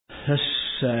This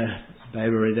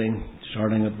Bible reading,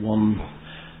 starting at 1,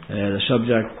 the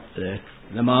subject,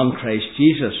 the man Christ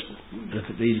Jesus,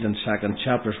 revealed in 2nd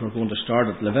chapters. We're going to start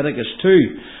at Leviticus 2,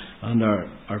 and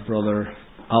our brother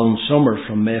Alan Summer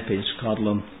from Mayfield,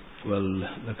 Scotland, will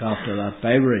look after that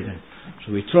Bible reading.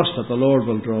 So we trust that the Lord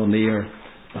will draw near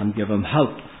and give him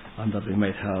help, and that we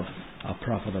might have a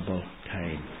profitable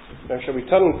time. Now shall we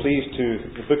turn please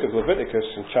to the book of Leviticus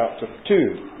in chapter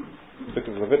 2. The book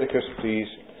of Leviticus please,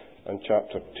 and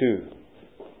chapter 2.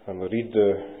 And we'll read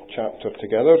the chapter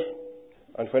together.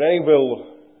 And when any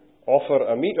will offer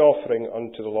a meat offering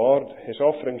unto the Lord, his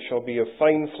offering shall be of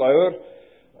fine flour,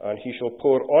 and he shall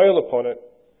pour oil upon it,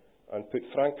 and put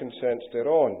frankincense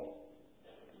thereon.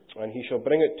 And he shall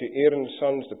bring it to Aaron's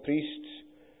sons the priests,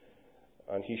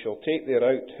 and he shall take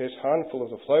thereout his handful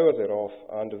of the flour thereof,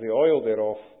 and of the oil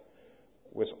thereof,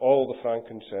 with all the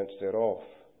frankincense thereof.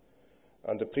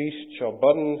 And the priest shall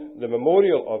burn the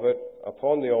memorial of it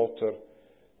upon the altar,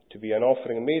 to be an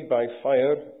offering made by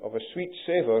fire of a sweet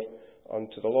savour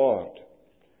unto the Lord.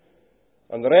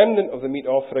 And the remnant of the meat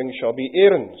offering shall be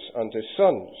Aaron's and his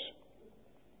sons.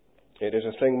 It is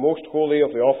a thing most holy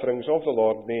of the offerings of the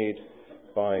Lord made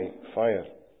by fire.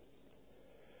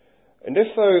 And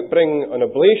if thou bring an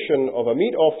oblation of a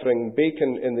meat offering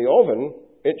baken in the oven,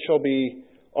 it shall be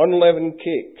unleavened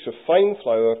cakes of fine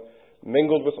flour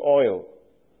mingled with oil,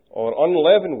 or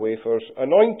unleavened wafers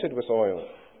anointed with oil.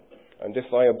 And if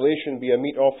thy oblation be a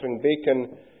meat offering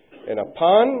baken in a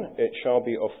pan, it shall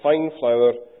be of fine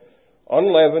flour,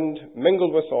 unleavened,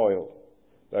 mingled with oil.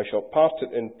 Thou shalt part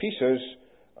it in pieces,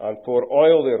 and pour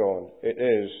oil thereon. It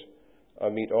is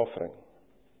a meat offering.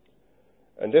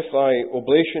 And if thy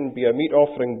oblation be a meat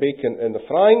offering baken in the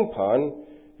frying pan,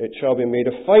 it shall be made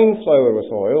of fine flour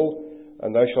with oil,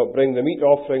 and thou shalt bring the meat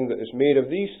offering that is made of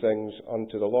these things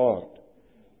unto the Lord.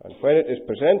 And when it is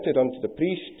presented unto the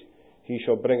priest, he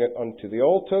shall bring it unto the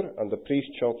altar, and the priest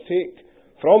shall take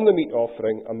from the meat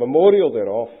offering a memorial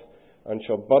thereof, and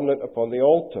shall burn it upon the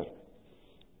altar.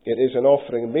 It is an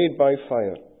offering made by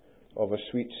fire, of a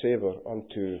sweet savour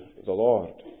unto the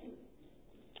Lord.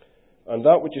 And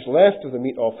that which is left of the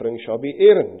meat offering shall be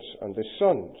Aaron's and his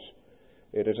sons.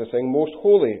 It is a thing most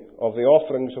holy of the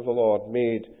offerings of the Lord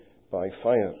made by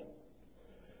fire.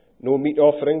 No meat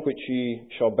offering which ye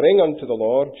shall bring unto the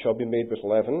Lord shall be made with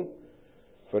leaven,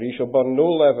 for ye shall burn no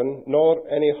leaven, nor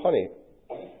any honey,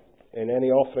 in any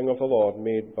offering of the Lord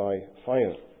made by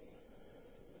fire.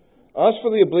 As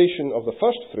for the oblation of the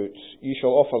firstfruits, ye shall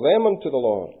offer them unto the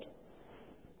Lord,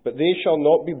 but they shall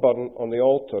not be burnt on the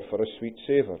altar for a sweet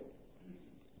savour.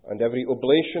 And every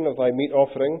oblation of thy meat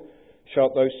offering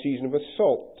shalt thou season with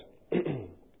salt.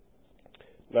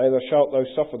 Neither shalt thou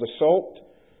suffer the salt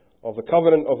of the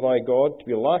covenant of thy God to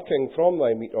be lacking from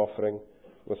thy meat offering.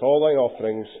 With all thy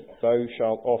offerings thou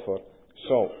shalt offer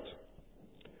salt.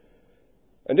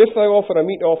 And if thou offer a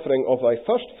meat offering of thy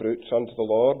firstfruits unto the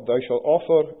Lord, thou shalt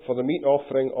offer for the meat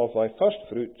offering of thy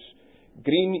firstfruits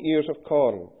green ears of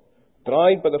corn,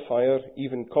 dried by the fire,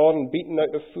 even corn beaten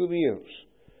out of full ears.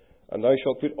 And thou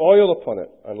shalt put oil upon it,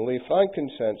 and lay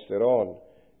frankincense thereon.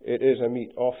 It is a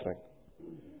meat offering.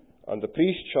 And the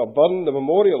priest shall burn the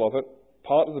memorial of it,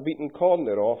 part of the beaten corn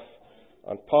thereof,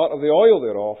 and part of the oil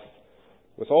thereof,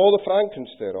 with all the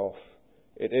frankincense thereof.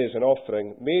 It is an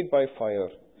offering made by fire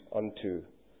unto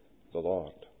the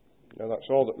Lord. Now that's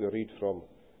all that we read from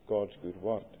God's good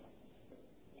word.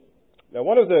 Now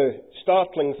one of the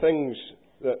startling things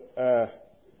that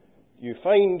you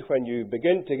find when you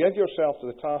begin to give yourself to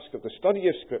the task of the study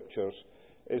of Scriptures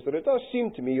is that it does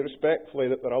seem to me, respectfully,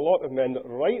 that there are a lot of men that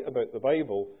write about the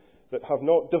Bible that have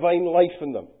not divine life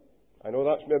in them. I know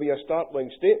that's maybe a startling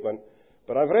statement,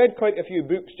 but I've read quite a few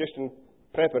books just in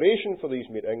preparation for these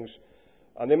meetings,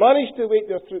 and they managed to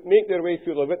make their way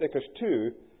through Leviticus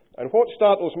 2, and what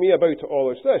startles me about it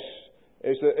all is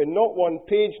this, is that in not one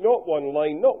page, not one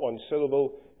line, not one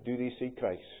syllable do they see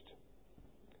Christ.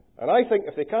 And I think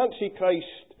if they can't see Christ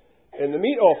in the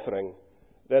meat offering,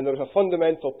 then there's a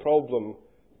fundamental problem,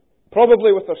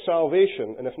 probably with their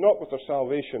salvation, and if not with their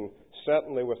salvation,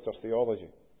 certainly with their theology.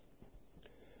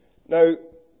 Now,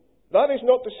 that is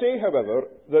not to say, however,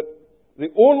 that the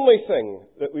only thing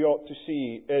that we ought to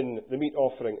see in the meat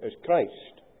offering is Christ.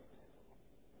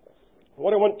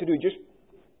 What I want to do, just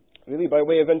really by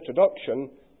way of introduction,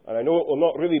 and I know it will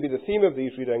not really be the theme of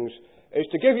these readings, is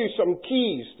to give you some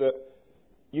keys that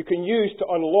you can use to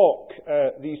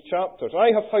unlock these chapters.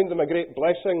 I have found them a great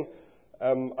blessing.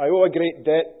 I owe a great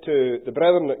debt to the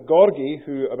brethren at Gorgie,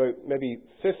 who about maybe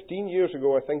 15 years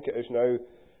ago, I think it is now,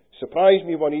 surprised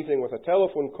me one evening with a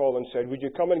telephone call and said, would you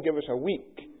come and give us a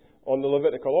week on the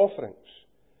Levitical offerings?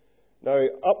 Now,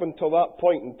 up until that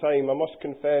point in time, I must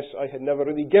confess I had never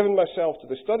really given myself to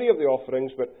the study of the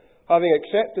offerings, but having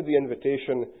accepted the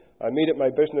invitation, I made it my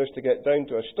business to get down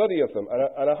to a study of them.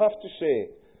 And I have to say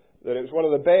that it was one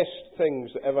of the best things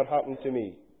that ever happened to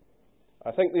me.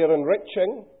 I think they are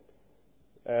enriching,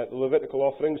 the Levitical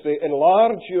offerings. They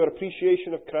enlarge your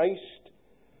appreciation of Christ.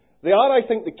 They are, I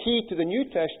think, the key to the New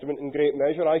Testament in great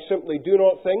measure. I simply do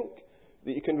not think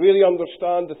that you can really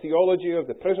understand the theology of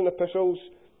the prison epistles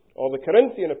or the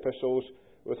Corinthian epistles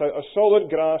without a solid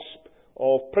grasp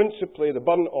of principally the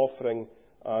burnt offering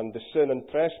and the sin and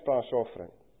trespass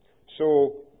offering.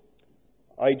 So,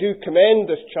 I do commend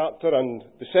this chapter and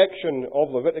the section of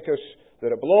Leviticus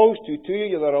that it belongs to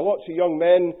you. There are lots of young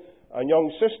men and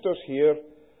young sisters here,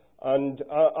 and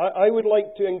I would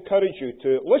like to encourage you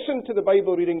to listen to the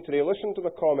Bible reading today, listen to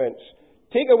the comments,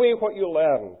 take away what you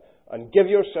learn, and give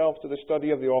yourself to the study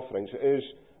of the offerings. It is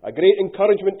a great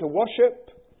encouragement to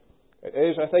worship. It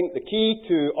is, I think, the key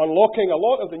to unlocking a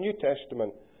lot of the New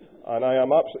Testament, and I am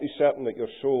absolutely certain that your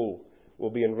soul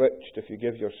will be enriched if you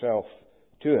give yourself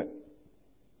to it.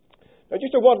 Now,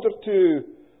 just a word or two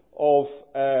of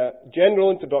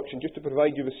general introduction, just to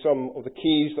provide you with some of the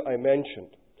keys that I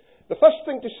mentioned. The first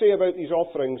thing to say about these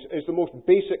offerings is the most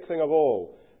basic thing of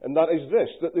all, and that is this,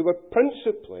 that they were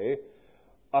principally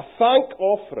a thank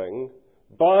offering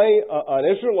by an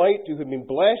Israelite who had been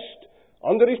blessed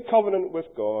under his covenant with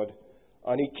God,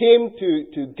 and he came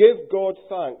to give God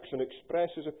thanks and express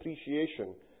his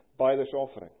appreciation by this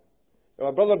offering. Now,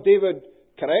 my brother David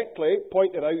correctly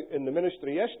pointed out in the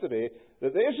ministry yesterday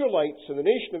that the Israelites and the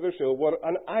nation of Israel were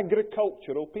an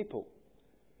agricultural people.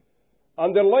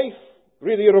 And their life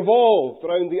really revolved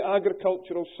around the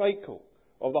agricultural cycle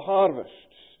of the harvests.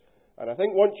 And I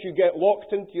think once you get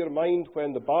locked into your mind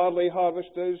when the barley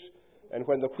harvest is, and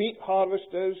when the wheat harvest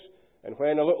is, and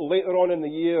when a little later on in the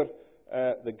year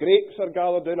the grapes are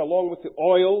gathered in along with the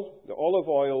oil, the olive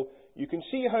oil, you can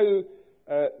see how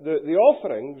the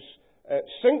offerings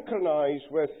synchronize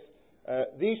with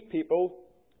these people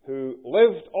who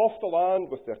lived off the land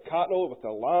with their cattle, with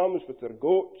their lambs, with their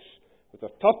goats, with their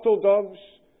turtle doves,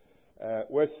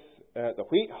 with the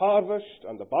wheat harvest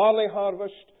and the barley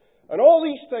harvest. And all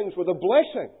these things were the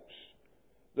blessings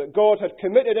that God had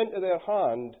committed into their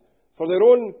hand for their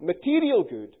own material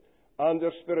good and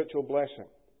their spiritual blessing.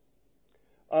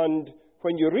 And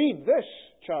when you read this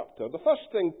chapter, the first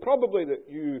thing probably that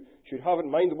you should have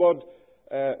in mind, the word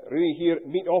really here,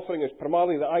 meat offering, is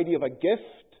primarily the idea of a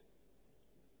gift.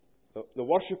 The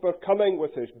worshipper coming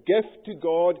with his gift to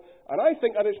God. And I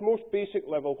think at its most basic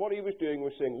level, what he was doing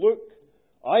was saying, look,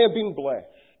 I have been blessed.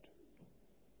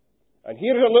 And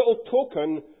here's a little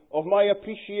token of my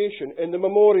appreciation in the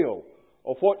memorial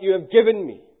of what you have given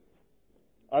me.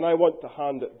 And I want to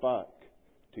hand it back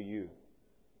to you.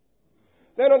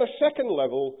 Then on a second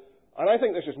level, and I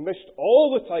think this is missed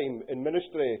all the time in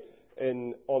ministry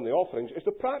on the offerings, is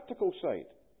the practical side.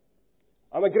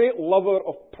 I'm a great lover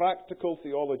of practical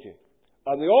theology.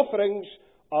 And the offerings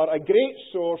are a great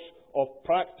source of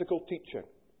practical teaching.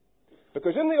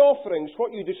 Because in the offerings,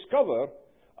 what you discover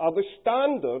are the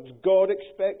standards God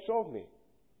expects of me.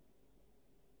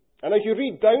 And as you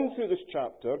read down through this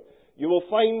chapter, you will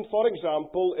find, for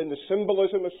example, in the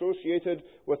symbolism associated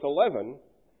with the leaven,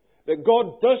 that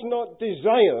God does not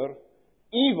desire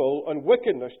evil and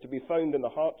wickedness to be found in the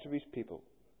hearts of his people.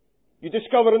 You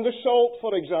discover in the salt,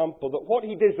 for example, that what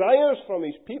he desires from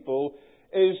his people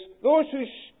is those whose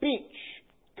speech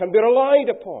can be relied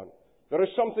upon. There is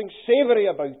something savoury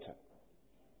about it.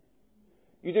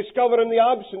 You discover in the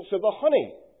absence of the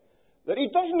honey that he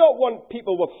does not want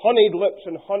people with honeyed lips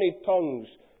and honeyed tongues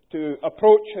to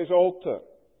approach his altar.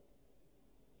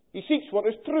 He seeks what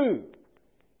is true.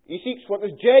 He seeks what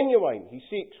is genuine. He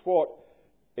seeks what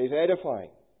is edifying.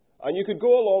 And you could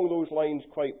go along those lines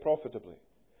quite profitably.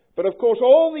 But of course,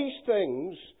 all these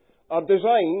things are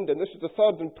designed, and this is the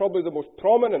third and probably the most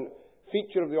prominent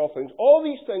feature of the offerings, all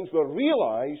these things were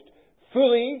realized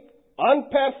fully and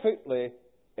perfectly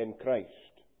in Christ.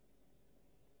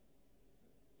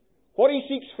 What he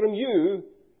seeks from you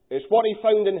is what he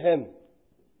found in him.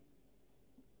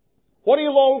 What he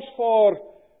longs for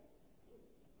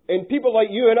in people like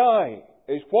you and I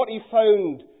is what he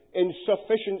found in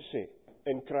sufficiency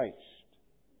in Christ.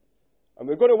 And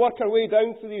we're going to work our way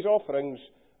down through these offerings,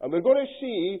 and we're going to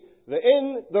see that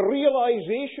in the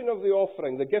realization of the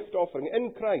offering, the gift offering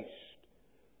in Christ,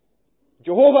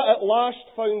 Jehovah at last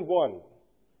found one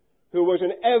who was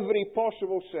in every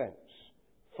possible sense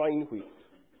fine wheat.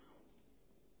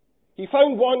 He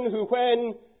found one who,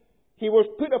 when he was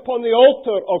put upon the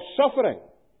altar of suffering,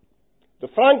 the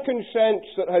frankincense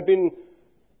that had been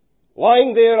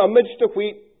lying there amidst the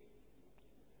wheat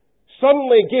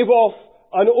suddenly gave off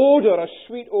an odour, a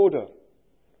sweet odour,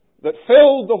 that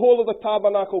filled the whole of the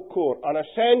tabernacle court and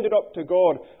ascended up to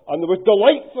God. And there was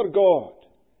delight for God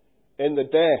in the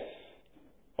death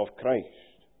of Christ.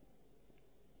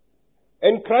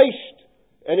 In Christ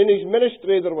and in His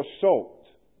ministry there was salt.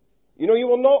 You know, you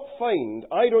will not find,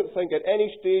 I don't think, at any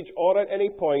stage or at any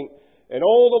point in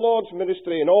all the Lord's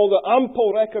ministry and all the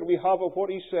ample record we have of what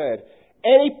He said,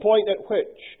 any point at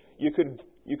which you could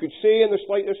say in the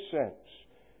slightest sense,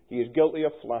 He is guilty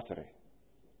of flattery.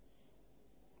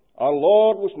 Our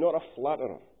Lord was not a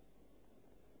flatterer.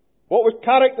 What was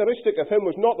characteristic of Him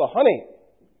was not the honey,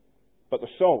 but the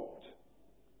salt.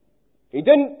 He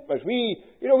didn't,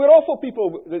 we're awful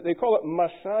people, they call it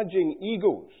massaging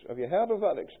egos. Have you heard of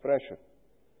that expression?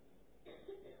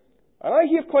 And I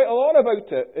hear quite a lot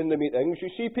about it in the meetings. You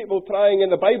see people trying in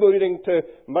the Bible reading to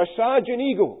massage an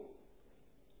ego.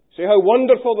 Say how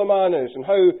wonderful the man is and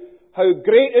how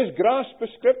great his grasp of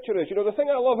Scripture is. You know, the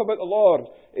thing I love about the Lord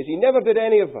is He never did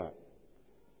any of that.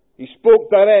 He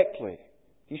spoke directly.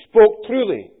 He spoke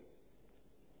truly.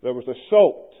 There was the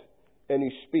salt in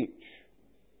His speech.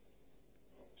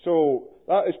 So,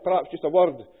 that is perhaps just a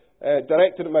word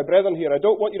directed at my brethren here. I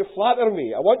don't want you to flatter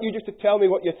me. I want you just to tell me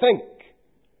what you think.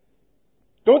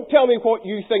 Don't tell me what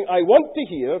you think I want to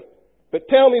hear, but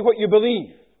tell me what you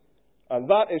believe. And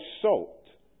that is salt.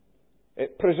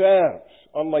 It preserves,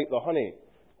 unlike the honey,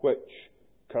 which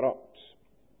corrupts.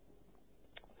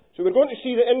 So we're going to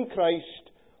see that in Christ,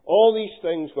 all these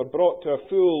things were brought to a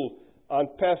full and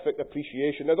perfect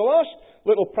appreciation. Now, the last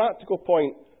little practical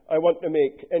point I want to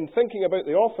make in thinking about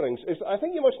the offerings is that I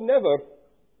think you must never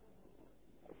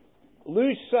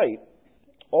lose sight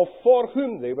of for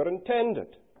whom they were intended.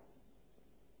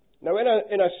 Now, in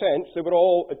a sense, they were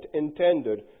all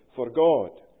intended for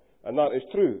God, and that is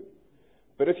true.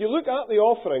 But if you look at the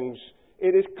offerings,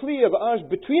 it is clear that as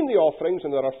between the offerings,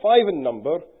 and there are 5 in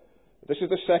number, this is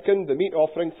the second, the meat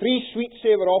offering, 3 sweet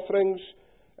savour offerings,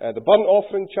 the burnt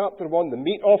offering, chapter 1, the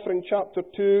meat offering, chapter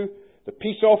 2, the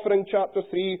peace offering, chapter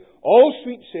 3, all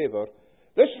sweet savour.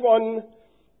 This one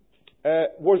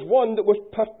was one that was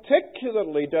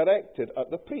particularly directed at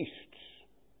the priests.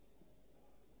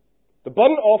 The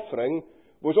burnt offering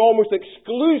was almost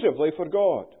exclusively for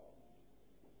God.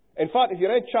 In fact, if you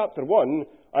read chapter 1,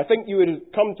 I think you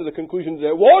would come to the conclusion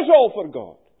that it was all for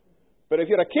God. But if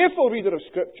you're a careful reader of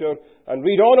Scripture and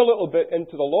read on a little bit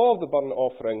into the law of the burnt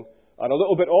offering, and a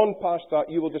little bit on past that,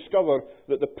 you will discover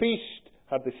that the priest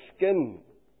had the skin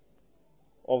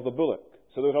of the bullock.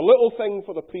 So there was a little thing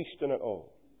for the priest in it all.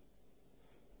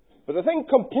 But the thing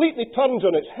completely turns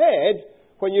on its head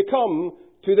when you come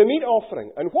to the meat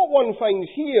offering. And what one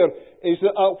finds here is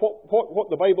that what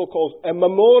the Bible calls a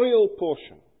memorial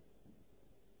portion.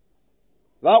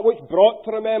 That which brought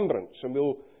to remembrance. And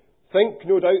we'll think,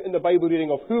 no doubt, in the Bible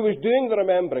reading of who was doing the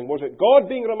remembering. Was it God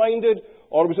being reminded,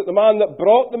 or was it the man that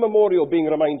brought the memorial being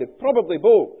reminded? Probably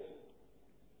both.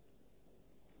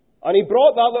 And he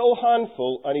brought that little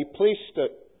handful and he placed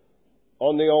it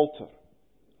on the altar.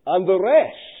 And the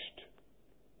rest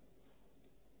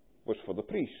was for the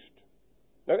priest.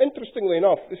 Now, interestingly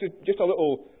enough, this is just a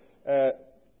little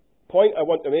point I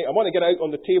want to make. I want to get out on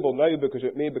the table now because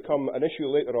it may become an issue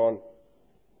later on.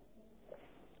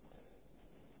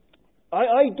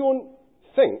 I don't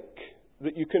think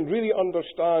that you can really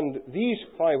understand these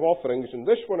 5 offerings, and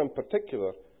this one in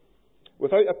particular,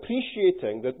 without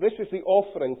appreciating that this is the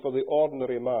offering for the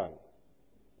ordinary man.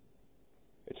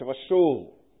 It's of a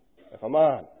soul, of a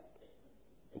man.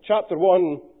 In chapter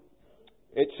 1,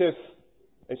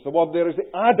 it's the word there is the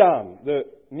Adam, the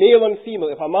male and female,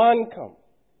 if a man come.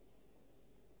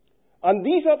 And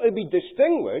these are to be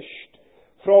distinguished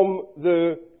from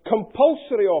the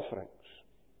compulsory offerings.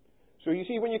 So you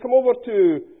see, when you come over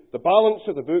to the balance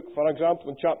of the book, for example,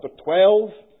 in chapter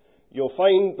 12, you'll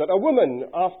find that a woman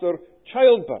after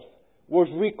childbirth was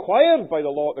required by the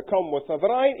law to come with a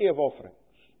variety of offerings.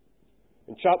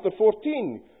 In chapter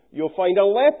 14, you'll find a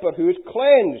leper who is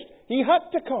cleansed. He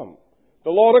had to come. The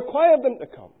law required him to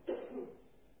come.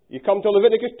 You come to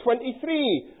Leviticus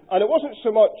 23, and it wasn't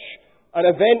so much an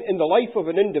event in the life of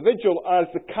an individual as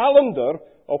the calendar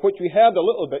of which we heard a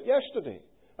little bit yesterday.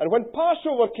 And when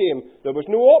Passover came, there was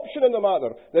no option in the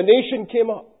matter. The nation came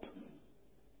up.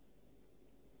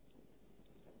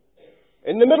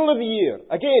 In the middle of the year,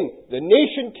 again, the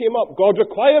nation came up. God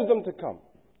required them to come.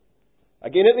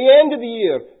 Again, at the end of the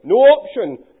year, no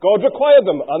option. God required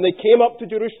them, and they came up to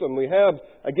Jerusalem. We heard,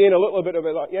 again, a little bit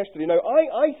about that yesterday. Now,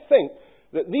 I think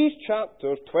that these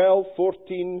chapters, 12,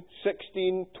 14,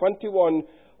 16, 21,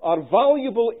 are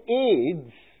valuable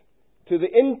aids to the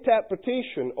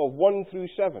interpretation of 1 through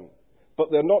 7. But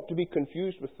they're not to be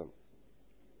confused with them.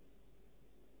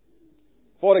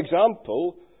 For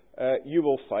example, you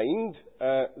will find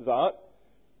that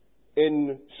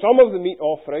in some of the meat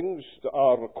offerings that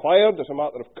are required as a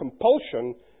matter of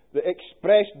compulsion, the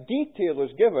express detail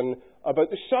is given about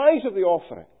the size of the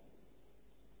offering.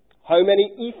 How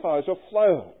many ephahs of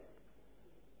flour,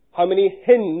 how many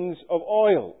hins of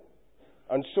oil,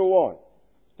 and so on.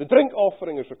 The drink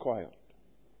offering is required.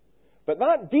 But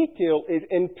that detail is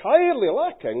entirely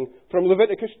lacking from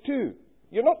Leviticus 2.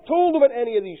 You're not told about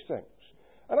any of these things.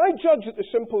 And I judge that the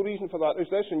simple reason for that is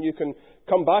this, and you can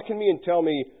come back at me and tell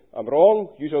me I'm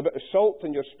wrong, use a bit of salt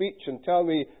in your speech and tell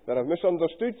me that I've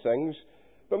misunderstood things.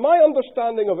 But my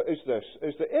understanding of it is this,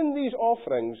 is that in these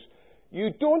offerings,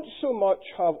 you don't so much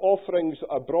have offerings that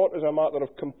are brought as a matter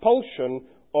of compulsion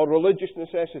or religious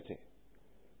necessity.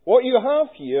 What you have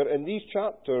here in these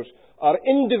chapters are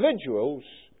individuals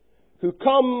who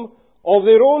come of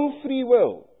their own free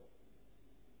will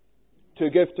to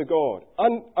give to God.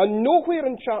 And nowhere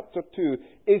in chapter 2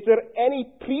 is there any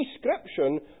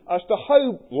prescription as to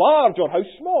how large or how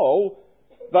small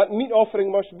that meat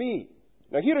offering must be.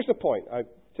 Now here is the point. I've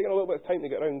taken a little bit of time to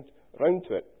get round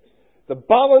to it. The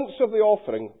balance of the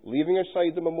offering, leaving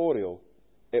aside the memorial,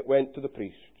 it went to the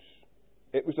priests.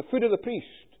 It was the food of the priest.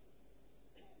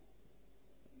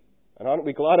 And aren't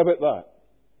we glad about that?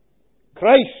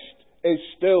 Christ is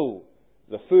still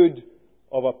the food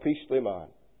of a priestly man.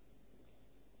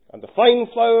 And the fine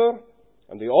flour,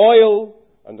 and the oil,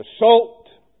 and the salt,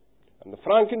 and the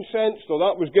frankincense, though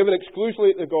that was given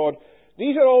exclusively to God,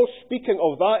 these are all speaking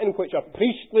of that in which a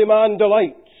priestly man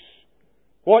delights.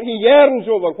 What he yearns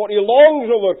over, what he longs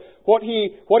over, what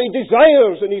he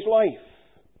desires in his life.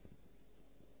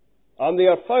 And they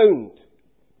are found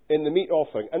in the meat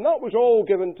offering. And that was all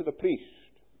given to the priest.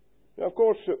 Now, of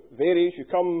course, it varies. You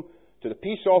come to the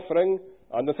peace offering,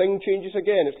 and the thing changes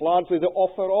again. It's largely the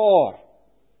offerer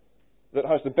that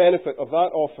has the benefit of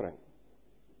that offering.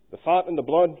 The fat and the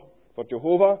blood for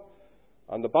Jehovah,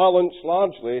 and the balance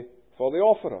largely for the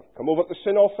offerer. Come over to the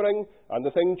sin offering, and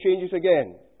the thing changes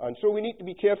again. And so we need to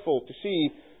be careful to see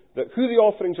that who the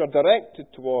offerings are directed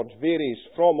towards varies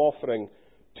from offering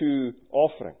to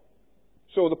offering.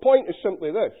 So the point is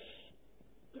simply this.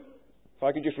 If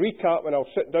I could just recap, and I'll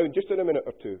sit down just in a minute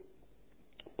or two.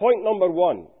 Point number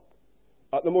one,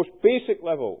 at the most basic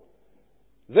level,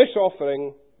 this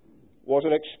offering was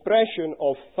an expression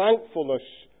of thankfulness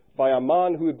by a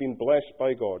man who had been blessed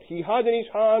by God. He had in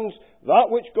his hands that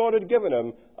which God had given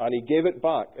him, and he gave it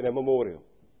back in a memorial.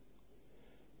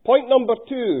 Point number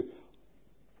two,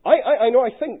 I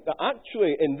think that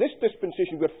actually in this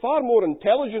dispensation we're far more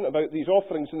intelligent about these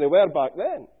offerings than they were back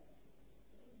then.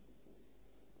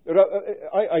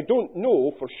 I don't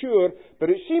know for sure,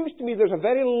 but it seems to me there's a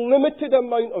very limited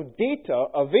amount of data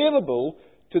available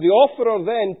to the offerer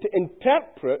then to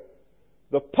interpret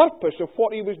the purpose of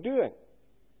what he was doing.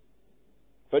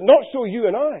 But not so you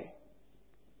and I.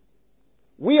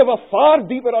 We have a far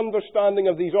deeper understanding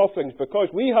of these offerings because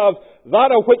we have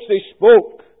that of which they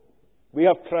spoke. We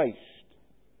have Christ.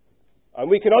 And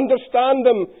we can understand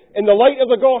them in the light of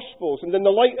the Gospels and in the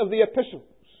light of the epistles.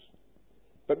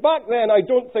 But back then I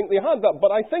don't think they had that,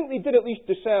 but I think they did at least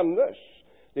discern this.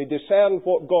 They discerned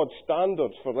what God's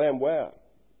standards for them were.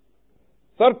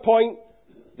 Third point,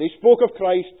 they spoke of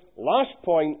Christ. Last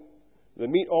point, the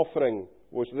meat offering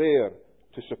was there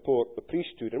to support the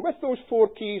priesthood. And with those four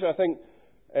keys, I think,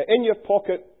 in your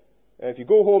pocket, if you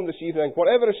go home this evening,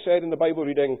 whatever is said in the Bible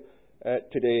reading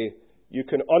today, you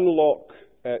can unlock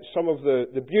some of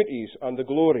the beauties and the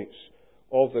glories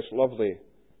of this lovely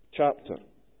chapter.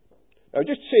 Now,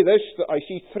 just say this, that I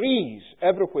see threes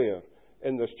everywhere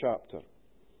in this chapter.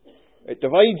 It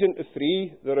divides into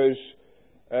three. There is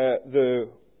the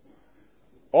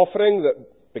offering that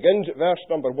begins at verse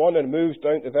number 1 and moves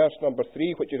down to verse number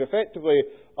 3, which is effectively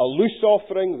a loose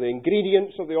offering. The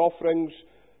ingredients of the offerings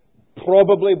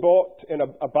probably bought in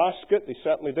a basket. They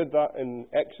certainly did that in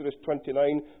Exodus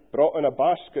 29, brought in a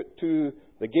basket to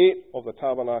the gate of the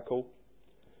tabernacle.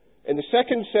 In the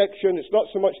second section, it's not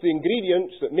so much the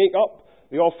ingredients that make up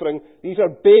the offering. These are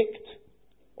baked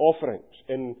offerings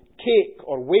in cake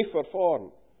or wafer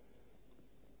form.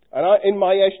 And in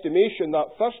my estimation,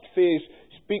 that first phase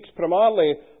speaks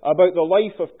primarily about the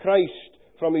life of Christ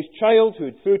from his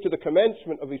childhood through to the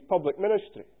commencement of his public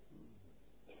ministry.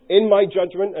 In my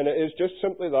judgment, and it is just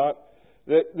simply that,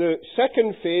 the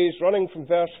second phase, running from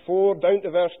verse 4 down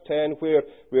to verse 10, where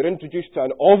we're introduced to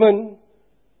an oven,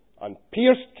 and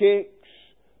pierced cakes,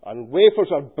 and wafers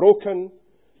are broken.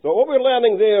 So what we're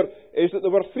learning there is that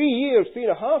there were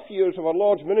 3.5 years of our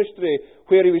Lord's ministry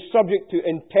where he was subject to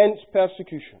intense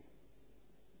persecution.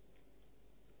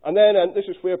 And then, and this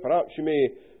is where perhaps you may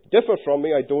differ from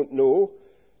me, I don't know,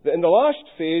 that in the last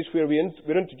phase, where we're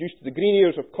introduced to the green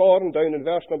ears of corn, down in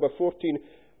verse number 14,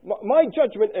 my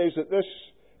judgment is that this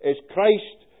is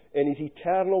Christ in His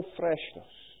eternal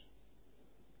freshness.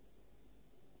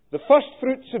 The first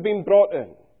fruits have been brought in.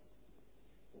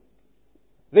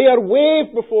 They are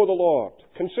waved before the Lord,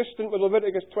 consistent with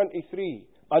Leviticus 23,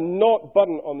 and not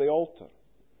burnt on the altar.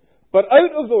 But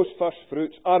out of those first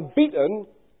fruits are beaten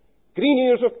green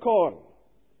ears of corn.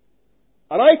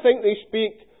 And I think they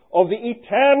speak of the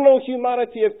eternal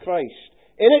humanity of Christ,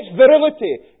 in its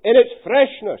virility, in its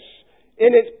freshness,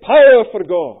 in its power for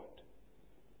God.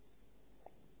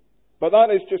 But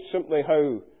that is just simply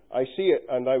how I see it,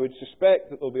 and I would suspect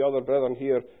that there'll be other brethren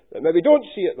here that maybe don't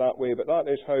see it that way, but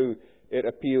that is how it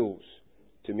appeals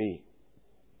to me.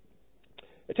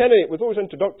 At any rate, with those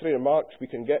introductory remarks, we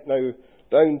can get now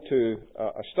down to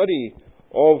a study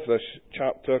of this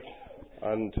chapter,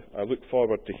 and I look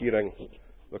forward to hearing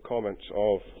the comments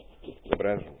of the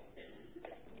brethren.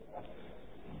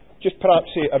 Just perhaps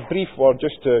say a brief word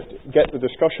just to get the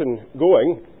discussion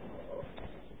going.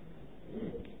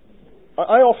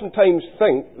 I oftentimes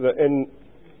think that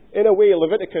in a way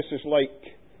Leviticus is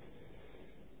like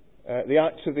the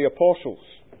Acts of the Apostles,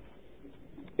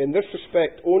 in this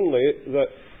respect only that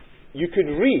you could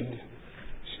read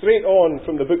straight on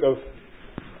from the book of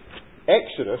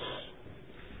Exodus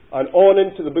and on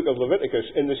into the book of Leviticus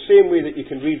in the same way that you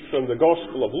can read from the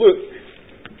Gospel of Luke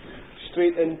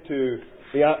straight into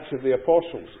the Acts of the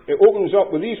Apostles. It opens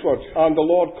up with these words, "And the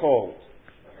Lord called."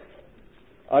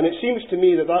 And it seems to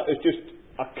me that that is just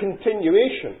a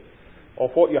continuation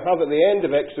of what you have at the end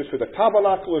of Exodus, where the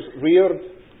tabernacle is reared.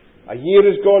 A year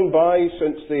has gone by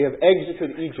since they have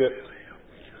exited Egypt.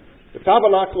 The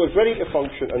tabernacle is ready to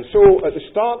function. And so at the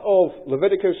start of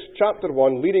Leviticus chapter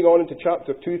 1, leading on into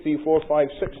chapter 2, 3, 4,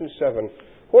 5, 6 and 7,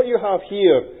 what you have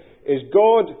here is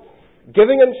God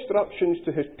giving instructions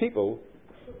to His people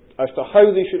as to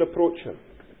how they should approach Him.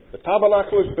 The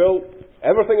tabernacle is built,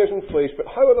 everything is in place, but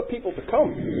how are the people to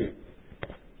come?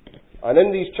 And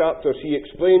in these chapters He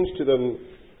explains to them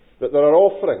that there are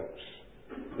offerings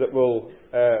that will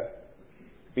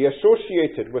be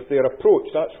associated with their approach.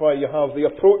 That's why you have the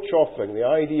approach offering, the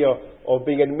idea of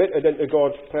being admitted into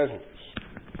God's presence.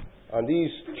 And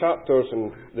these chapters,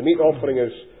 and the meat offering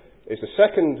is the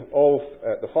second of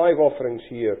the 5 offerings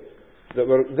here, that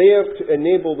were there to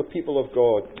enable the people of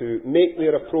God to make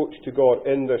their approach to God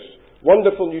in this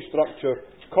wonderful new structure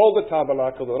called the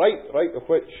tabernacle, the rite of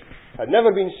which had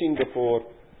never been seen before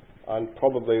and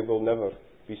probably will never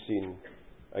be seen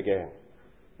again.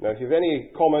 Now, if you have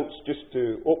any comments just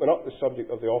to open up the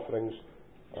subject of the offerings,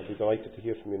 I'll be delighted to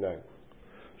hear from you now.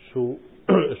 So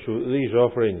these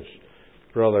offerings,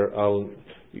 Brother Alan,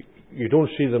 you don't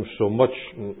see them so much,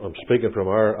 I'm speaking from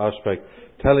our aspect,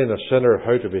 telling a sinner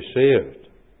how to be saved.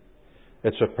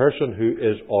 It's a person who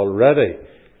is already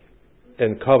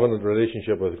in covenant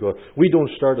relationship with God. We don't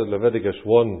start at Leviticus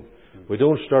 1. We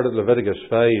don't start at Leviticus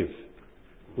 5.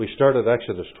 We start at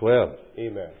Exodus 12.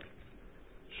 Amen.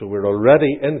 So we're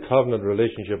already in covenant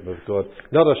relationship with God.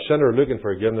 Not a sinner looking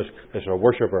for forgiveness, it's a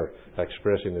worshipper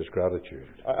expressing his gratitude.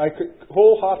 I could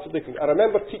wholeheartedly... I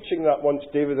remember teaching that once,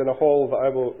 David, in a hall that I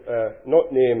will not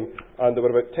name, and there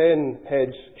were about 10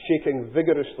 heads shaking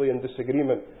vigorously in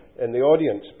disagreement in the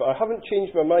audience. But I haven't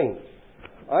changed my mind.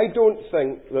 I don't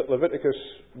think that Leviticus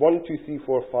 1, 2, 3,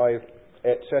 4, 5,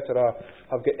 etc.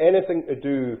 have got anything to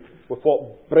do with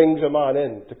what brings a man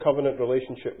in to covenant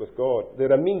relationship with God.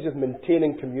 They're a means of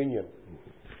maintaining communion.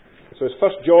 So as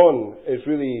 1 John is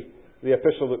really the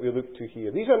epistle that we look to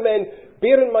here. These are men,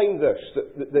 bear in mind this,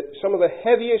 that some of the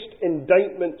heaviest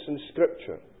indictments in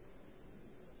Scripture,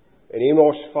 in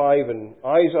Amos 5 and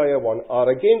Isaiah 1, are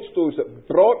against those that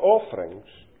brought offerings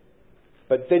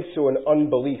but did so in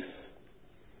unbelief.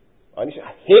 And he said,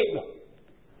 I hate them.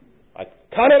 I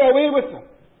cannot away with them.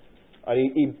 And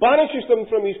he banishes them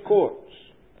from his courts.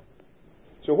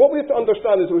 So what we have to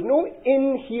understand is there was no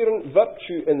inherent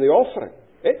virtue in the offering.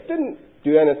 It didn't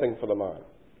do anything for the man.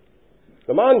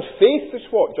 The man's faith is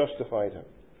what justified him.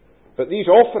 But these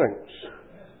offerings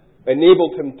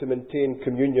enabled him to maintain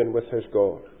communion with his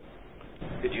God.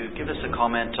 Could you give us a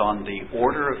comment on the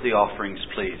order of the offerings,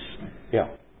 please? Yeah.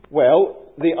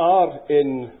 Well, they are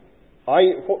in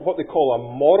what they call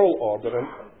a moral order,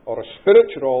 or a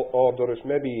spiritual order is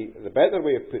maybe the better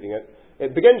way of putting it.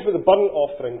 It begins with the burnt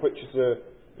offering, which is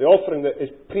the offering that is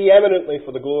preeminently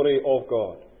for the glory of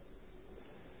God.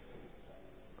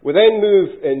 We then move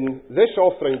in this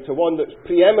offering to one that's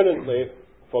preeminently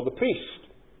for the priest.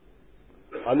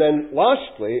 And then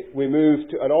lastly, we move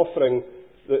to an offering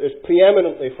that is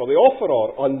preeminently for the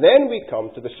offerer. And then we come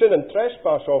to the sin and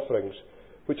trespass offerings,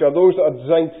 which are those that are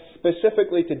designed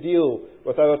specifically to deal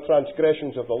with our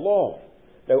transgressions of the law.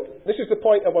 Now, this is the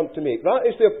point I want to make. That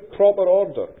is the proper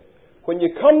order. When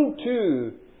you come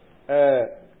to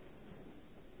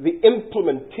the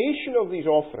implementation of these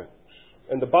offerings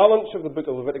in the balance of the book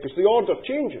of Leviticus, the order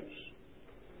changes.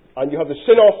 And you have the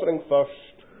sin offering first,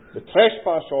 the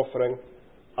trespass offering,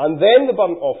 and then the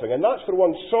burnt offering. And that's for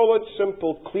one solid,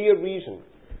 simple, clear reason.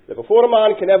 That before a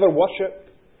man can ever worship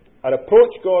and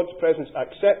approach God's presence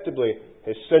acceptably,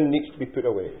 his sin needs to be put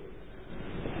away.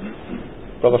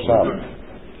 Brother Sam.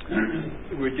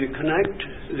 Would you connect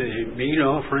the meal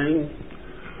offering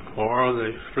or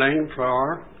the flame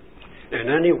flower in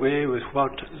any way with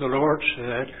what the Lord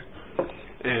said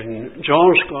in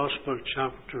John's Gospel,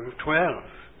 chapter 12?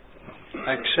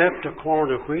 Except a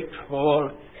corn of wheat fall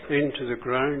into the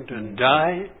ground and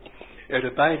die, it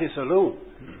abideth alone.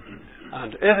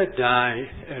 And if it die,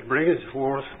 it bringeth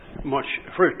forth much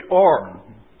fruit. Or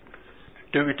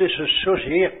do we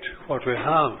disassociate what we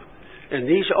have in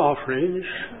these offerings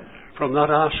from that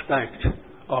aspect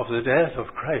of the death of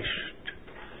Christ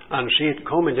and see it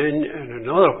coming in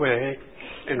another way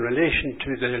in relation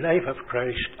to the life of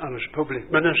Christ and his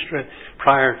public ministry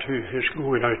prior to his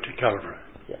going out to Calvary?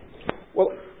 Yeah.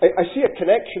 Well, I see a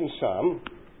connection, Sam,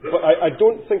 but I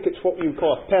don't think it's what you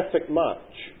call a perfect match.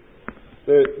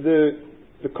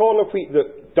 The corn of wheat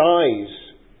that dies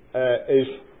is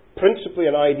principally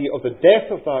an idea of the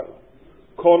death of that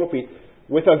corn of wheat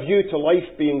with a view to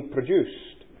life being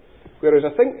produced. Whereas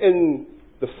I think in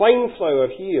the fine flour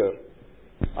here,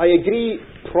 I agree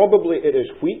probably it is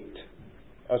wheat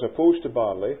as opposed to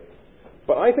barley,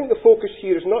 but I think the focus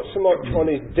here is not so much on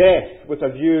his death with a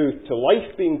view to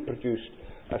life being produced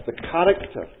as the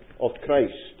character of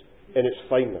Christ in its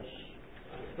fineness.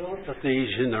 I thought that these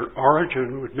in their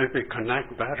origin would maybe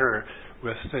connect better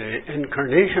with the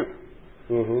incarnation.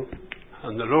 Mm-hmm.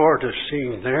 And the Lord is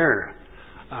seen there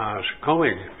as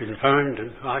coming, being found in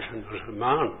fashion as a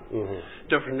man. Mm-hmm.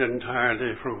 Different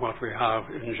entirely from what we have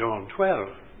in John 12.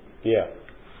 Yeah.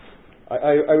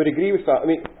 I would agree with that. I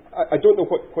mean, I don't know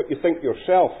what you think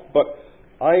yourself, but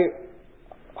I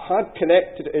had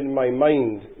connected in my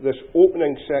mind this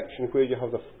opening section where you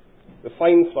have the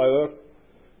fine flour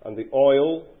and the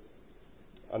oil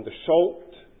and the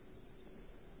salt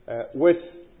with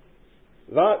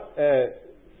that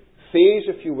phase,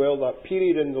 if you will, that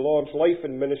period in the Lord's life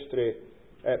and ministry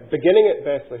beginning at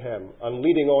Bethlehem and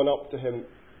leading on up to him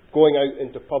going out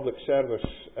into public service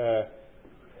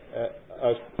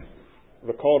as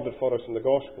recorded for us in the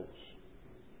Gospels.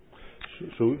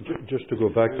 So just to go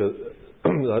back to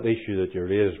that issue that you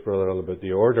raised, Brother Al, about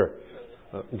the order,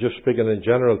 just speaking in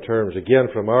general terms, again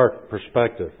from our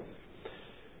perspective,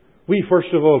 we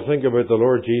first of all think about the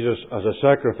Lord Jesus as a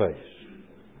sacrifice.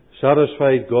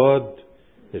 Satisfied God,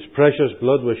 his precious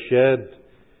blood was shed.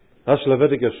 That's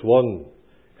Leviticus 1.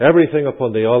 Everything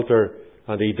upon the altar,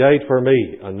 and he died for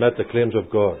me and met the claims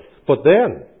of God. But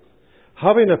then,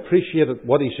 having appreciated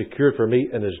what he secured for me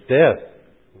in his death,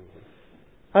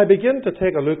 I begin to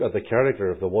take a look at the character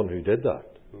of the one who did that.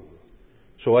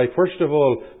 So I first of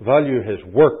all value his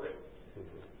work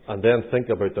and then think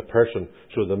about the person.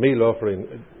 So the meal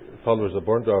offering follows the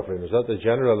burnt offering. Is that the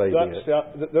general idea?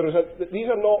 These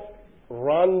are not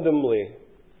randomly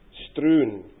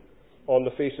strewn on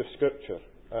the face of Scripture.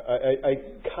 I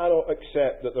cannot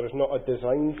accept that there is not a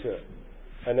design to it.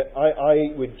 And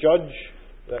I would judge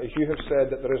that, as you have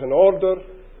said, that there is an order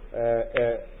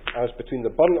as between the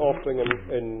burnt offering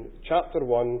in chapter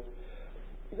 1.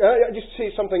 I just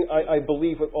say something I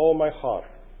believe with all my heart.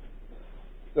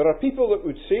 There are people that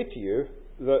would say to you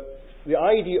that the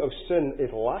idea of sin is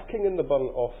lacking in the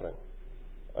burnt offering,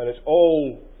 and it's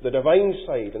all the divine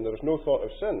side, and there is no thought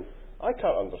of sin. I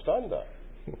can't understand that.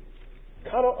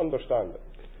 Cannot understand it.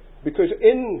 Because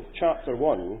in chapter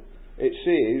 1, it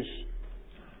says,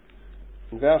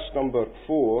 in verse number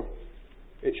 4,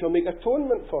 it shall make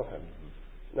atonement for him.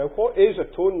 Now, what is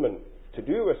atonement to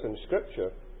do with in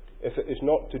Scripture if it is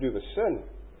not to do with sin?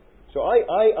 So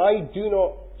I do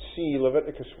not see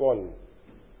Leviticus 1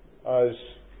 as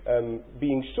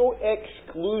being so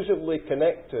exclusively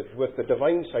connected with the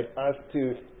divine side as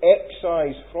to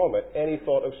excise from it any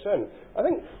thought of sin. I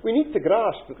think we need to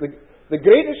grasp that the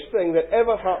greatest thing that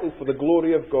ever happened for the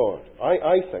glory of God,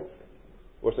 I think,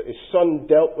 was that his Son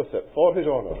dealt with it for his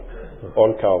honour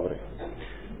on Calvary.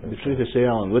 It'd be true to say,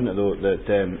 Alan, wouldn't it, though, that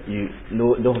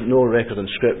no record in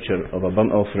Scripture of a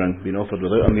burnt offering being offered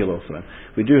without a meal offering.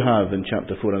 We do have in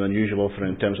chapter 4 an unusual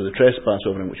offering in terms of the trespass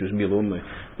offering, which was meal only.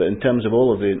 But in terms of all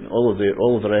of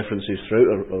the references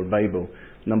throughout our Bible,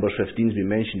 number 15 has been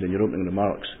mentioned in your opening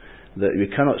remarks, that we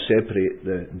cannot separate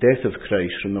the death of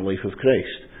Christ from the life of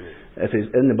Christ. If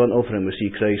it's in the burnt offering we see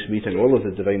Christ meeting all of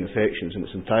the divine affections in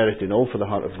its entirety and all for the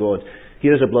heart of God,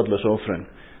 here is a bloodless offering.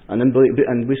 And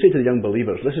we say to the young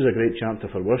believers, this is a great chapter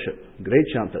for worship. Great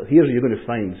chapter. Here you're going to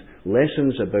find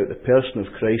lessons about the person of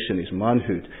Christ and his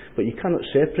manhood, but you cannot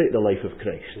separate the life of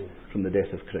Christ from the death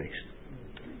of Christ.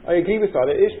 I agree with that.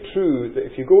 It is true that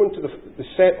if you go into the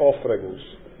set offerings,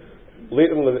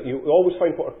 later in Leviticus, you always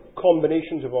find what are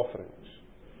combinations of offerings.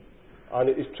 And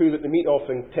it is true that the meat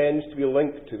offering tends to be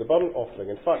linked to the burnt offering.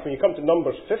 In fact, when you come to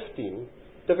Numbers 15,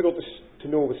 difficult to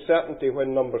know with certainty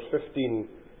when Numbers 15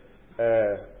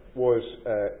 was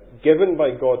given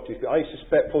by God to. I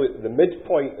suspect probably at the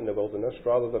midpoint in the wilderness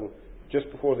rather than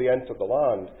just before they entered the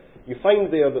land. You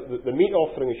find there that the meat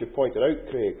offering, as you pointed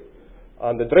out, Craig,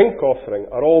 and the drink offering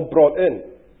are all brought in,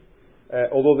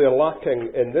 although they're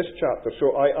lacking in this chapter.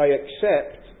 So I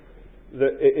accept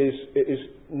that it is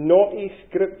not a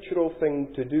scriptural thing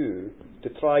to do to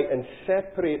try and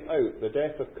separate out the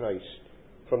death of Christ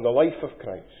from the life of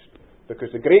Christ. Because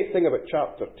the great thing about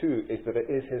chapter 2 is that it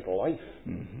is his life.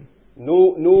 Mm-hmm.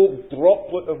 No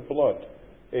droplet of blood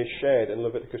is shed in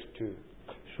Leviticus 2.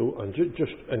 So, and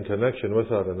just in connection with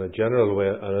that in a general way,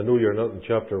 and I know you're not in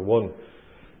chapter 1,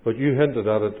 but you hinted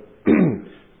at it,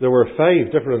 there were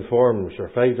 5 different forms or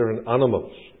 5 different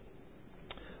animals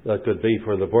that could be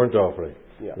for the burnt offering.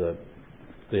 Yeah.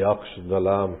 The ox and the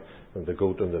lamb and the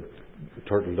goat and the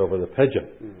turtle dove and the pigeon.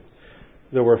 Mm.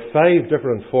 There were 5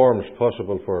 different forms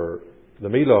possible for the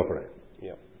meal offering.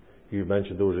 Yeah. You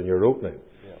mentioned those in your opening.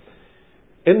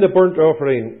 Yeah. In the burnt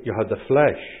offering, you had the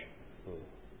flesh.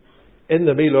 Mm. In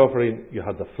the meal offering, you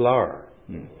had the flour.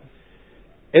 Mm.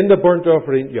 In the burnt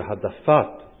offering, you had the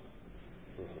fat.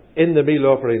 Mm. In the meal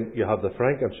offering, you had the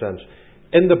frankincense.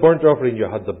 In the burnt offering, you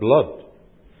had the blood.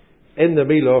 In the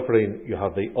meal offering, you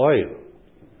have the oil.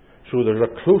 So there's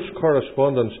a close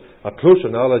correspondence, a close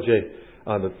analogy,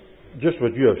 and just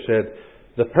what you have said,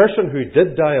 the person who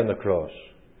did die on the cross,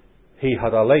 he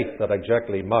had a life that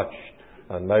exactly matched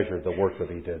and measured the work that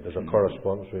he did. There's a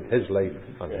correspondence between his life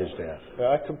and his death.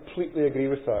 Yeah, I completely agree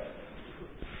with that.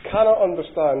 Cannot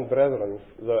understand, brethren,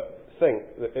 that think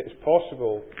that it's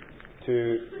possible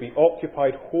to be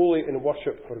occupied wholly in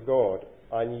worship for God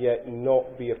and yet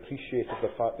not be appreciative of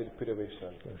the fact that he put away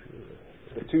sin.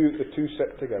 The two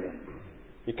sit together.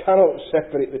 You cannot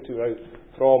separate the two out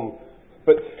from.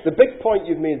 But the big point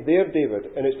you've made there,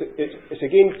 David, and it's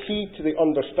again key to the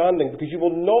understanding, because you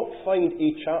will not find a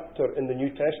chapter in the New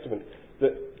Testament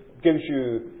that gives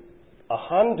you a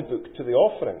handbook to the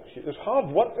offerings. There's hard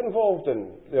work involved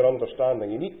in their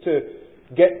understanding. You need to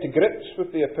get to grips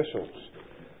with the epistles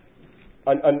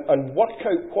and work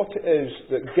out what it is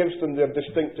that gives them their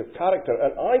distinctive character.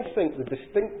 And I think the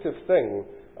distinctive thing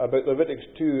about Leviticus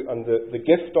 2 and the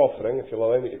gift offering, if you'll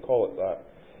allow me to call it that,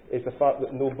 is the fact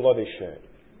that no blood is shed.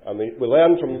 And we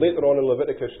learn from later on in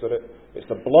Leviticus that it's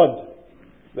the blood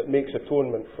that makes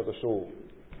atonement for the soul.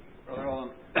 Brother Alan,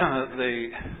 the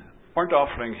burnt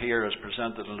offering here is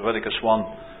presented in Leviticus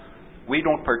 1. We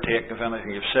don't partake of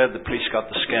anything. You've said the priest got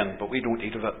the skin, but we don't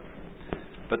eat of it.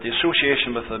 But the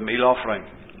association with the meal offering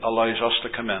allows us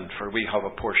to come in, for we have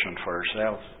a portion for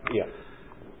ourselves. Yeah.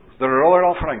 There are other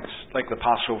offerings, like the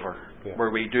Passover, where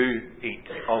we do eat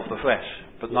of the flesh,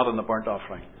 but not in the burnt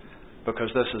offering, because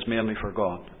this is mainly for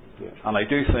God. Yeah. And I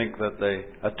do think that the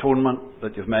atonement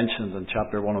that you've mentioned in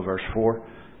chapter 1 of verse 4,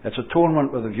 it's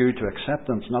atonement with a view to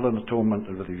acceptance, not an atonement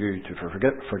with a view to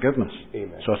forgiveness.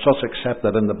 Amen. So it's us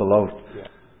accepted in the beloved. Yeah.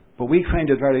 But we find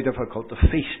it very difficult to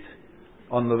feast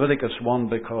on Leviticus 1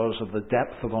 because of the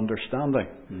depth of understanding.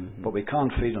 Mm-hmm. But we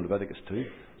can't feed on Leviticus 2.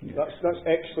 Yeah. That's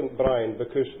excellent, Brian,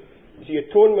 because the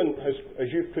atonement, as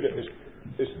you've put it,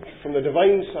 is from the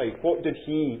divine side. What did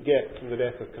he get from the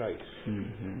death of Christ?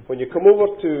 Mm-hmm. When you come over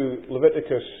to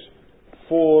Leviticus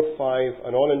 4, 5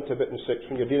 and on into a bit in 6,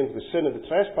 when you're dealing with the sin and the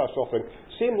trespass offering,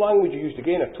 same language used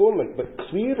again, atonement, but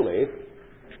clearly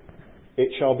it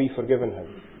shall be forgiven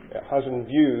him. It has in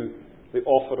view the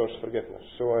offerer's forgiveness.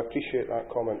 So I appreciate that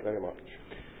comment very much.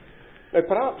 Now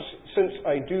perhaps, since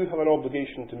I do have an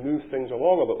obligation to move things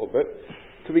along a little bit,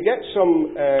 could we get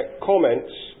some comments,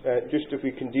 just if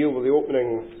we can deal with the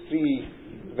opening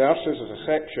 3 verses as a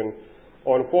section,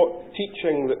 on what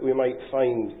teaching that we might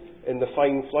find in the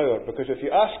fine flour? Because if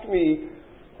you ask me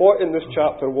what in this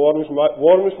chapter warms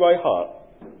my heart,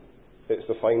 it's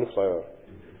the fine flour.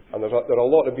 And there are a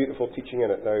lot of beautiful teaching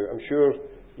in it now. I'm sure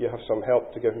you have some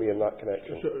help to give me in that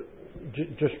connection. So,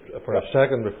 just for a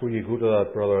second before you go to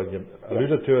that, brother, and you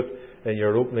alluded to it in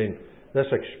your opening, this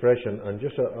expression, and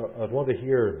just I'd want to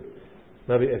hear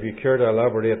maybe if you care to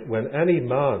elaborate, when any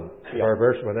man, or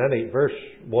verse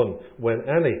 1, when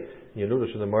any, you notice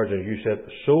in the margin you said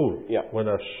soul. Yeah. When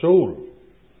a soul.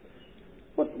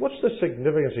 What's the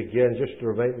significance again, just to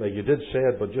remind me? You did say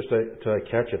it, but just to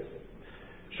catch it.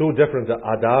 So different to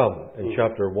Adam in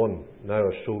chapter 1, now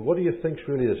a soul. What do you think's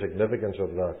really the significance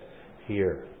of that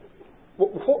here?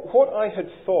 What I had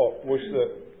thought was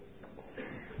that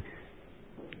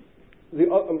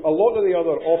a lot of the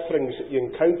other offerings that you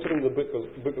encounter in the book of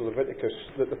Leviticus,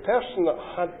 that the person that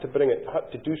had to bring it had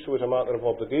to do so as a matter of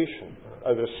obligation.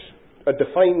 And there's a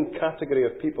defined category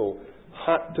of people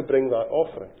had to bring that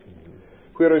offering.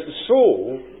 Whereas the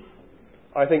soul,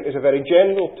 I think, is a very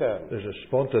general term. There's a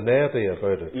spontaneity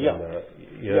about it.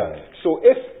 Yeah. So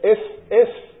if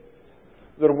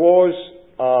there was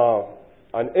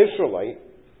an Israelite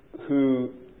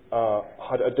who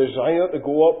had a desire to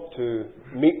go up to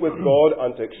meet with God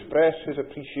and to express his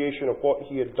appreciation of what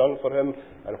he had done for him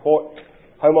and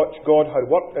how much God had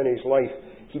worked in his life,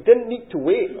 he didn't need to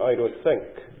wait, I don't think,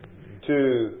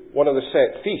 to one of the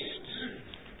set feasts.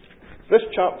 This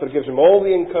chapter gives him all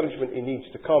the encouragement he needs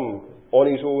to come on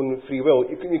his own free will.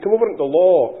 You come over into the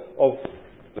law of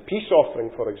the peace offering,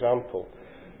 for example.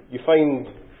 You find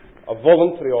a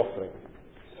voluntary offering,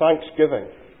 thanksgiving,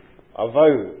 a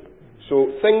vow. So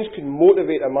things can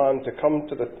motivate a man to come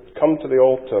to the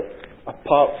altar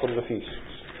apart from the feasts.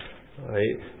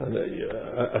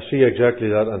 I see exactly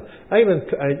that, and I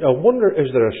wonder,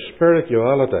 is there a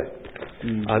spirituality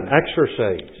and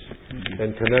exercise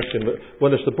in connection with,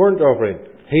 when it's the burnt offering,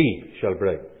 he shall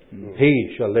bring,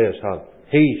 he shall lay his hand,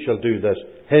 he shall do this,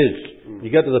 his. You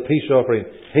get to the peace offering,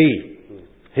 he,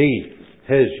 his.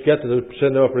 You get to the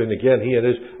sin offering again, he and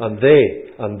his, and they.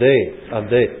 When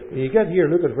you get here,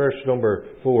 look at verse number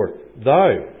 4.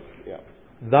 Thou. Yeah.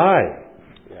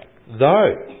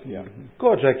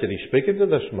 God's actually speaking to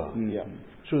this man. Yeah.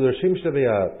 So there seems to be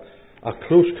a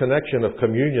close connection of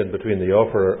communion between the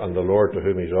offerer and the Lord to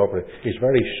whom he's offering. His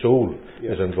very soul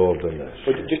is involved in this.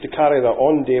 But just to carry that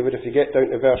on, David, if you get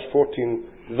down to verse 14,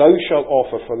 thou shalt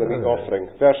offer for the meat offering.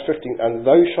 Verse 15, and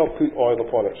thou shalt put oil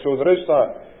upon it. So there is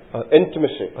that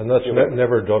intimacy. And that's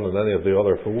never done in any of the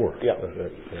other 4. Yeah.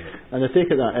 And I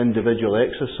take it that individual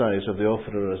exercise of the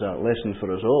offerer is that lesson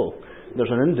for us all.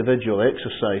 There's an individual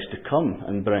exercise to come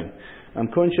and bring.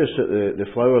 I'm conscious that the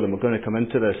flour, and we're going to come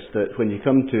into this, that when you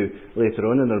come to later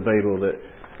on in our Bible, that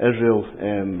Israel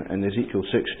in Ezekiel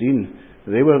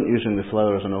 16, they weren't using the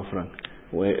flour as an offering.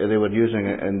 They were using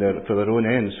it for their own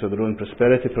ends, for their own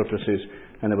prosperity purposes,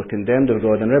 and they were condemned of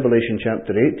God. In Revelation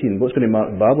chapter 18, what's going to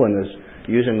mark Babylon is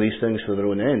using these things for their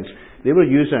own ends. They were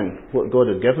using what God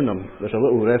had given them. There's a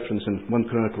little reference in 1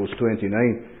 Chronicles 29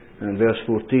 and verse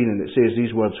 14, and it says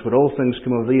these words, for all things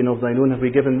come of thee, and of thine own have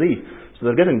we given thee. So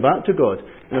they're giving back to God.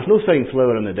 And there's no fine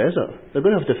flour in the desert. They're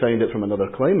going to have to find it from another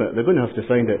climate. They're going to have to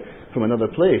find it from another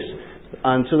place.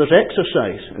 And so there's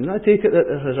exercise. And I take it that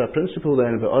there's a principle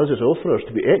then about us as offerers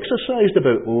to be exercised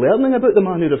about learning about the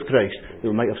manhood of Christ, that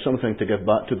we might have something to give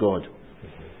back to God.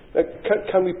 Now,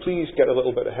 can we please get a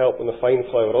little bit of help on the fine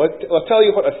flour? I'll tell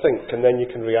you what I think, and then you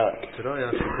can react. Could I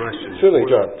ask a question? Surely,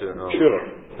 John. Sure.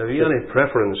 Have you any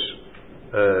preference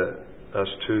as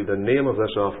to the name of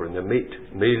this offering, the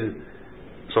meal?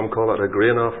 Some call it a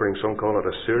grain offering, some call it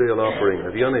a cereal offering.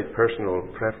 Have you any personal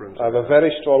preference? I have a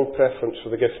very strong preference for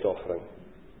the gift offering,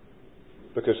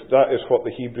 because that is what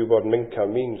the Hebrew word mincha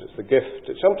means. It's the gift.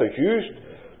 It's sometimes used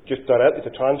just directly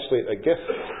to translate a gift,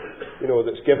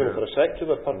 that's given for a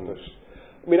secular purpose.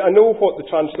 I mean, I know what the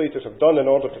translators have done in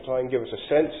order to try and give us a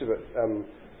sense of it.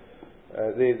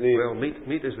 Well,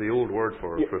 meat is the old word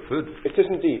for food. It is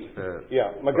indeed.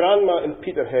 My grandma in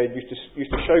Peterhead used to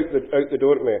shout out the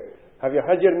door at me, have you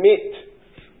had your mate?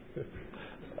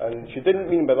 And she didn't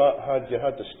mean by that had you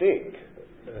had the steak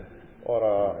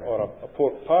or a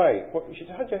pork pie. She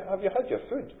said, have you had your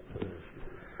food?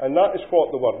 And that is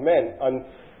what the word meant. And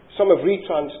some have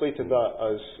retranslated that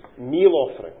as meal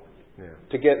offering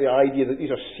to get the idea that these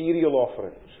are cereal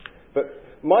offerings. But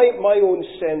my own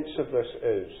sense of this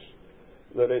is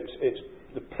that it's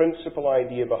the principal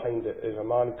idea behind it is a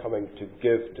man coming to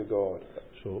give to God.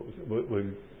 So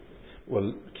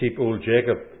we'll keep old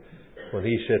Jacob when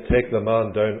he said, take the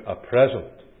man down a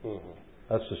present. Mm-hmm.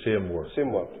 That's the same word.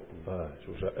 Same word. So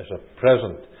it's a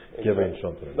present giving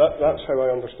something. That's how I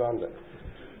understand it.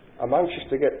 I'm anxious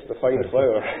to get to the fine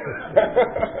flour.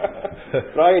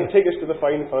 Brian, take us to the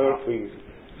fine flour, please.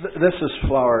 This is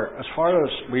flour. As far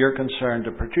as we are concerned,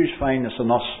 to produce fineness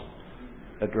in us,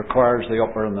 it requires the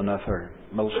upper and the nether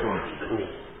millstones.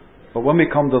 But when we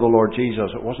come to the Lord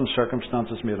Jesus, it wasn't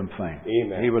circumstances made him fine.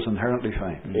 Amen. He was inherently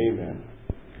fine. Amen.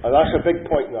 And that's a big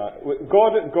point, that.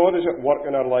 God is at work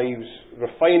in our lives,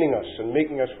 refining us and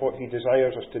making us what He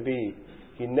desires us to be.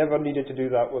 He never needed to do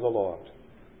that with the Lord.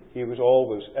 He was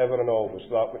always, ever and always,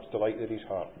 that which delighted His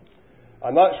heart.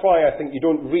 And that's why I think you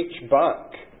don't reach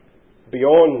back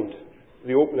beyond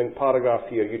the opening paragraph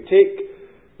here. You take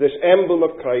this emblem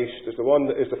of Christ as the one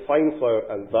that is the fine flower,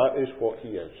 and that is what He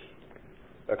is.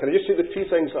 Now, can I just say the two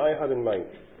things that I had in mind?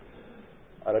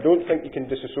 And I don't think you can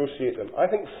disassociate them. I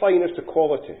think fine is the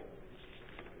quality.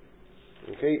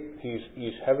 Okay?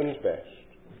 He's heaven's best.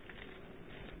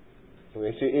 And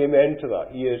they say amen to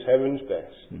that. He is heaven's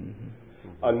best.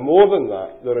 Mm-hmm. And more than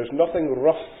that, there is nothing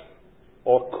rough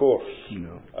or coarse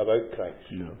about Christ.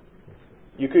 No.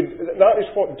 That is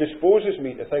what disposes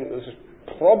me to think this is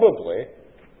probably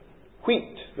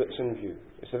wheat that's in view.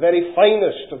 It's the very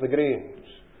finest of the grains.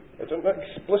 It's not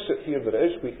explicit here that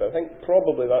it is wheat, but I think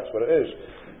probably that's what it is.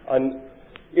 And,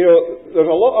 there's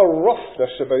a lot of roughness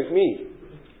about me.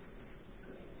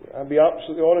 I'll be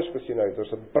absolutely honest with you now. There's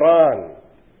the bran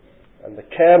and the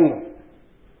kernel.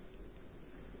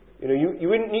 You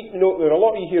wouldn't need to know, there are a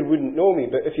lot of you here wouldn't know me,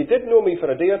 but if you did know me for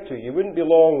a day or two, you wouldn't be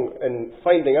long in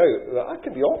finding out that I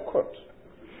can be awkward.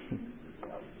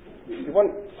 If you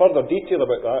want further detail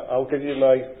about that, I'll give you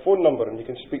my phone number and you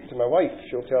can speak to my wife.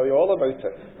 She'll tell you all about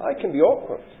it. I can be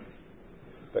awkward.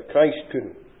 But Christ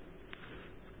couldn't.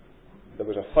 There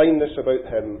was a fineness about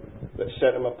Him that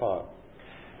set Him apart.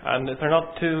 And is there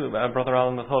not too, Brother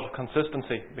Alan, the thought of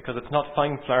consistency? Because it's not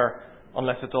fine flour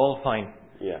unless it's all fine.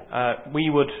 Yeah. We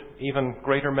would, even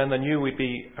greater men than you, we'd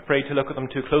be afraid to look at them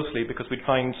too closely because we'd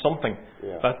find something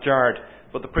that jarred.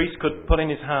 But the priest could put in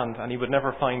his hand and he would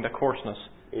never find a coarseness.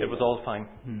 It was all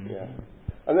fine. Yeah.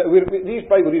 And these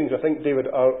Bible readings, I think, David,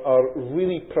 are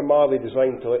really primarily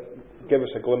designed to give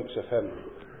us a glimpse of Him.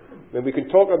 I mean, we can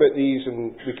talk about these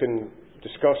and we can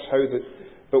discuss how that.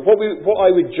 But what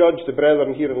I would judge the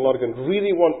brethren here in Lurgan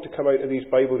really want to come out of these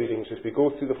Bible readings as we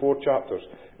go through the 4 chapters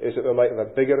is that they might have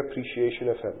a bigger appreciation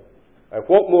of Him. And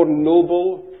what more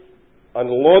noble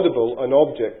and laudable an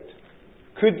object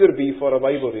could there be for a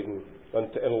Bible reading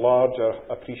than to enlarge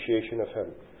our appreciation of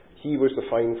Him? He was the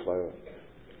fine flower.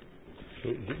 So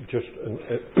just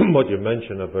what you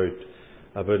mentioned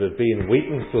about it being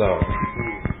wheaten flour,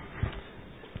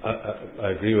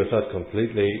 I agree with that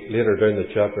completely. Later down the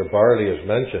chapter, barley is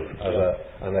mentioned as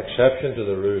an exception to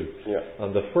the rule. Yeah.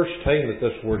 And the first time that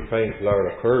this word fine flour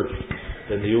occurs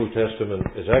in the Old Testament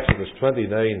is Exodus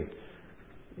 29,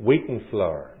 wheaten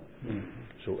flour. Mm-hmm.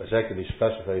 So it's actually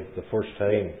specified the first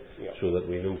time so that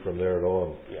we knew from there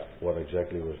on what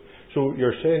exactly was. So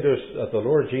you're saying to us that the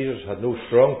Lord Jesus had no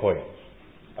strong points.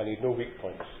 And He had no weak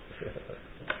points.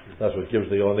 That's what gives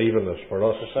the unevenness for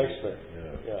us. Precisely.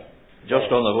 Yeah. Just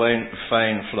on the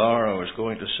fine flour, I was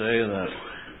going to say that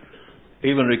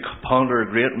even ponder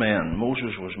great men.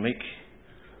 Moses was meek.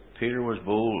 Peter was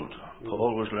bold.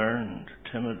 Paul was learned.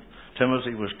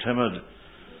 Timothy was timid.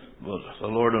 But the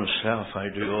Lord Himself, I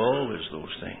do always those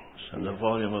things. In the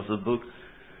volume of the book,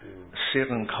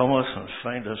 Satan cometh and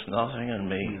findeth nothing in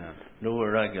me, no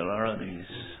irregularities,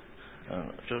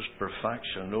 just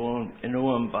perfection, no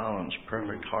imbalance,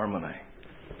 perfect harmony.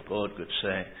 God could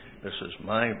say, this is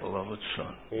my beloved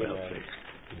Son. Well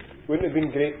pleased. Wouldn't it have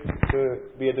been great to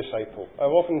be a disciple?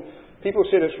 People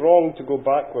say it's wrong to go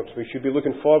backwards. We should be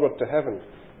looking forward to heaven.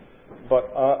 But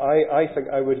I think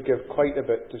I would give quite a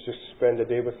bit to just spend a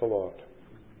day with the Lord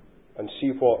and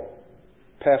see what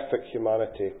perfect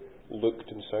humanity looked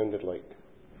and sounded like.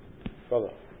 Brother.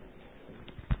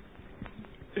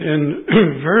 In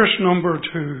verse number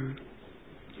 2,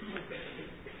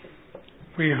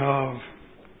 we have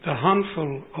the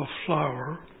handful of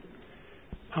flour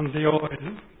and the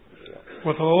oil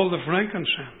with all the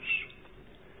frankincense,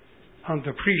 and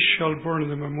the priest shall burn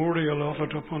the memorial of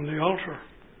it upon the altar.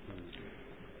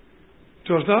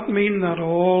 Does that mean that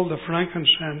all the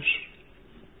frankincense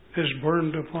is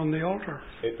burned upon the altar?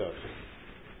 It does.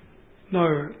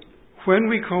 Now, when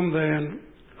we come then,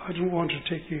 I don't want to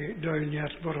take you down yet,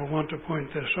 but I want to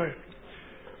point this out.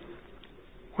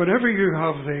 Whenever you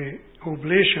have the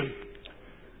oblation,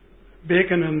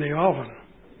 baking in the oven,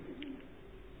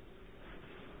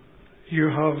 you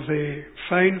have the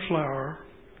fine flour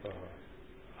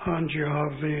and you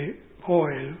have the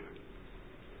oil,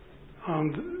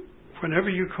 and whenever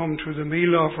you come to the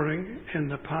meal offering in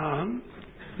the pan,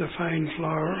 the fine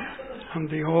flour and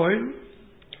the oil,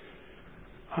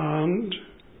 and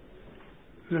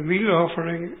the meal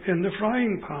offering in the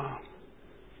frying pan,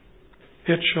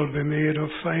 it shall be made of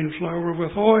fine flour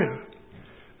with oil.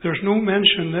 There's no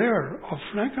mention there of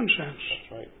frankincense.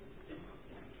 That's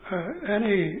right.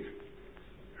 Any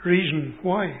reason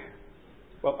why?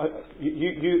 Well,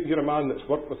 you're a man that's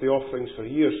worked with the offerings for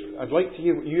years. I'd like to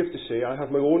hear what you have to say. I have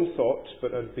my own thoughts,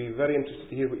 but I'd be very interested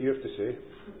to hear what you have to say.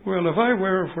 Well, if I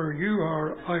were where you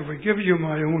are, I would give you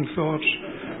my own thoughts.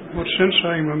 But since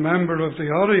I'm a member of the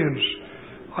audience,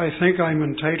 I think I'm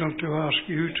entitled to ask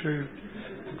you to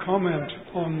comment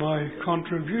on my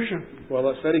contribution. Well,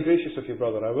 that's very gracious of you,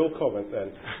 brother. I will comment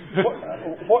then.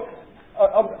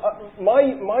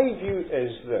 My view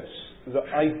is this, that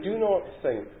I do not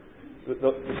think that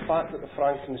the fact that the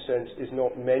frankincense is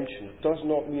not mentioned does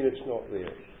not mean it's not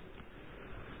there.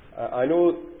 I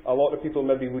know a lot of people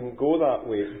maybe wouldn't go that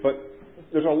way, but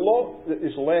there's a lot that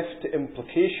is left to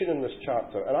implication in this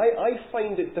chapter, and I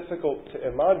find it difficult to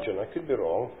imagine, I could be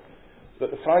wrong,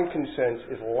 that the frankincense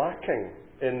is lacking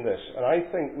in this. And I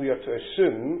think we are to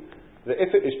assume that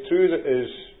if it is true that it is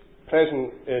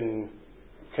present in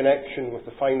connection with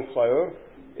the fine flour,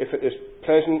 if it is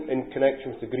present in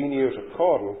connection with the green ears of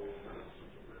corn,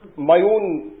 my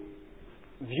own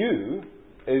view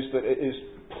is that it is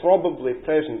probably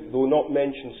present, though not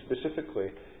mentioned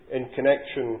specifically, in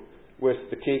connection with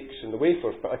the cakes and the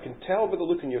wafers. But I can tell by the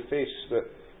look in your face that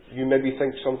you maybe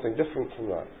think something different from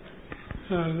that.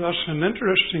 That's an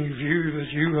interesting view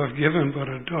that you have given, but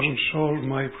it doesn't solve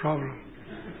my problem.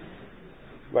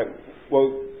 Right.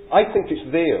 Well, I think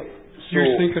it's there. So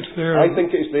you think it's there? I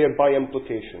think it's there by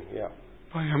implication, yeah.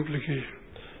 By implication.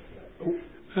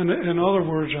 And in other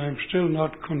words, I'm still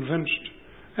not convinced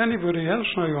anybody else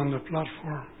now on the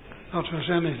platform that has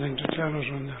anything to tell us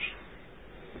on this.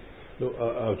 No,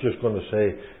 I was just going to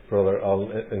say, Brother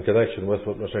Alan, in connection with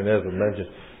what Mr. Nesbitt mentioned,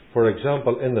 for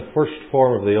example, in the first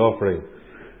form of the offering,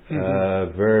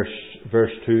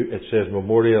 verse 2, it says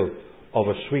memorial of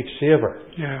a sweet savour.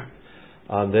 Yeah.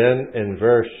 And then in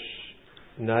verse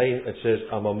 9, it says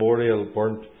a memorial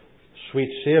burnt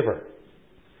sweet savour.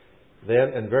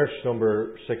 Then in verse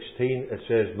number 16, it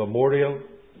says memorial,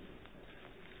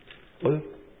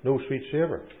 no sweet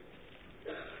savour.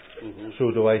 Mm-hmm.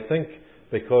 So do I think,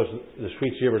 because the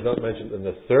sweet savour is not mentioned in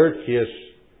the third case,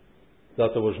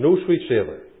 that there was no sweet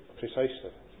savour?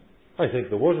 Precisely. I think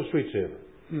there was a sweet savour.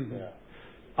 Mm-hmm. Yeah.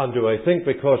 And do I think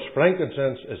because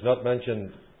frankincense is not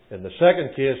mentioned in the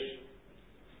second case,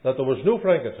 that there was no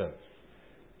frankincense?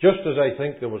 Just as I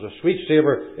think there was a sweet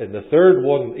savour in the third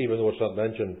one, even though it's not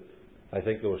mentioned, I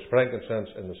think there was frankincense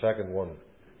in the second one,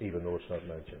 even though it's not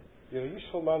mentioned. You're a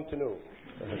useful man to know.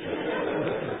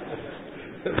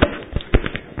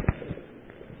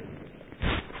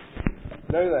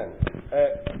 Now then,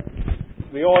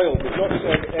 the oil. We've not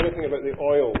said anything about the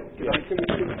oil.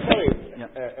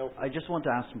 I just want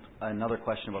to ask another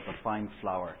question about the fine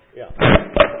flour. Yeah.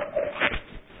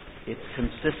 It's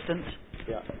consistent.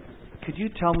 Yeah. Could you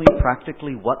tell me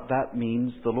practically what that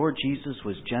means? The Lord Jesus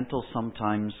was gentle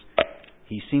sometimes.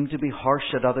 He seemed to be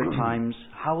harsh at other times.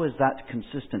 How is that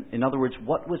consistent? In other words,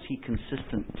 what was he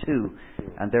consistent to?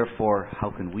 And therefore,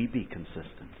 how can we be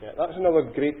consistent? Yeah, that's another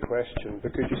great question,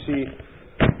 because you see,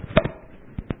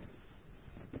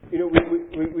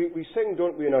 we sing,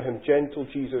 don't we, in our hymn, gentle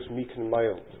Jesus, meek and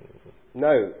mild.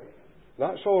 Now,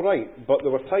 that's all right, but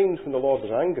there were times when the Lord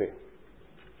was angry,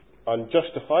 and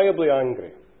justifiably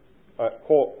angry at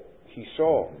what he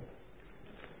saw.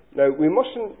 Now, we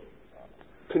mustn't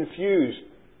confuse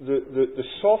the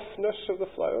softness of the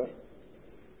flour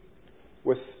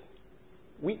with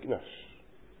weakness.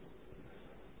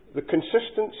 The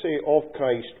consistency of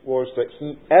Christ was that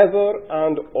he ever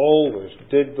and always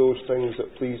did those things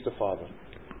that pleased the Father.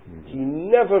 He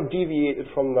never deviated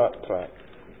from that track.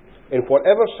 In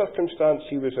whatever circumstance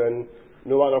he was in,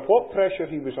 no matter what pressure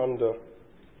he was under,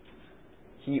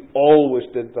 he always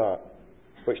did that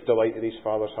which delighted his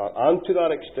Father's heart. And to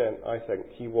that extent, I think,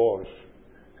 he was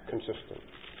consistent.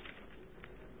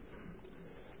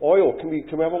 Oil. Can we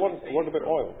have a word about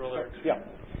oil? Brother. Yeah.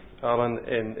 Alan,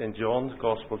 in John's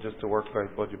Gospel, just to work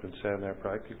out what you've been saying there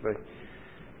practically,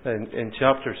 in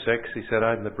chapter 6, he said,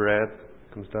 I'm the bread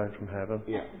that comes down from heaven.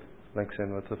 Yeah. Links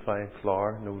in with the fine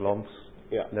flour, no lumps,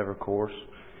 yeah. Never coarse.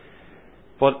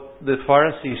 But the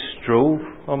Pharisees strove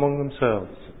among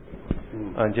themselves.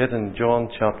 And yet in John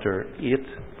chapter 8,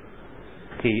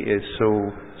 he is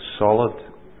so solid,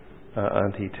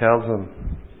 and he tells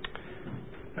them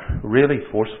really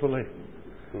forcefully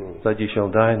that you shall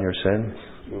die in your sins,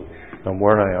 and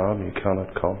where I am you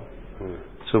cannot come.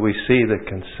 So we see the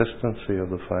consistency of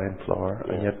the fine flour,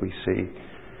 and yet we see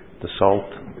the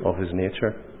salt of his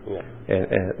nature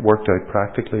worked out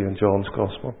practically in John's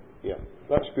Gospel. Yeah,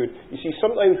 that's good. You see,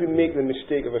 sometimes we make the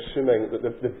mistake of assuming that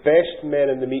the best men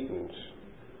in the meetings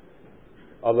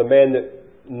are the men that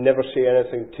never say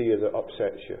anything to you that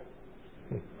upsets you.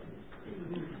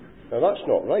 Now that's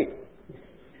not right.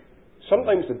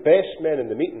 Sometimes the best men in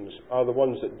the meetings are the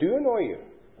ones that do annoy you.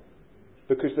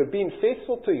 Because they're being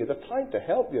faithful to you. They're trying to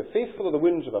help you. Faithful are the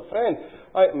wounds of a friend.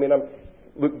 I've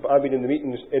been in the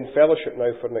meetings in fellowship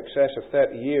now for an excess of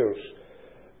 30 years.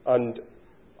 And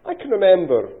I can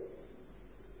remember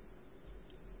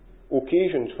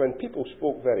occasions when people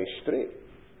spoke very straight.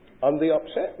 And they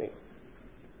upset me.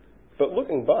 But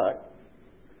looking back,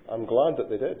 I'm glad that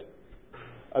they did.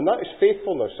 And that is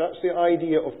faithfulness. That's the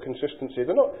idea of consistency.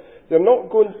 They're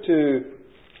not going to...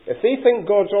 If they think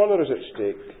God's honour is at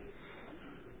stake,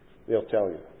 they'll tell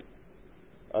you.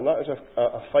 And that is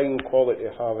a fine quality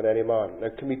to have in any man. Now,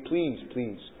 can we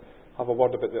please have a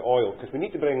word about the oil? Because we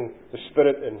need to bring the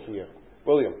Spirit in here.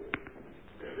 William.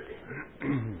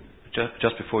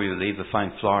 Just before you leave the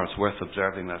fine flour, it's worth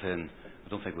observing that I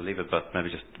don't think we'll leave it, but maybe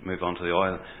just move on to the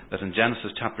oil, that in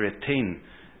Genesis chapter 18,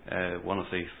 one of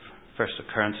the first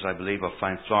occurrences, I believe, of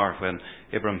fine flour, when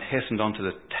Abram hastened onto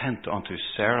the tent unto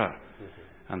Sarah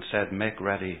and said, "Make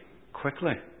ready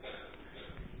quickly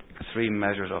 3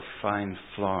 measures of fine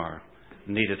flour,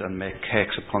 knead it and make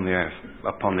cakes upon the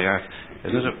earth.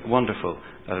 Isn't it wonderful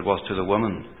that it was to the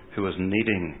woman who was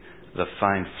kneading the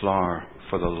fine flour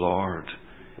for the Lord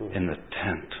in the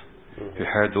tent, who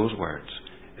heard those words,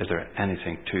 "Is there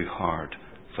anything too hard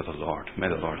for the Lord?" May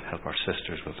the Lord help our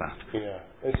sisters with that. Yeah,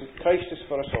 Christ is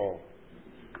for us all.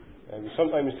 And we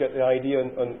sometimes get the idea,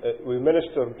 and we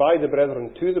minister by the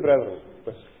brethren to the brethren,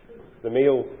 with the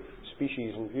male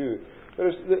species in view.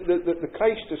 Whereas the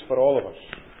Christ is for all of us.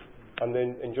 And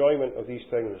the enjoyment of these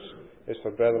things is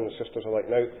for brethren and sisters alike.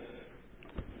 Now,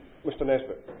 Mr.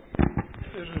 Nesbitt.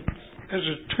 Is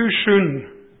it too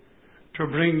soon to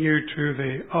bring you to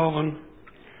the oven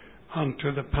and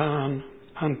to the pan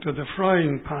and to the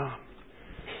frying pan?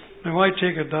 Now, I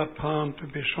take it that pan to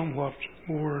be somewhat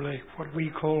more like what we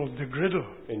call the griddle.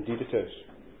 Indeed it is.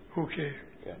 Okay.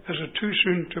 Yeah. Is it too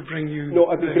soon to bring you... No,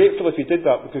 I'd be grateful if you did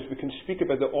that, because we can speak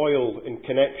about the oil in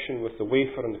connection with the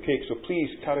wafer and the cake. So please,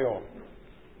 carry on.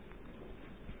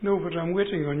 No, but I'm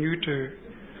waiting on you to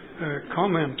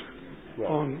comment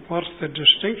on what's the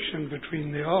distinction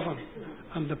between the oven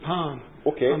and the pan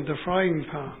and the frying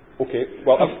pan. Okay,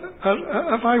 well...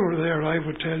 If I were there, I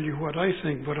would tell you what I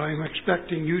think, but I'm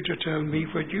expecting you to tell me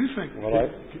what you think. Well,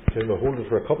 can we hold it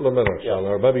for a couple of minutes, Alan,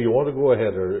 or maybe you want to go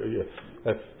ahead, or...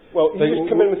 Well, you just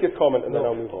come in with your comment and then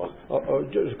I'll move on.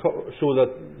 So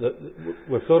that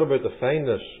we've thought about the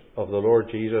fineness of the Lord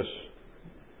Jesus.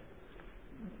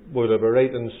 Would I be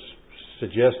right in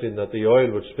suggesting that the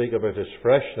oil would speak about his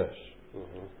freshness?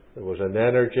 There was an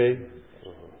energy,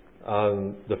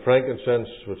 and the frankincense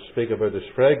would speak about his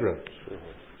fragrance.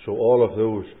 So all of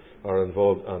those are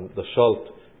involved, and the salt,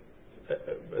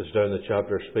 as down the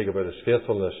chapter, speak about his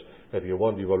faithfulness. If you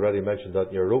want, you've already mentioned that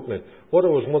in your opening. What I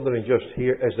was wondering just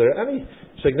here, is there any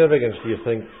significance, do you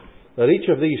think, that each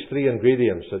of these 3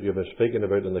 ingredients that you've been speaking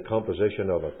about in the composition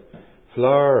of it,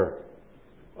 flour,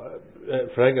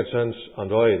 frankincense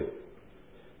and oil,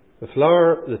 the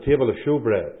flour, the table of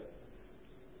showbread,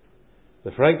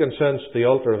 the frankincense, the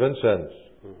altar of incense,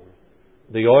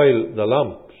 the oil, the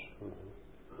lamps,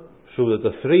 so that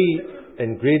the 3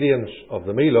 ingredients of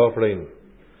the meal offering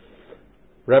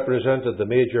represented the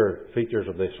major features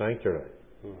of the sanctuary.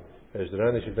 Is there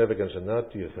any significance in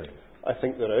that, do you think? I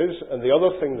think there is. And the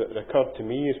other thing that occurred to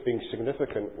me as being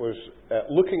significant was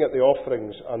looking at the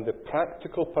offerings and the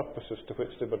practical purposes to which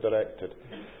they were directed.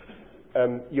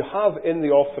 You have in the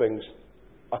offerings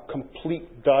a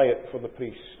complete diet for the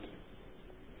priest.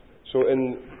 So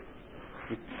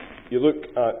you look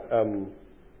at,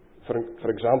 for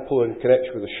example, in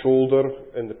connection with the shoulder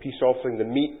in the peace offering, the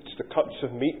meat, the cuts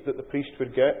of meat that the priest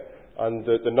would get, and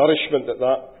the nourishment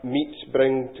that meats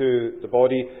bring to the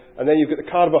body. And then you've got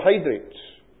the carbohydrates,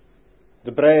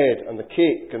 the bread and the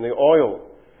cake and the oil.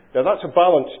 Now that's a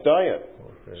balanced diet.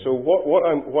 Okay. So what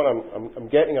I'm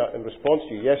getting at in response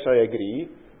to you, yes, I agree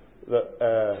that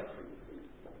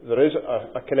there is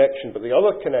a connection, but the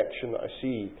other connection that I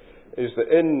see is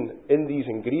that in these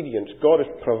ingredients, God is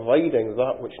providing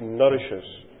that which nourishes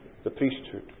the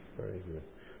priesthood. Very good.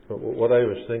 But what I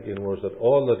was thinking was that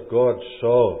all that God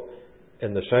saw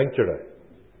in the sanctuary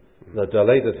that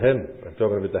delighted him, I'm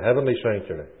talking about the heavenly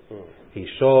sanctuary, he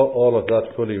saw all of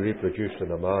that fully reproduced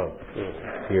in a man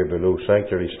here below,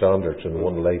 sanctuary standards in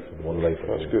one life and one life.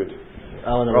 That's good.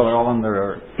 Brother Alan, there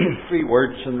are 3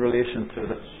 words in relation to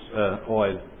this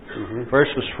oil.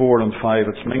 Verses 4 and 5,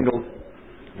 it's mingled.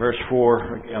 Verse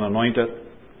 4, again, anointed.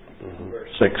 Verse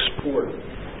 6, poured.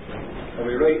 Are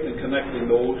we right in connecting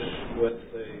those with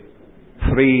the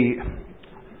 3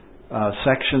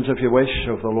 sections, if you wish,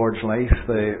 of the Lord's life?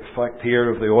 The fact here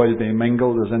of the oil being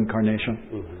mingled is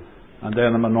incarnation. And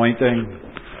then I'm anointing,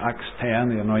 Acts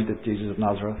 10, he anointed Jesus of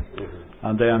Nazareth.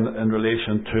 And then in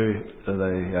relation to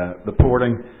the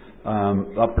pouring,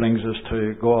 that brings us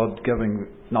to God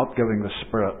not giving the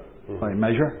Spirit by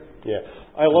measure. Yeah,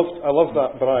 I love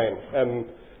that, Brian.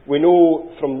 We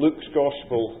know from Luke's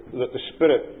Gospel that the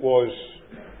Spirit was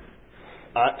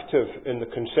active in the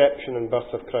conception and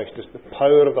birth of Christ, as the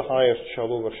power of the highest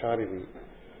shall overshadow thee.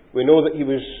 We know that he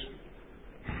was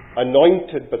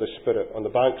anointed by the Spirit on the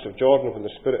banks of Jordan when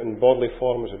the Spirit in bodily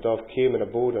form as a dove came and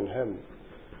abode in him.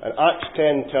 And Acts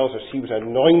 10 tells us he was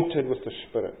anointed with the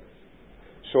Spirit.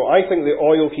 So I think the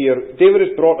oil here, David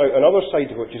has brought out another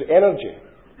side of it, which is energy.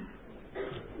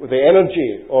 The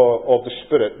energy of the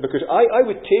Spirit. Because I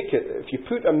would take it, if you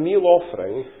put a meal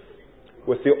offering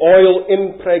with the oil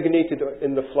impregnated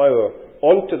in the flour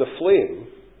onto the flame,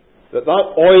 that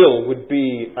oil would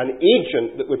be an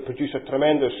agent that would produce a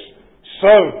tremendous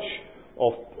surge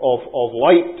of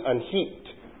light and heat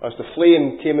as the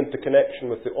flame came into connection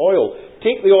with the oil.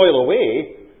 Take the oil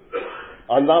away,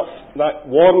 and that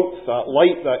warmth, that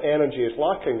light, that energy is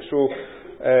lacking. So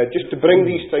just to bring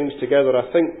these things together,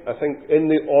 I think in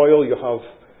the oil you have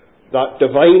that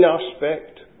divine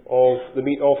aspect of the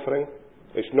meat offering.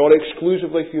 It's not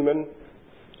exclusively human.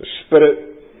 The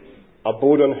Spirit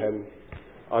abode on him.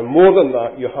 And more than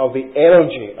that, you have the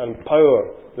energy and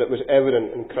power that was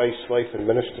evident in Christ's life and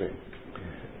ministry.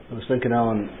 I was thinking,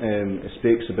 Alan, it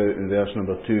speaks about in verse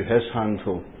number 2, his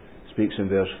handful. Speaks in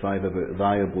verse 5 about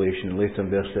thy oblation, and later in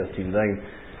verse 13, thine.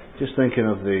 Just thinking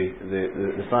of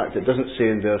the fact it doesn't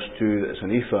say in verse 2 that it's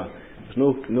an ephah. There's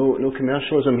no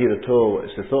commercialism here at all.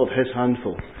 It's the thought of his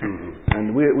handful.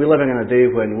 And we're living in a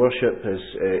day when worship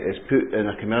is put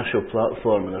in a commercial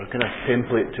platform and there's a kind of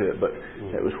template to it, but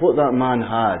it was what that man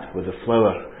had with the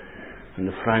flour and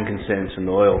the frankincense and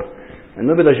the oil. And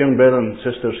maybe there's young brethren and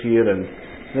sisters here, and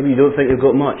maybe you don't think you've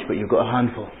got much, but you've got a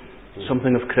handful.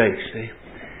 Something of Christ, eh?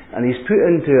 And he's put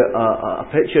into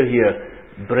a picture here,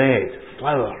 bread,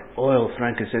 flour, oil,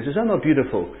 frankincense. Is that not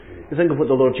beautiful? You think of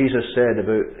what the Lord Jesus said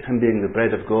about him being the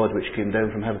bread of God which came down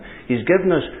from heaven. He's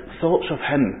given us thoughts of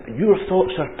him. Your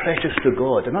thoughts are precious to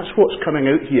God. And that's what's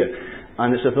coming out here.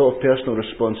 And it's a thought of personal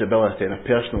responsibility and a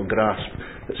personal grasp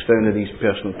that's found in these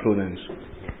personal pronouns.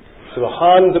 So the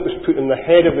hand that was put in the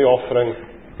head of the offering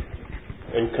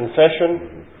in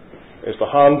confession is the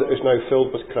hand that is now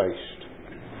filled with Christ.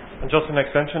 And just an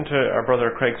extension to our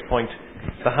brother Craig's point,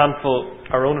 the handful,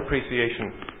 our own appreciation,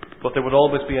 but there would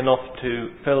always be enough to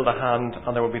fill the hand,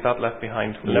 and there would be that left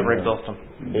behind. We'll never exhaust them.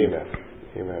 Amen.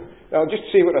 Amen. Now, I'll just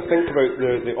say what I think about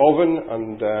the oven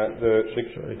and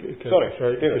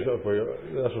Sorry, David.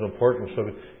 That's an important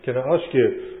subject. Can I ask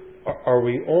you, are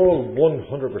we all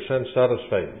 100%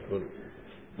 satisfied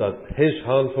that his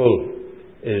handful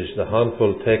is the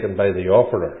handful taken by the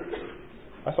offerer?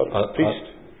 I thought it was the priest.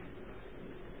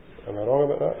 Am I wrong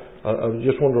about that? I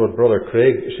just wonder what Brother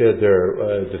Craig said there.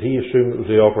 Did he assume it was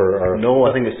the offerer? Or no,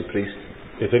 I think it's the priest.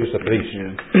 You think it's the priest?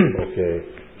 Yeah. Okay,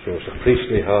 so it's a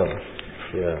priestly hand.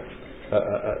 Yeah.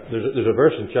 There's a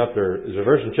verse in chapter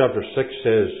 6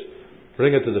 says,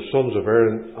 "Bring it to the sons of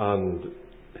Aaron, and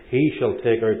he shall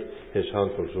take out his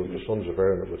handful." So the sons of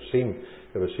Aaron, it would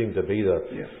seem to be that.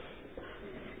 Yeah.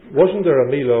 Wasn't there a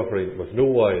meal offering with no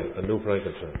oil and no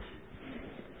frankincense?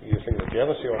 You think the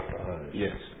jealousy offering?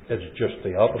 Yes. It's just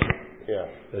the opposite. Yeah.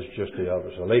 It's just the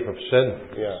opposite. A life of sin.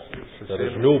 Yeah. There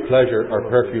is no pleasure or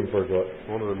perfume for God.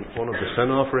 One of the sin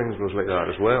offerings was like that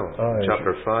as well.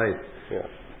 Chapter 5. Yeah.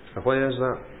 And why is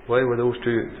that? Why were those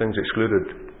two things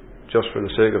excluded? Just for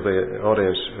the sake of the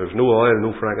audience. There's no oil,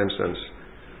 no frankincense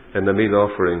in the meal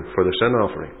offering for the sin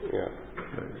offering. Yeah.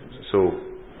 So,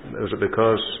 is it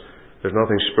because there's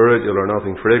nothing spiritual or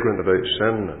nothing fragrant about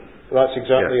sin? That's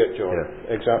exactly it, John.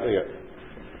 Yeah. Exactly it.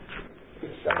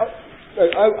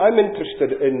 I'm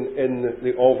interested in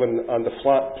the oven and the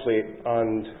flat plate,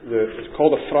 and it's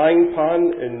called a frying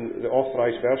pan in the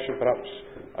authorised version. Perhaps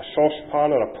a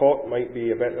saucepan or a pot might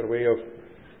be a better way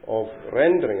of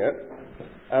rendering it.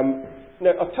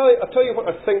 Now, I'll tell you what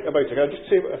I think about it. I'll just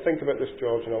say what I think about this,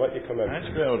 George, and I'll let you come in.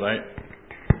 That's all right.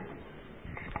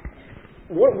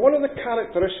 One of the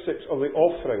characteristics of the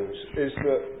offerings is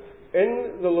that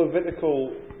in the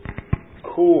Levitical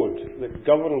code that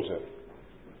governs it,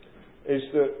 is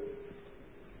that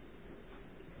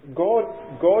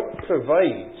God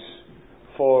provides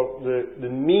for the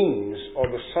means or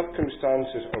the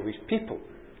circumstances of his people.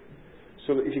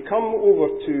 So that if you come over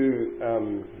to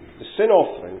the sin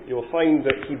offering, you'll find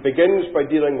that he begins by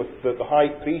dealing with the high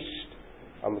priest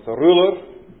and with the ruler,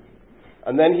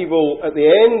 and then he will, at the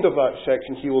end of that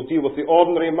section, he will deal with the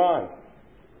ordinary man.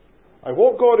 And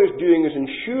what God is doing is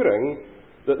ensuring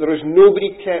that there is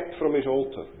nobody kept from his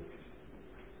altar.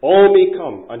 All may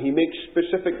come, and he makes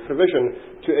specific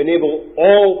provision to enable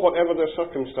all, whatever their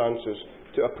circumstances,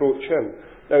 to approach him.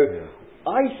 Now,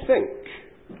 I think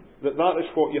that is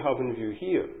what you have in view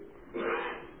here.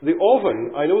 The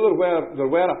oven, I know there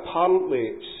were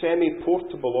apparently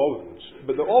semi-portable ovens,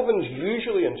 but the ovens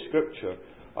usually in Scripture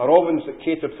are ovens that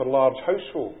catered for large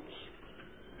households.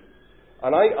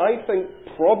 And I think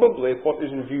probably what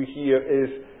is in view here is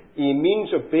a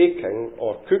means of baking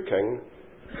or cooking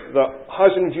that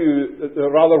has in view the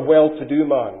rather well-to-do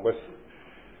man with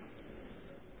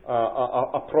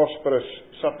a prosperous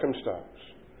circumstance.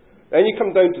 Then you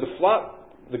come down to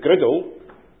the griddle,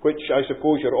 which I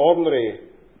suppose your ordinary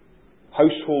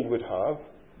household would have.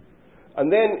 And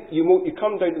then you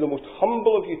come down to the most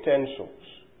humble of utensils.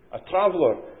 A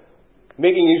traveller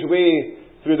making his way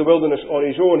through the wilderness on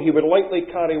his own, he would likely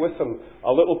carry with him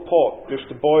a little pot just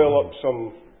to boil up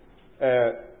some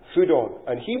food on,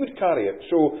 and he would carry it.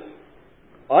 So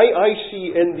I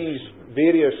see in these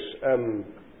various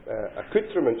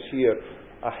accoutrements here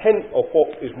a hint of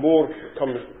what is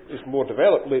more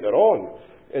developed later on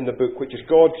in the book, which is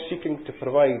God seeking to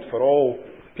provide for all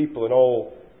people in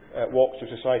all walks of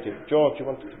society. George, you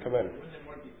wanted to come in?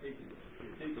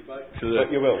 But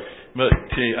you will. But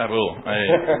I will.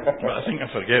 But I think I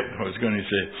forget what I was going to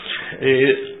say.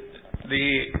 The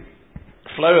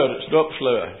flour, it's not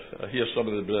flour. I hear some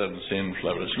of the brethren saying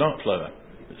flour. It's not flour.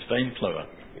 It's fine flour.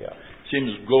 Yeah. Same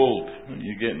as gold.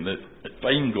 You're getting it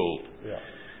fine gold. Yeah.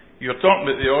 You're talking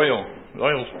about the oil. The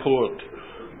oil's poured.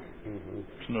 Mm-hmm.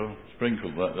 It's no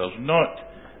sprinkled. There's not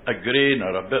a grain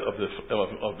or a bit of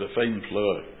the fine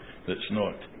flour that's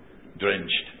not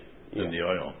drenched in the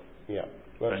oil. Yeah.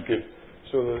 That's good.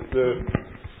 So the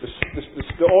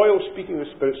oil, speaking of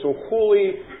the Spirit, so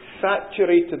wholly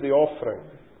saturated the offering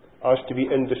as to be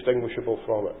indistinguishable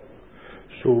from it.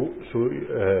 So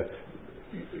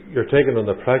you're taking on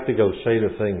the practical side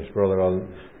of things, brother, on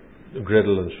the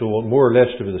griddle and so on, more or less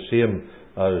to be the same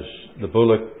as the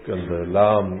bullock and the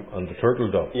lamb and the turtle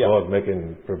dove. Yeah. God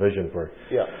making provision for it.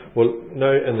 Yeah. Well,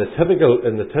 now in the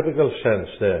typical sense,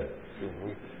 then,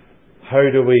 how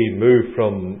do we move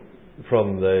from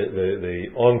the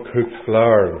uncooked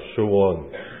flour and so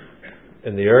on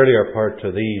in the earlier part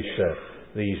to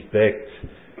these baked?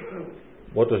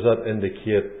 What does that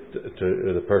indicate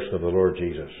to the person of the Lord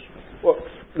Jesus? Well,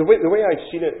 the way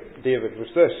I'd seen it, David, was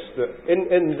this: that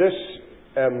in this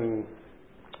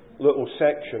little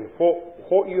section,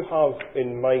 what you have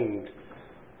in mind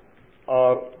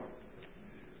are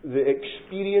the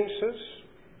experiences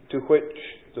to which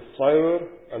the flour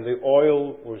and the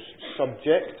oil was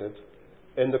subjected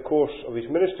in the course of his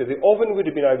ministry. The oven would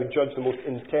have been, I would judge, the most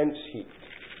intense heat,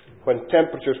 when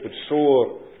temperatures would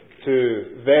soar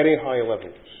to very high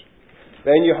levels.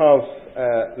 Then you have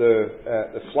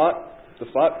the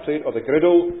flat plate or the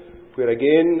griddle, where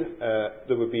again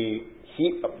there would be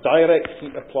direct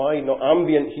heat applied, not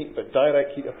ambient heat, but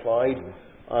direct heat applied.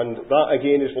 And that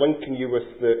again is linking you with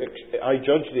I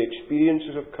judge the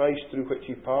experiences of Christ through which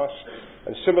he passed.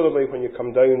 And similarly, when you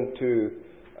come down to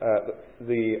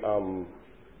the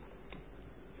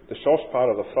saucepan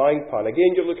or the frying pan,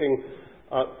 again you're looking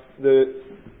at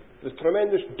the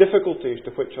tremendous difficulties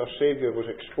to which our Saviour was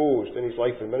exposed in his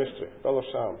life and ministry. Brother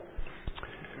Sam.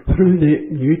 Through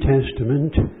the New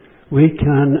Testament, we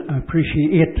can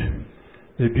appreciate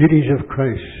the beauties of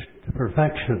Christ, the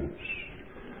perfections.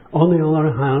 On the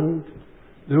other hand,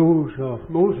 those of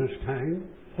Moses' time,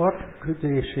 what could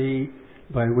they see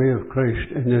by way of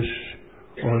Christ in this,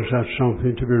 or is that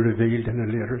something to be revealed in a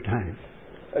later time?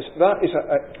 That is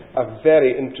a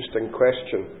very interesting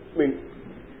question. I mean,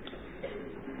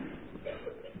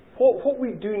 what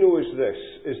we do know is this,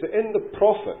 is that in the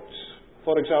prophets,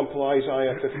 for example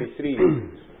Isaiah 53,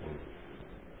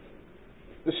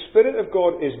 the Spirit of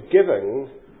God is giving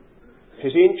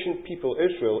his ancient people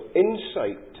Israel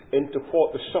insight into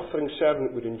what the suffering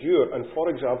servant would endure, and for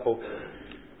example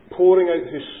pouring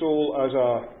out his soul as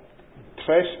a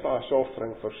trespass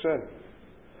offering for sin.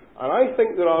 And I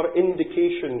think there are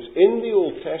indications in the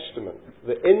Old Testament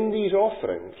that in these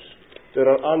offerings there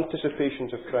are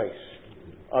anticipations of Christ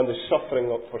and the suffering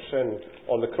for sin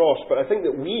on the cross. But I think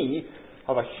that we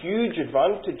have a huge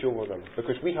advantage over them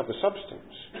because we have the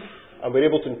substance and we're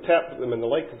able to interpret them in the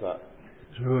light of that.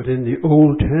 So in the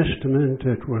Old Testament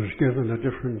it was given at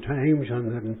different times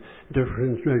and then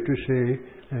different,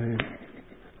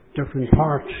 different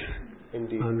parts.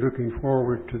 Indeed. And looking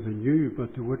forward to the new,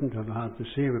 but they wouldn't have had the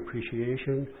same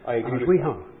appreciation as we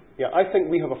have. Yeah, I think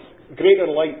we have a greater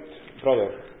light, Brother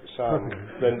Sam,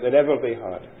 than ever they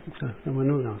had. Exactly.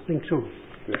 I think so.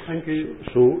 Thank you.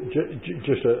 So,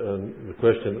 just the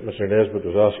question that Mr. Nesbitt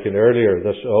was asking earlier,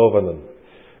 this oven and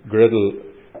griddle,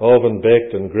 oven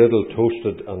baked and griddle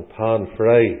toasted and pan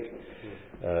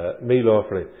fried meal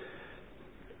offering.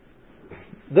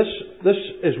 This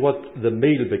is what the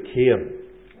meal became,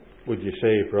 would you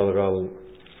say, Brother Alan,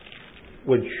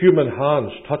 when human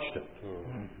hands touched it.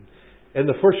 In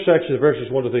the first section of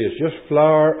verses 1 to 3, it's just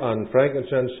flour and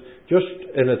frankincense, just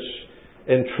in its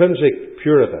intrinsic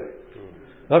purity.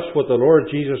 That's what the Lord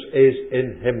Jesus is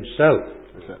in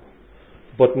Himself.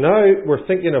 But now we're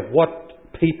thinking of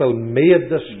what people made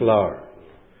this flour.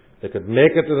 They could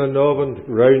make it in an oven,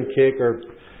 round cake, or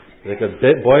they could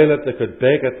boil it, they could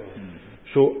bake it.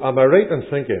 So am I right in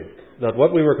thinking that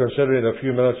what we were considering a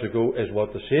few minutes ago is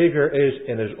what the Saviour is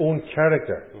in His own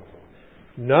character?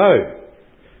 Now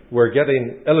we're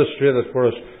getting illustrated for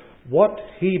us what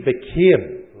He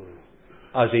became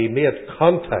as He made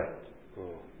contact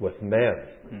with men.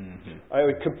 I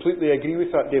would completely agree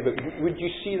with that, David. Would you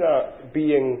see that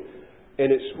being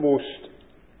in its most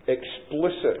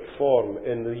explicit form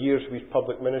in the years of His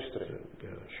public ministry? Yeah,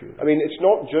 sure. I mean, it's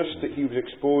not just that He was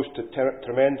exposed to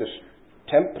tremendous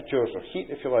temperatures or heat,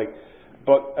 if you like,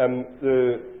 but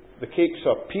the cakes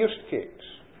are pierced cakes.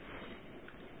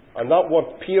 And that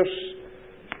word pierce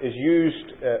is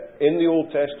used in the Old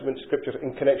Testament scriptures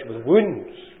in connection with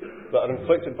wounds that are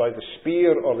inflicted by the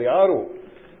spear or the arrow.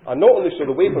 And not only so,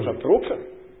 the wafers are broken.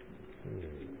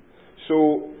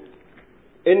 So,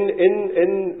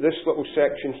 in this little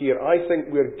section here, I think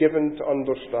we're given to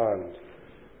understand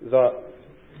that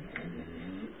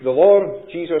the Lord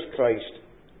Jesus Christ,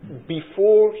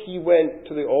 before He went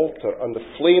to the altar and the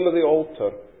flame of the altar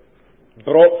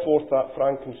brought forth that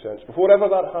frankincense, before ever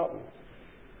that happened,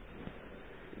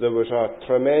 there was a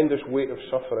tremendous weight of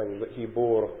suffering that He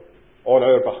bore on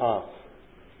our behalf.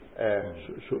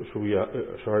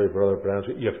 Sorry, Brother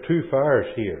Brandt, you have two fires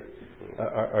here.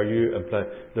 Are you implying?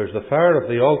 There's the fire of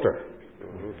the altar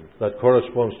that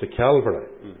corresponds to Calvary,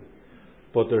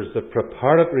 but there's the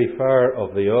preparatory fire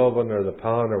of the oven or the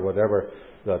pan or whatever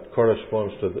that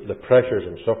corresponds to the pressures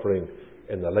and suffering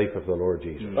in the life of the Lord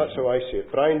Jesus. That's how I see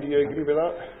it. Brian, do you agree with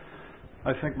that?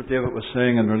 I think what David was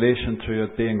saying in relation to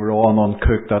it being raw and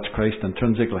uncooked, that's Christ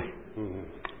intrinsically.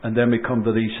 And then we come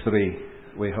to these three.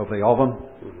 We have the oven,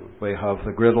 we have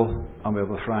the griddle, and we have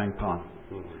the frying pan.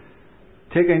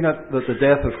 Taking it that the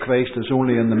death of Christ is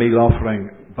only in the meal offering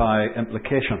by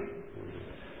implication,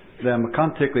 then we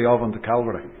can't take the oven to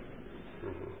Calvary.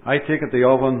 I take it the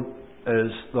oven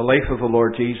is the life of the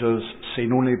Lord Jesus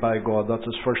seen only by God. That's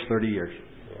His first 30 years.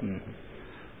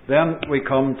 Then we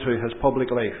come to His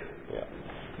public life.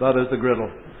 That is the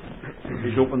griddle.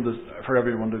 He's opened for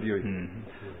everyone to view.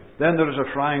 Then there is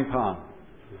a frying pan,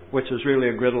 which is really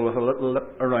a griddle with a little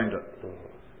lip around it.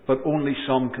 But only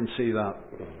some can see that.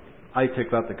 I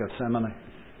take that to Gethsemane.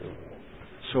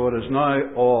 So it is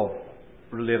now all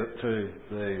related to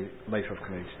the life of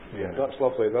Christ. Yeah, that's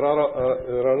lovely. There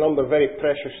are a number of very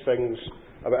precious things.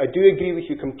 I do agree with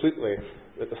you completely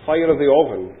that the fire of the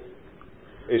oven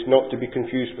is not to be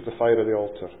confused with the fire of the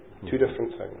altar. Two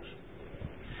different things.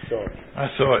 George. I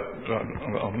thought,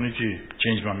 I'll need to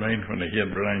change my mind when I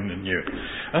hear Brian and you.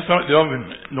 I thought the oven,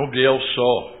 nobody else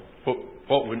saw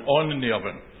what went on in the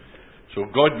oven. So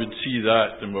God would see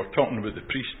that, and we're talking about the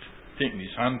priest taking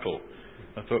his handful.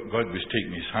 I thought God was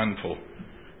taking his handful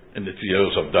in the 3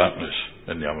 hours of darkness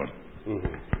in the oven.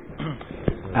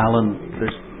 Alan,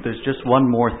 there's just one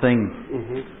more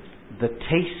thing. The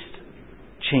taste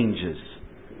changes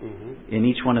in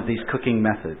each one of these cooking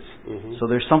methods. So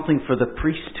there's something for the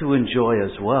priest to enjoy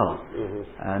as well.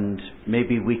 And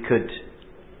maybe we could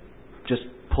just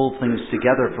pull things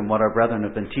together from what our brethren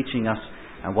have been teaching us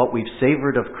and what we've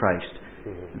savoured of Christ,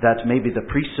 that maybe the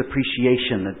priest's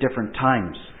appreciation at different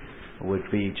times would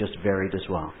be just varied as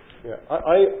well. Yeah,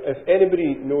 if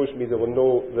anybody knows me, they will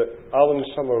know that Alan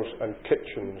Summers and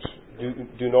kitchens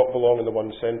do not belong in the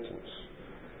one sentence.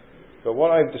 But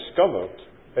what I've discovered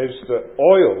is that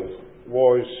oil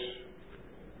was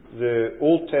the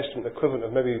Old Testament equivalent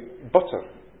of maybe butter.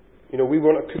 You know, we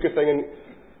want to cook a thing, and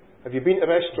have you been to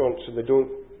restaurants and they don't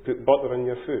put butter in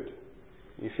your food?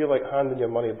 You feel like handing your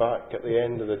money back at the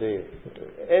end of the day.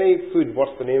 Any food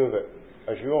worth the name of it,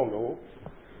 as you all know,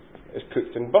 is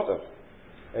cooked in butter.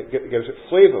 It gives it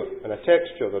flavour and a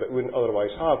texture that it wouldn't otherwise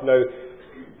have. Now,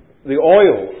 the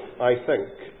oil, I think,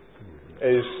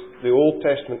 is the Old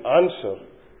Testament answer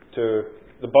to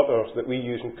the butters that we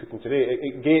use in cooking today.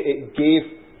 It gave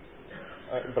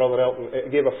Brother Elton,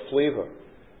 it gave a flavour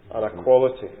and a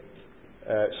quality.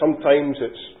 Sometimes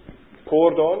it's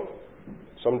poured on,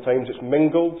 sometimes it's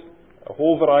mingled, a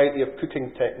whole variety of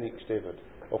cooking techniques, David.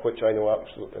 of which I know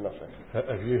absolutely nothing.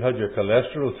 Have you had your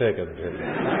cholesterol taken?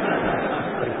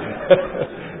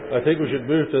 I think we should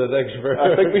move to the next verse.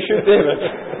 I think we should, David.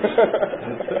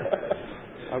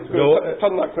 I was going to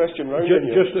turn that question round.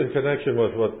 Just in connection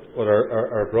with what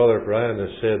our brother Brian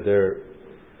has said there,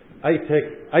 I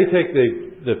take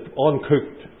the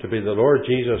uncooked to be the Lord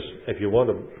Jesus, if you want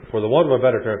to, for the want of a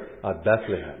better term, at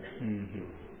Bethlehem. Mm-hmm.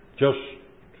 Just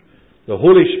the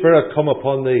Holy Spirit come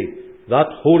upon thee, that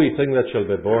holy thing that shall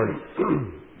be born.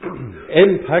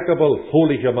 Impeccable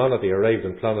holy humanity arrived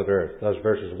on planet Earth. That's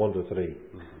verses 1 to 3.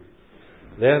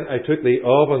 Then I took the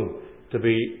oven to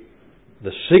be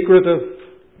the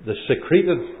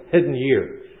secreted hidden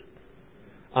years.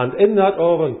 And in that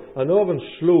oven, an oven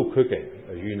slow cooking,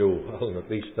 as you know, Alan, at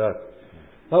least that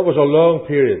was a long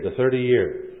period, the 30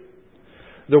 years.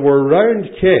 There were round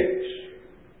cakes,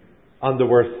 and there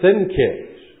were thin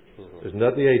cakes. Isn't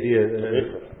that the idea?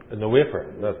 In the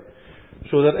wafer.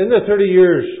 So that in the 30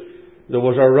 years, there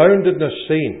was a roundedness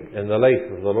seen in the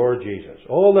life of the Lord Jesus.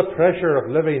 All the pressure of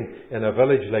living in a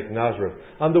village like Nazareth.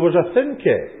 And there was a thin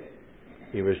cake.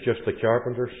 He was just the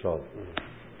carpenter's son.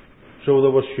 So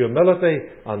there was humility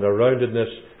and a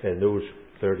roundedness in those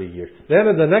 30 years. Then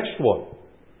in the next one,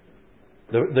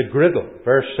 the griddle,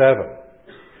 verse 7.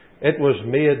 It was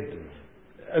made,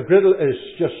 a griddle is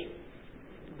just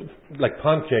like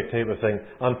pancake type of thing,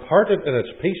 and parted in its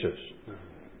pieces.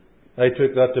 I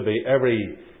took that to be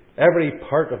every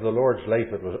part of the Lord's life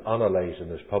that was analysed in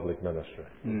his public ministry.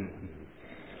 Mm-hmm.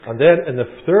 And then in the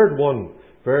third one,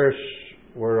 verse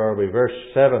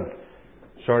 7.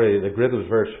 Sorry, the griddle's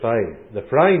verse 5. The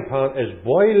frying pan is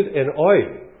boiled in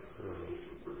oil,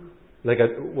 like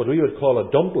what we would call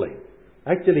a dumpling,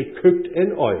 actually cooked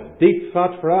in oil, deep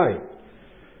fat frying.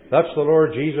 That's the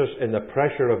Lord Jesus in the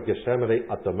pressure of Gethsemane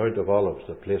at the Mount of Olives,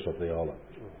 the place of the olives.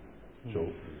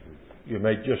 So you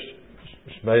might just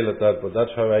smile at that, but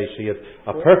that's how I see it.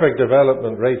 A perfect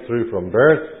development right through from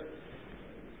birth,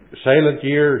 silent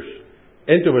years,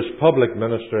 into his public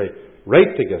ministry,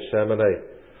 right to Gethsemane.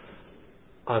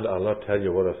 And I'll not tell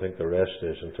you what I think the rest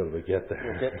is until we get there.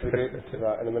 We'll get to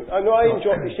that in a minute. I know I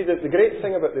enjoy, you see, the great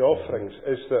thing about the offerings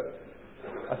is that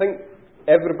I think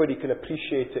everybody can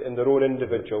appreciate it in their own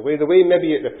individual way. The way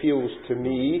maybe it appeals to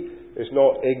me is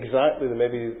not exactly the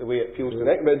way it appeals to the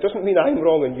next, but it doesn't mean I'm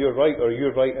wrong and you're right, or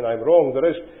you're right and I'm wrong. There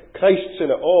is Christ's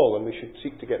in it all, and we should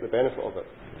seek to get the benefit of it.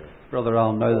 Brother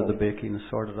Alan, now that the baking is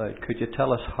sorted out, could you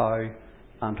tell us how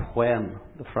and when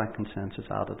the frankincense is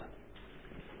added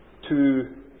to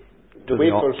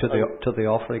the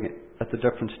offering at the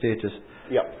different stages?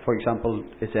 Yeah. For example,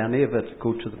 is any of it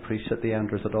go to the priest at the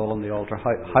end, or is it all on the altar?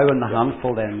 How in the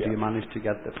handful then do you manage to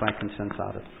get the frankincense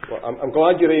added? Well, I'm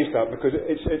glad you raised that, because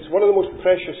it's one of the most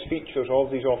precious features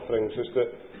of these offerings is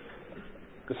that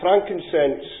the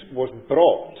frankincense was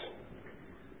brought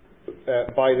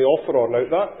by the offerer. Now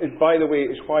that, by the way,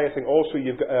 is why I think also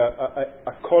you've got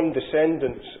a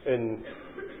condescendence in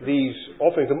these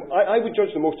offerings. I would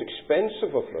judge the most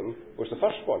expensive of them was the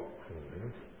first one.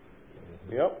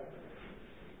 Mm-hmm. Yeah.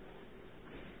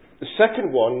 The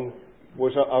second one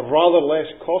was a rather less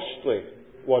costly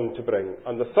one to bring,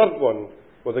 and the third one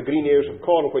were the green ears of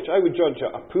corn, which I would judge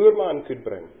a poor man could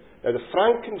bring. Now the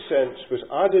frankincense was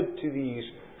added to these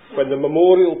when the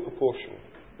memorial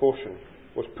portion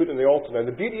was put on the altar. Now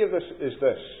the beauty of this is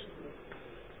this.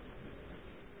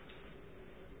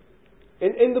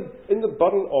 In the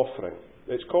burnt offering,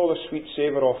 it's called a sweet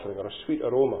savour offering or a sweet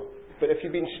aroma. But if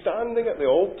you've been standing at the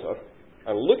altar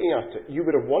and looking at it, you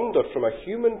would have wondered from a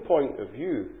human point of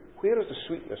view, where is the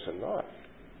sweetness in that?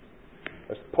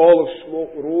 As the pall of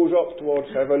smoke rose up towards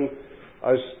heaven,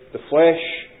 as the flesh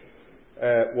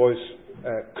was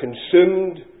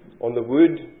consumed on the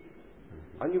wood,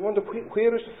 and you wonder,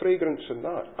 where is the fragrance in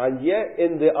that? And yet,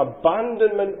 in the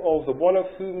abandonment of the one of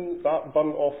whom that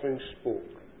burnt offering spoke,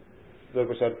 there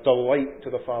was a delight to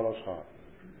the Father's heart.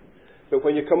 But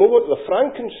when you come over to the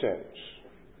frankincense,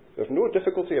 there's no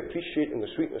difficulty appreciating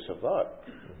the sweetness of that.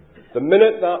 The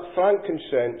minute that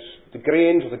frankincense, the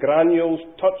grains, the granules,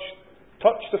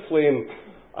 touched the flame,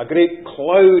 a great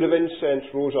cloud of incense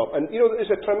rose up. And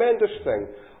it's a tremendous thing.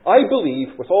 I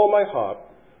believe with all my heart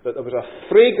that there was a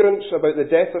fragrance about the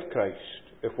death of Christ,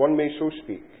 if one may so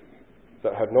speak,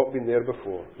 that had not been there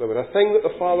before. There was a thing that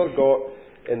the Father got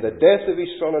in the death of his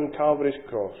Son on Calvary's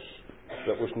cross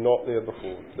that was not there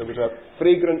before. There was a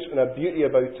fragrance and a beauty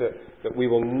about it that we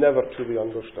will never truly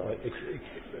understand.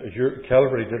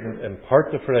 Calvary didn't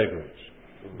impart the fragrance,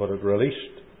 but it released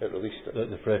it.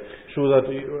 The fragrance. So that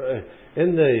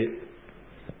in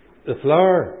the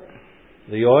flour,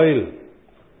 the oil,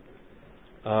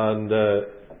 and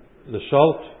the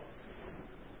salt,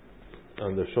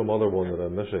 and there's some other one that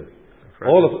I'm missing.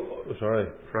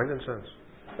 Frankincense.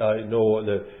 No,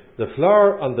 the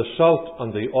flour and the salt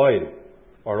and the oil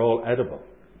are all edible.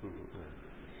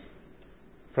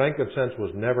 Frankincense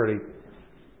was never eaten.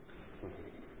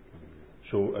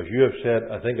 So, as you have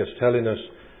said, I think it's telling us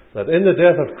that in the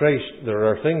death of Christ, there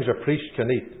are things a priest can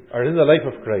eat, or in the life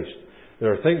of Christ,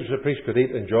 there are things a priest could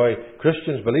eat, enjoy.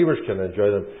 Christians, believers can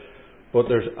enjoy them. But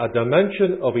there's a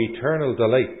dimension of eternal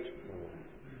delight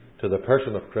to the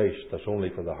person of Christ that's only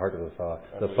for the heart of the Father.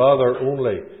 The Father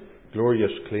only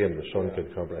glorious claim the Son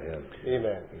can comprehend.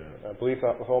 Amen. Yeah. I believe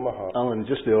that with all my heart. Alan,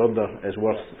 just the order is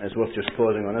worth just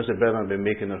pausing on. As the brethren have been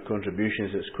making their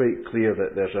contributions, it's quite clear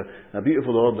that there's a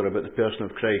beautiful order about the person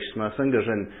of Christ. My finger's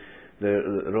in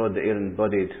the rod that Aaron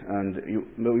budded, and you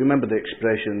remember the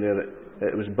expression there,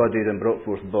 it was budded and brought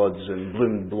forth buds and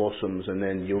bloomed blossoms and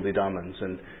then yielded almonds,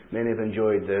 and many have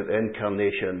enjoyed the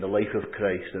incarnation, the life of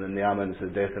Christ, and in the almonds, the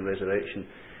death and resurrection.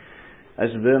 As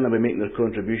the brethren have been making their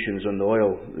contributions on the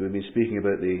oil, we've been speaking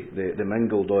about the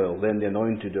mingled oil, then the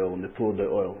anointed oil and the poured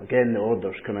out oil. Again, the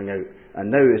order's coming out. And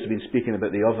now as we've been speaking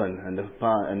about the oven and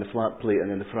the flat plate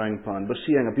and then the frying pan, we're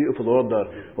seeing a beautiful order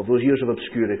of those years of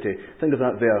obscurity. Think of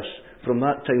that verse. From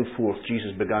that time forth, Jesus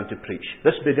began to preach.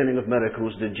 This beginning of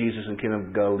miracles did Jesus in Cana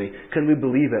of Galilee. Can we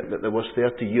believe it, that there was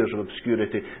 30 years of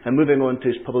obscurity, and moving on to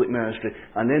his public ministry,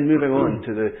 and then moving on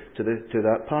to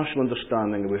that partial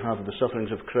understanding that we have of the sufferings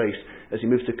of Christ as he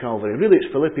moved to Calvary. Really, it's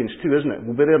Philippians 2, isn't it?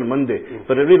 We'll be there on Monday,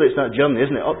 but really it's that journey,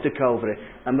 isn't it, up to Calvary,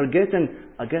 and we're getting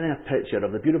a picture of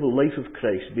the beautiful life of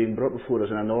Christ being brought before us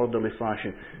in an orderly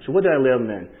fashion. So what do I learn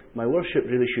then? My worship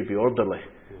really should be orderly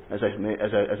as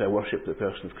I worship the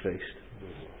person of Christ.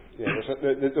 Yeah,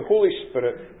 the Holy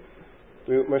Spirit,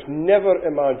 we must never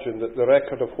imagine that the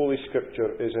record of Holy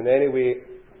Scripture is in any way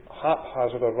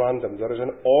haphazard or random. There is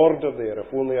an order there,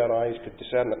 if only our eyes could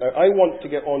discern it. Now, I want to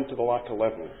get on to the lack of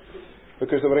leaven,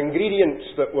 because there were ingredients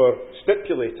that were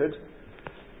stipulated,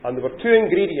 and there were two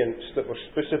ingredients that were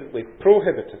specifically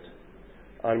prohibited.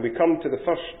 And we come to the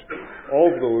first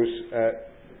of those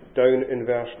down in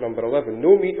verse number 11.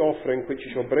 No meat offering which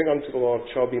you shall bring unto the Lord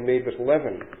shall be made with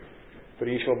leaven, for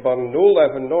ye shall burn no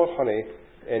leaven nor honey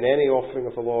in any offering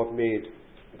of the Lord made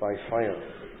by fire.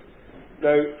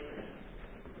 Now,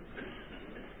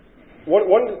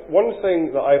 one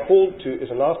thing that I hold to as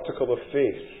an article of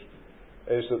faith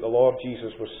is that the Lord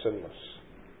Jesus was sinless.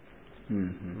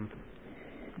 Mm-hmm.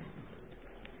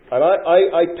 And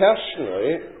I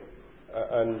personally,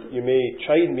 and you may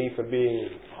chide me for being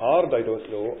hard, I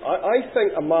don't know, I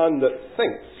think a man that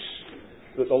thinks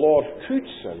that the Lord could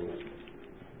sin,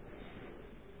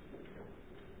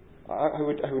 I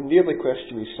would nearly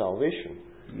question his salvation.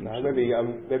 Now, maybe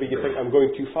you think I'm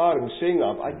going too far in saying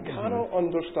that, but I cannot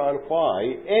understand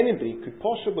why anybody could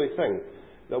possibly think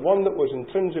that one that was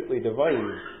intrinsically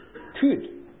divine could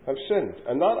have sinned.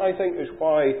 And that, I think, is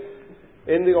why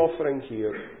in the offering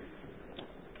here,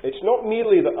 it's not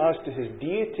merely that as to his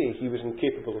deity he was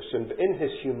incapable of sin, but in his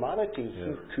humanity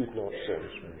he could not sin.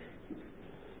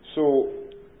 So,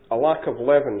 a lack of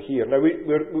leaven here. Now,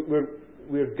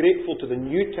 we're grateful to the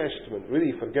New Testament,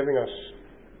 really, for giving us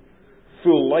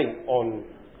full light on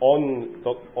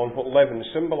what leaven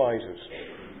symbolises.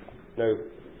 Now,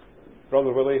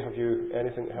 Brother Willie, have you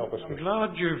anything to help us with? I'm glad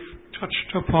you've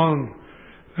touched upon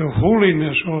the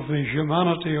holiness of the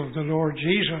humanity of the Lord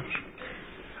Jesus.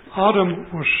 Adam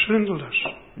was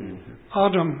sinless.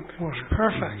 Adam was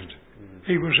perfect.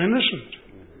 He was innocent.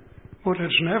 But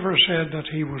it's never said that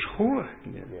he was holy.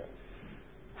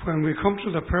 When we come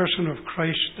to the person of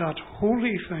Christ, that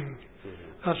holy thing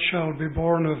that shall be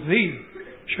born of thee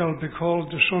shall be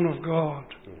called the Son of God.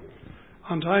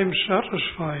 And I'm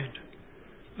satisfied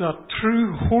that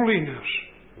true holiness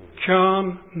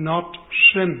cannot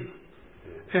sin.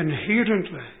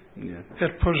 Inherently,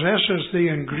 it possesses the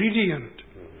ingredient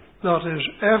that is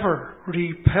ever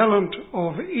repellent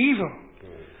of evil.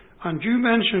 And you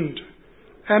mentioned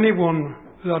anyone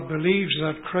that believes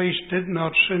that Christ did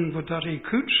not sin but that he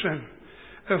could sin.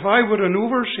 If I were an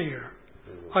overseer,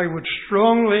 I would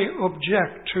strongly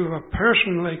object to a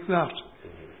person like that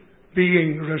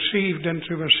being received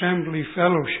into assembly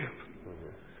fellowship.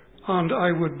 And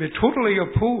I would be totally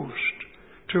opposed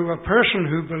to a person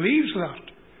who believes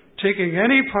that taking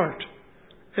any part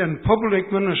in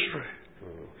public ministry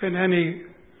in any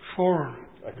form.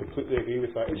 I completely agree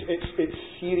with that. It's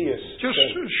serious. Just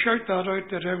shout that out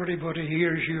that everybody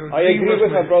hears you. I agree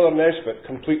with our brother Nesbitt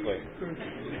completely.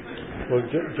 Well,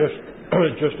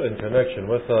 just in connection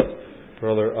with that,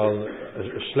 Brother Alan,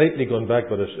 slightly going back,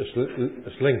 but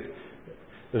it's linked.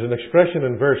 There's an expression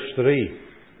in verse 3.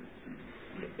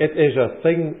 It is a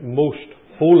thing most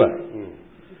holy.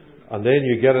 And then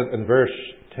you get it in verse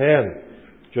 10,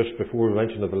 just before we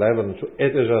mention of 11. So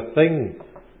it is a thing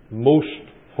most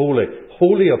holy,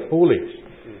 holy of holies.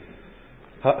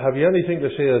 Have you anything to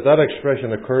say that that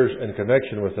expression occurs in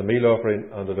connection with the meal offering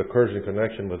and it occurs in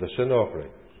connection with the sin offering?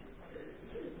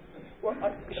 Well,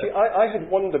 I had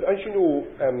wondered, as you know,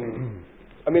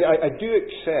 I do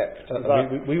accept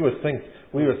that. We would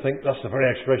think that's the very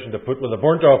expression to put with the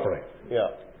burnt offering. Yeah.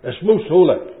 It's most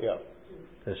holy. Yeah.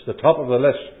 It's the top of the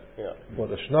list. Yeah. But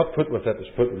it's not put with it,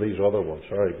 it's put with these other ones.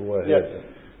 Sorry, go ahead.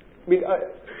 Yeah.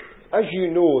 As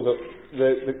you know,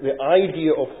 the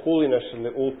idea of holiness in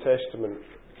the Old Testament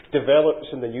develops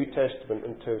in the New Testament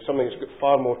into something that's got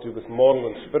far more to do with moral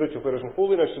and spiritual, whereas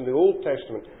holiness in the Old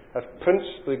Testament has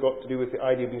principally got to do with the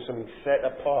idea of being something set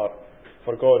apart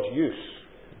for God's use.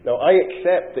 Now, I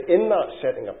accept that in that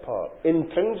setting apart,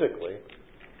 intrinsically,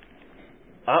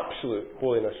 absolute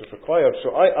holiness is required.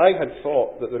 So I had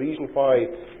thought that the reason why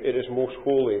it is most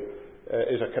holy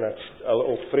is a kind of a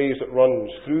little phrase that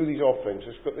runs through these offerings.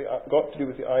 It's got to do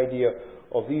with the idea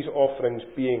of these offerings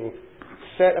being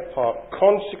set apart,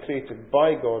 consecrated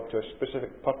by God to a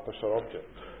specific purpose or object.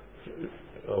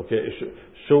 Okay,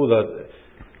 so that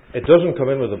it doesn't come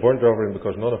in with the burnt offering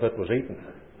because none of it was eaten.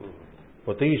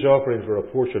 But these offerings where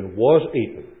a portion was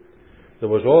eaten, there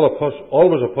was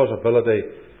always a possibility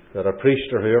that a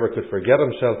priest or whoever could forget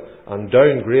himself and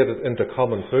downgrade it into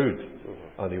common food.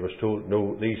 And he was told,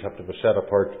 no, these have to be set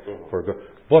apart for God.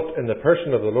 But in the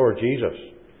person of the Lord Jesus,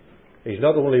 He's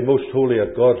not only most holy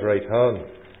at God's right hand,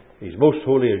 He's most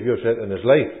holy, as you have said, in His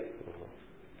life.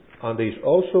 And He's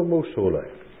also most holy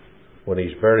when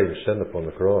He's buried sin upon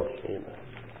the cross. Amen.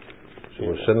 So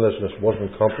His sinlessness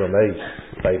wasn't compromised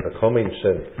by becoming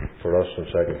sin for us in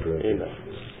 2 Corinthians.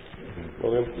 Amen.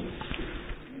 William?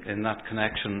 In that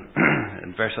connection,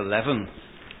 in verse 11,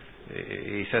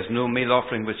 he says, no meal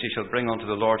offering which ye shall bring unto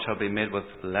the Lord shall be made with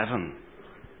leaven.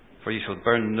 For ye shall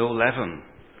burn no leaven,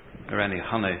 nor any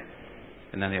honey,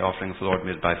 in any offering of the Lord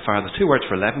made by fire. The two words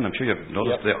for leaven, I'm sure you've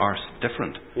noticed, they are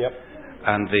different. Yep.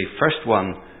 And the first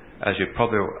one, as you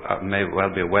probably may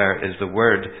well be aware, is the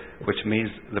word which means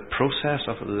the process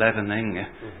of leavening.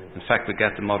 In fact, we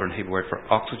get the modern Hebrew word for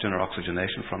oxygen or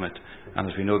oxygenation from it. And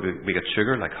as we know, we get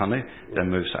sugar, like honey, then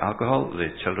moves to alcohol. The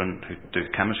children who do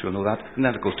chemistry will know that. And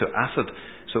then it goes to acid.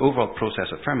 So overall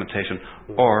process of fermentation,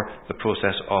 or the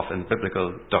process of, in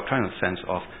biblical doctrinal sense,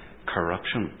 of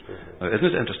corruption. Now, isn't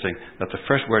it interesting that the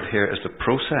first word here is the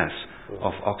process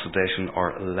of oxidation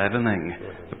or leavening,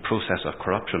 the process of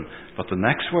corruption. But the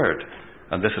next word,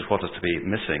 and this is what is to be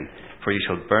missing, for ye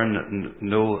shall burn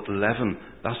no leaven,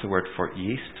 that's the word for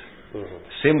yeast.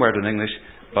 Same word in English,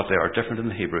 but they are different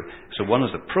in the Hebrew. So one is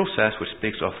the process, which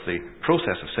speaks of the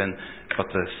process of sin,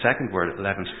 but the second word,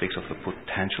 leaven, speaks of the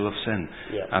potential of sin.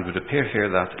 Yeah. And it would appear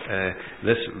here that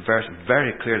this verse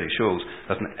very clearly shows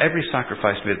that in every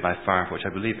sacrifice made by fire, which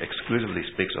I believe exclusively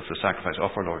speaks of the sacrifice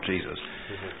of our Lord Jesus,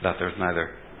 that there's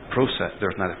neither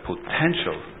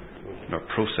potential nor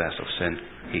process of sin.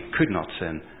 He could not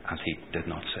sin, and He did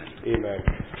not sin. Amen.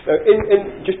 Now,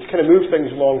 in just to kind of move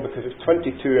things along, because it's 22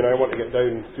 and I want to get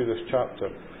down through this chapter,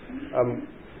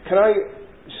 can I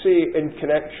say in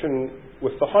connection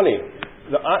with the honey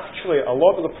that actually a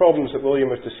lot of the problems that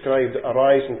William has described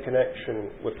arise in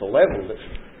connection with the leaven,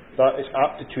 that is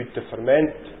aptitude to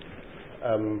ferment,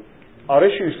 are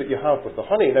issues that you have with the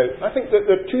honey. Now, I think that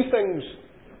there are two things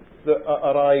that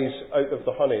arise out of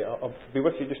the honey. I'll be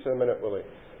with you just in a minute, Willie.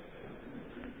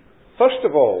 First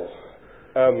of all,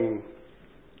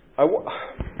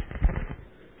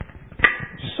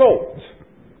 salt,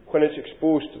 when it's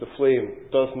exposed to the flame,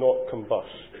 does not combust.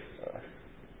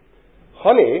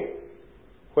 Honey,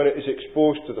 when it is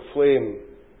exposed to the flame,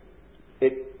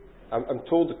 I'm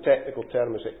told the technical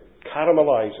term is it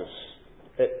caramelizes.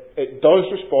 It does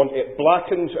respond, it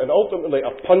blackens, and ultimately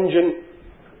a pungent,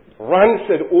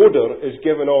 rancid odour is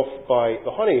given off by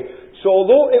the honey. So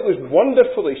although it was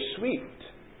wonderfully sweet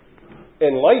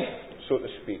in life, so to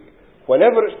speak,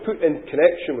 whenever it's put in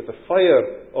connection with the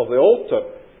fire of the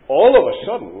altar, all of a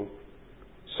sudden,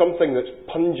 something that's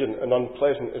pungent and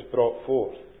unpleasant is brought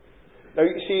forth. Now,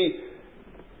 you see,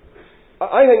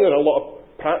 I think there's a lot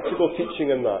of practical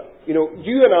teaching in that. You know,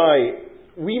 you and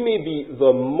I, we may be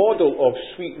the model of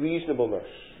sweet reasonableness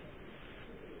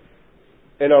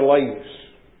in our lives.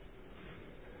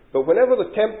 But whenever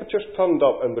the temperature's turned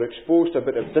up and we're exposed to a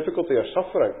bit of difficulty or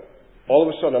suffering, all of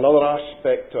a sudden another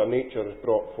aspect to our nature is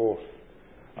brought forth.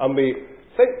 And we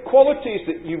think qualities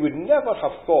that you would never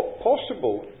have thought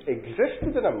possible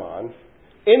existed in a man,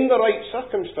 in the right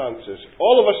circumstances,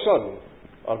 all of a sudden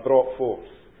are brought forth.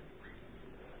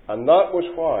 And that was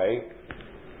why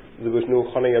there was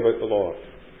no honey about the Lord.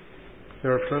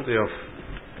 There are plenty of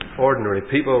ordinary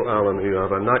people, Alan, who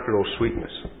have a natural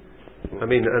sweetness. I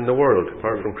mean, in the world,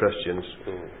 apart from Christians.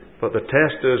 But the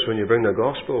test is when you bring the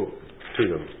gospel to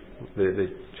them, they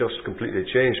just completely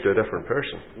change to a different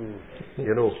person.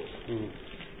 You know,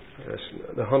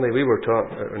 the honey, we were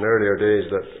taught in earlier days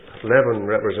that leaven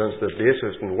represents the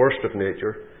basest and worst of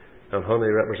nature, and honey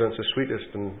represents the sweetest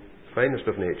and finest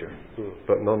of nature.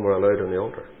 But none were allowed on the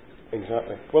altar.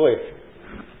 Exactly. Willie.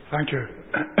 Thank you.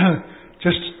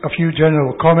 Just a few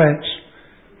general comments.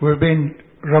 We've been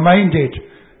reminded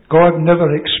God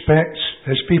never expects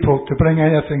His people to bring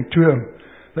anything to Him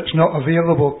that's not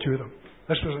available to them.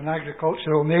 This was an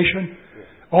agricultural nation.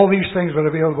 All these things were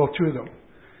available to them.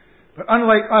 But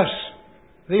unlike us,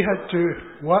 they had to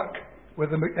work with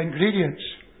the ingredients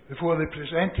before they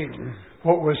presented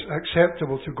what was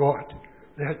acceptable to God.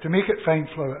 They had to make it fine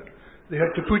flour. They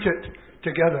had to put it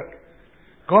together.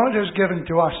 God has given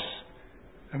to us,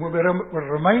 and when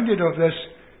we're reminded of this,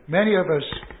 many of us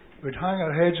would hang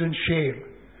our heads in shame.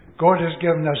 God has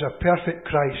given us a perfect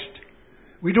Christ.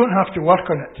 We don't have to work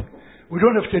on it. We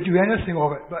don't have to do anything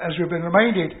of it. But as we've been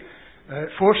reminded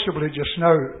forcibly just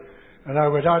now, and I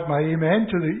would add my amen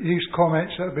to these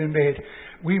comments that have been made,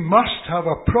 we must have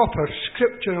a proper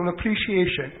scriptural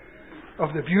appreciation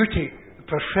of the beauty, the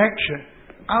perfection,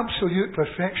 absolute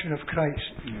perfection of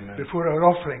Christ before our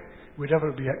offering would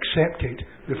ever be accepted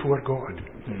before God.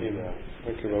 Amen.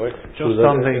 Thank you, Willie. Just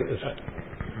something.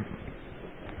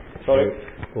 Sorry.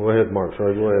 Go ahead, Mark.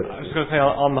 Sorry, go ahead. I was going to say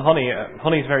on the honey.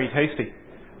 Honey is very tasty,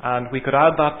 and we could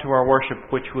add that to our worship,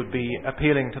 which would be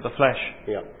appealing to the flesh,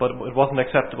 but it wasn't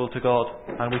acceptable to God.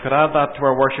 And we could add that to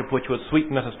our worship, which would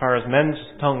sweeten it as far as men's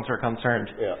tongues are concerned,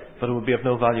 but it would be of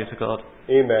no value to God.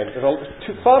 Amen.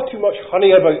 There's far too much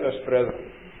honey about us,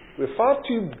 brethren. We're far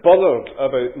too bothered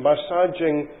about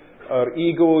massaging our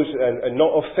egos and not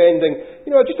offending.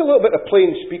 You know, just a little bit of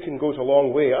plain speaking goes a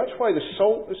long way. That's why the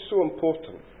salt is so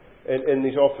important in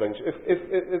these offerings. If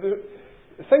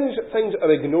things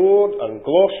are ignored and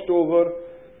glossed over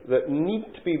that need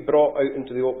to be brought out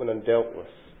into the open and dealt with.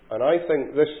 And I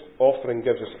think this offering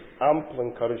gives us ample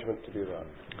encouragement to do that.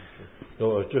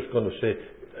 No, I was just going to say,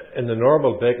 in the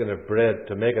normal baking of bread,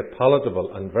 to make it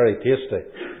palatable and very tasty,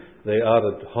 they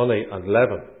added honey and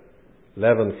leaven.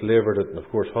 Leaven flavoured it, and of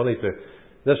course honey too.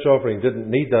 This offering didn't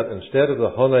need that. Instead of the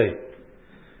honey,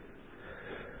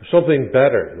 something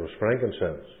better. There was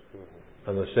frankincense.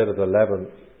 And instead of the leaven,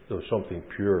 there was something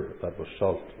pure, that was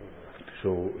salt.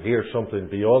 So here's something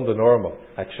beyond the normal,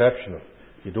 exceptional.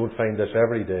 You don't find this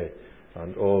every day.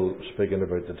 And all speaking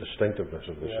about the distinctiveness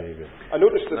of the Saviour. I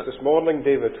noticed this morning,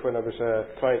 David, when I was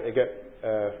trying to get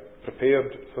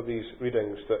prepared for these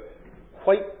readings, that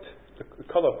white, the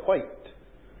colour white,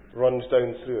 runs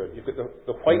down through it. You've got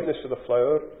the whiteness of the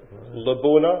flour,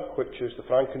 labona, which is the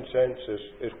frankincense,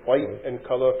 is white in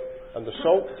colour, and the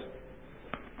salt,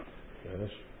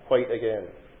 white again.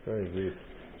 Very good.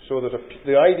 So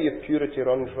the idea of purity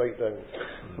runs right down.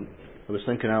 I was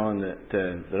thinking, Alan, that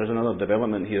there is another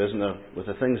development here, isn't there, with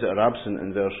the things that are absent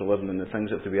in verse 11 and the things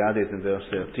that have to be added in verse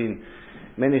 13.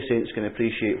 Many saints can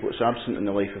appreciate what's absent in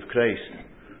the life of Christ.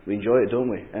 We enjoy it, don't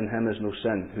we? In Him is no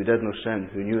sin, who did no sin,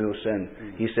 who knew no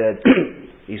sin. He said,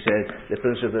 the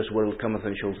prince of this world cometh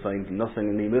and shall find nothing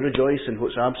in me. We rejoice in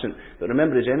what's absent. But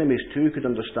remember, his enemies too could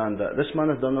understand that. This man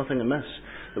hath done nothing amiss.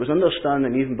 There was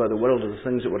understanding even by the world of the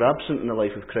things that were absent in the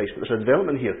life of Christ. But there's a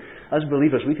development here. As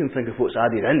believers, we can think of what's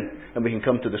added in, and we can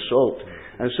come to the salt.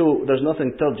 And so there's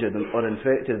nothing turgid or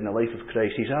infected in the life of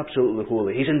Christ. He's absolutely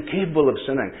holy. He's incapable of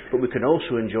sinning. But we can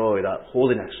also enjoy that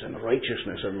holiness and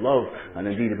righteousness and love.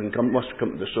 And indeed, we must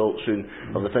come to the salt soon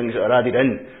of the things that are added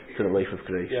in to the life of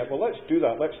Christ. Yeah, well, let's do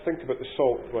that. Let's think about the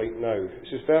salt right now.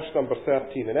 This is verse number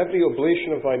 13. In every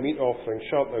oblation of thy meat offering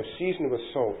shalt thou season with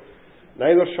salt.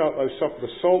 Neither shalt thou suffer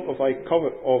the salt of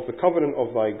the covenant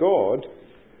of thy God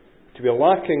to be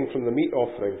lacking from the meat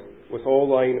offering. With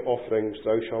all thine offerings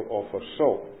thou shalt offer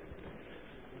salt.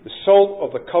 The salt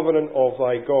of the covenant of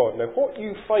thy God. Now, what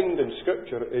you find in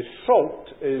Scripture is salt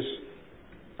is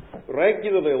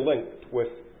regularly linked with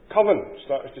covenants.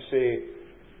 That is to say,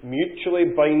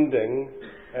 mutually binding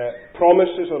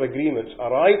promises or agreements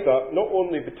arrived at not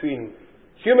only between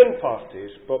human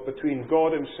parties, but between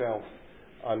God Himself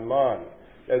and man.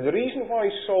 Now, the reason why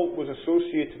salt was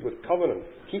associated with covenant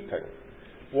keeping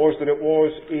was that it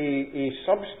was a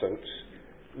substance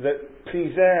that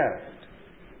preserved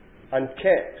and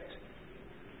kept.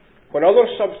 When other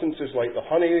substances like the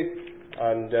honey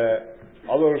and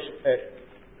others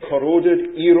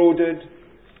corroded, eroded,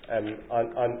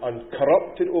 and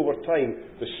corrupted over time,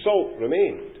 the salt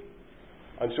remained.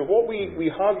 And so what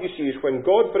we have, you see, is when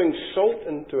God brings salt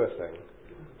into a thing,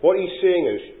 What he's saying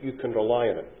is, you can rely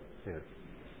on it. Yeah.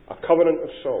 A covenant of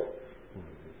salt.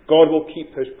 God will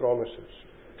keep his promises.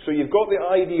 So you've got the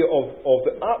idea of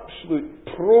the absolute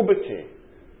probity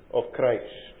of Christ.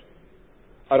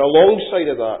 And alongside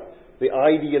of that, the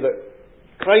idea that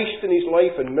Christ in his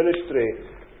life and ministry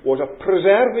was a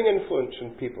preserving influence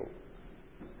in people.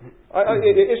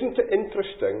 Isn't it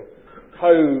interesting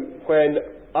how when,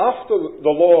 after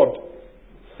the Lord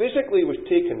physically was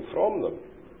taken from them,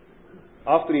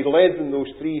 after he led them those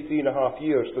 3.5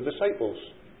 years, the disciples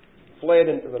fled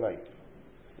into the night.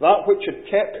 That which had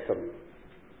kept them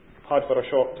had for a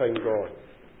short time gone.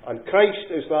 And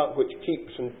Christ is that which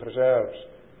keeps and preserves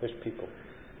his people.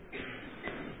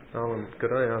 Alan,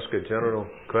 could I ask a general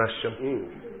question?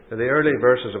 In the early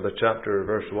verses of the chapter,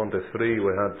 verse 1 to 3,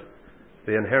 we had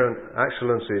the inherent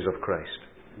excellencies of Christ.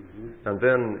 And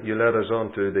then you led us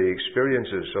on to the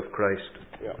experiences of Christ.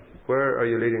 Yeah. Where are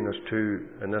you leading us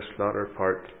to in this latter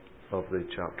part of the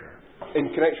chapter?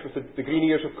 In connection with the green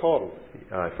ears of corn?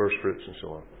 First fruits and so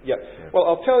on. Yeah. Well,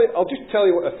 I'll just tell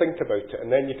you what I think about it,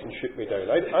 and then you can shoot me down.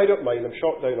 I don't mind. I'm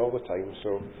shot down all the time,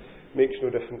 so it makes no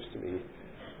difference to me.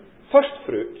 First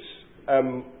fruits,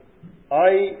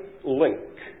 I link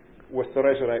with the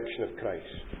resurrection of Christ.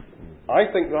 I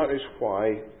think that is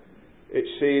why it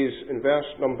says in verse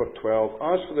number 12,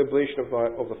 as for the oblation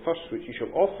of the first fruits, you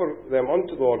shall offer them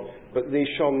unto the Lord, but they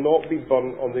shall not be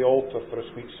burned on the altar for a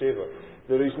sweet savour.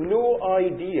 There is no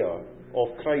idea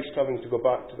of Christ having to go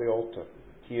back to the altar.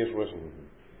 He is risen.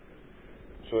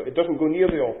 So it doesn't go near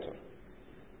the altar.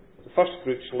 The first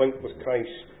fruits linked with Christ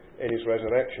in his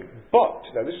resurrection. But,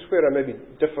 now this is where I maybe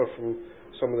differ from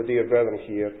some of the dear brethren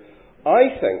here,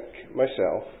 I think,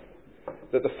 myself,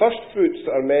 that the first fruits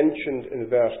that are mentioned in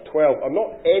verse 12 are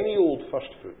not any old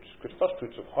first fruits, because first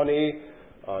fruits of honey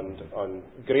and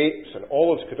grapes and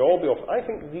olives could all be offered. I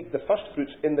think the first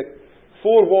fruits in the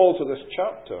four walls of this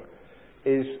chapter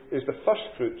is the first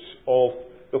fruits of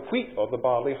the wheat or the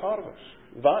barley harvest.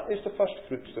 That is the first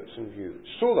fruits that's in view.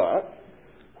 So that,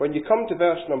 when you come to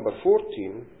verse number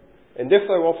 14, and if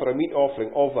thou offer a meat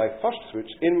offering of thy first fruits,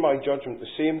 in my judgment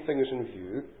the same thing is in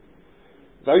view,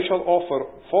 thou shalt offer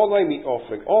for thy meat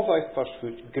offering of thy first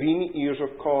fruits green ears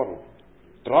of corn,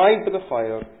 dried by the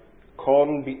fire,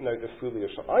 corn beaten out of full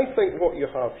ears. So I think what you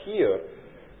have here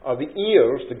are the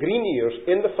ears, the green ears,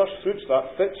 in the first fruits.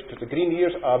 That fits, because the green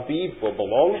ears, Abib, will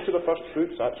belong to the first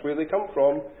fruits. That's where they come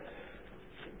from.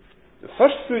 The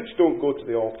first fruits don't go to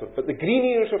the altar, but the green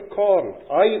ears of corn,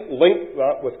 I link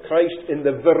that with Christ in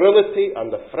the virility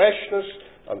and the freshness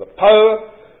and the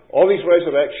power of his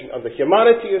resurrection and the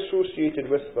humanity associated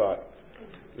with that.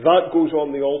 That goes on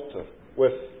the altar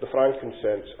with the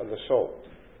frankincense and the salt.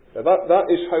 Now that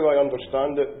is how I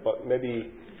understand it, but maybe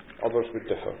others would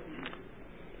differ.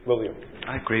 William?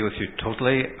 I agree with you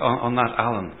totally on that,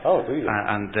 Alan. Oh, do you?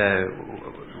 And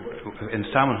in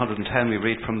Psalm 110 we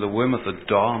read, from the womb of the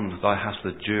dawn thou hast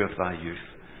the dew of thy youth.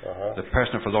 The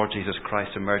person of the Lord Jesus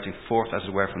Christ emerging forth, as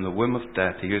it were, from the womb of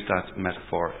death. He used that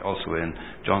metaphor also in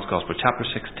John's Gospel, chapter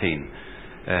 16.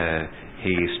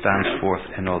 He stands forth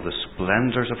in all the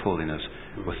splendours of holiness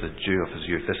with the dew of his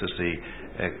youth. This is the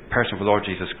person of the Lord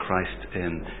Jesus Christ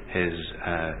in his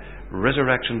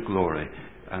resurrection glory.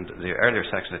 And the earlier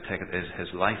section, I take it, is his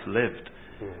life lived.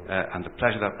 And the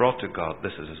pleasure that brought to God.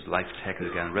 This is his life taken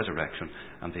again, resurrection,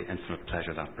 and the infinite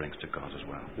pleasure that brings to God as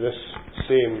well. This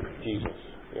same Jesus.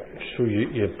 Yeah. So you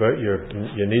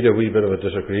need a wee bit of a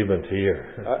disagreement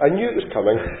here. I knew it was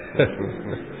coming.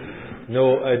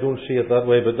 No, I don't see it that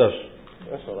way, but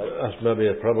that's all right. That's maybe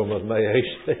a problem with my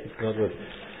eyesight, not with.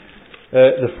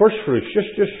 The first fruits,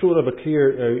 just so to be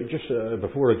clear,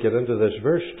 before I get into this,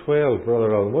 verse 12,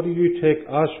 Brother Alan, what do you take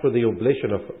as for the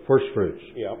oblation of first fruits?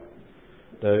 Yeah.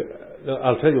 Now,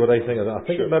 I'll tell you what I think of that. I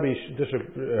think sure. it maybe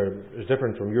is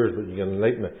different from yours, but you can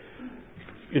enlighten me.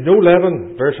 No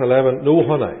leaven, verse 11, no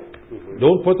honey.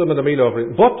 Don't put them in the meal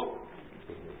offering. But,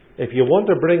 if you want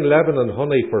to bring leaven and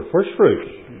honey for first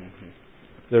fruits,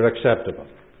 they're acceptable.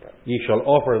 Ye shall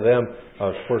offer them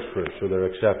as first fruits, so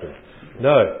they're acceptable.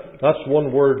 Now, that's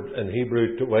one word in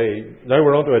Hebrew way. Now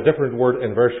we're on to a different word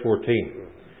in verse 14.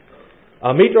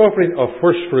 A meat offering of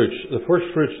first fruits. The first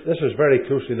fruits, this is very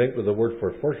closely linked with the word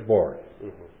for firstborn.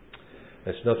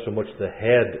 It's not so much the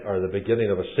head or the beginning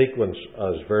of a sequence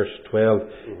as verse 12.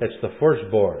 It's the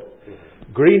firstborn.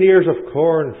 Green ears of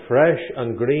corn, fresh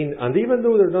and green, and even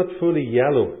though they're not fully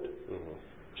yellowed,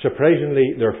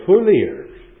 surprisingly they're full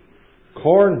ears.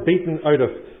 Corn beaten out of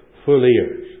full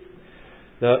ears.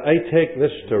 Now, I take this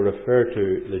to refer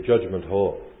to the judgment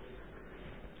hall.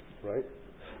 Right.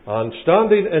 And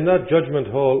standing in that judgment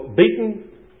hall, beaten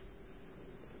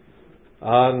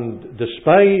and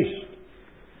despised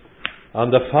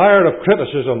And the fire of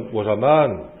criticism was a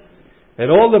man, in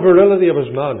all the virility of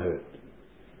his manhood,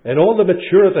 in all the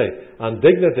maturity and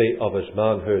dignity of his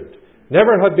manhood.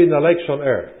 Never had been the likes on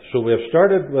earth. So we have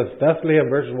started with Bethlehem,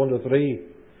 verses 1 to 3.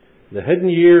 The hidden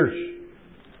years,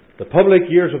 the public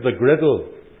years of the griddle,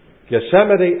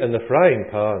 Gethsemane in the frying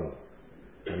pan.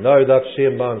 And now that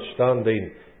same man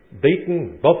standing,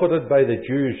 beaten, buffeted by the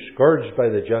Jews, scourged by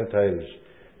the Gentiles,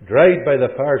 dried by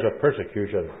the fires of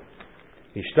persecution.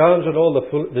 He stands in all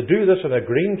the... They do this in a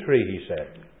green tree, he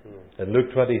said, in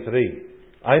Luke 23.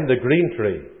 I'm the green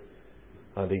tree.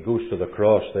 And he goes to the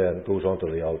cross then, goes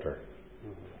onto the altar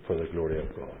for the glory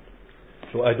of God.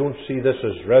 So I don't see this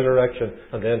as resurrection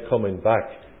and then coming back.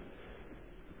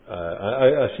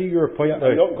 I see your point now.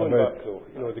 I'm not going back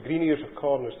though. The green ears of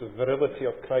corn is the virility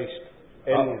of Christ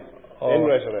in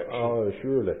resurrection. Oh,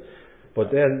 surely.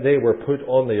 But then they were put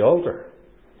on the altar.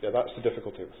 Yeah, that's the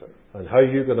difficulty with it. And how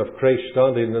you can have Christ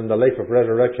standing in the life of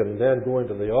resurrection and then going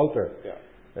to the altar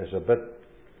is a bit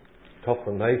tough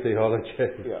in my theology.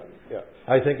 Yeah.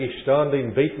 I think he's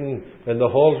standing beaten in the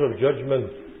halls of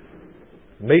judgment,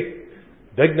 meek,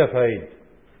 dignified,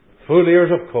 full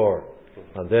ears of corn,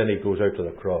 and then he goes out to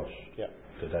the cross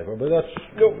to die for. But that's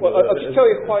I'll just tell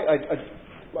you why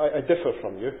I differ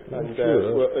from you. And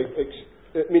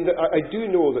I do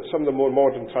know that some of the more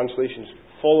modern translations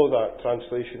follow that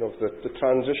translation of the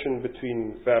transition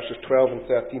between verses 12 and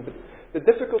 13. But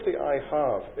the difficulty I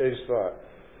have is that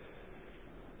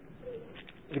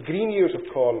the green ears of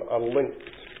corn are linked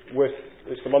with,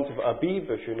 it's the month of Abib,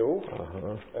 as you know.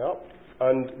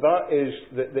 And that is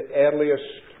the earliest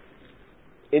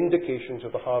indications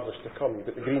of the harvest to come. You've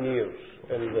got the green ears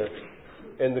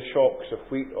in the shocks of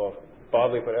wheat or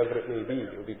barley, whatever it may be.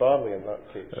 It will be barley in that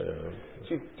case.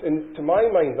 See, to my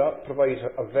mind, that provides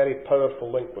a very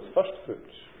powerful link with first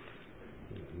fruits.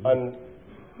 And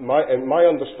my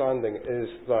understanding is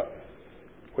that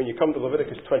when you come to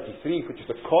Leviticus 23, which is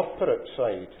the corporate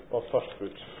side of first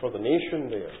fruits for the nation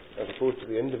there, as opposed to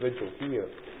the individual here,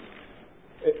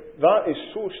 that is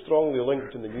so strongly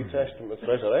linked in the New Testament with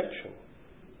resurrection.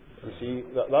 You see,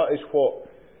 that is what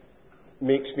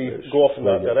makes me go off in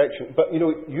that direction. But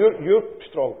your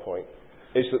strong point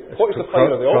is that what is the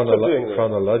fire of the altar doing there?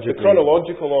 The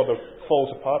chronological order falls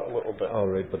apart a little bit. All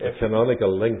right, but the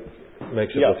canonical link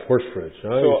makes it the first fruits. So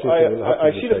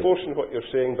I see the force in what you're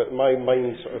saying, but my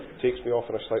mind sort of takes me off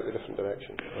in a slightly different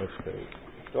direction. That's great.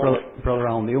 Brother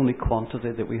Alan, the only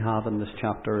quantity that we have in this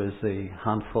chapter is the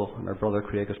handful, and our brother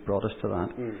Craig has brought us to that.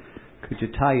 Could you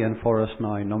tie in for us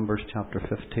now Numbers chapter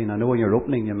 15? I know in your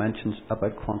opening you mentioned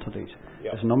about quantities.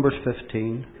 Is Numbers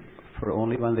 15 for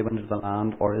only when they went into the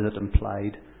land, or is it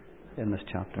implied in this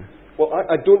chapter? Well,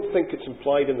 I don't think it's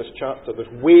implied in this chapter.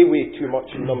 There's way too much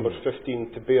in Numbers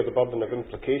 15 to bear the burden of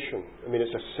implication. I mean,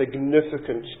 it's a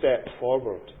significant step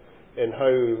forward in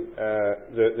how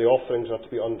the offerings are to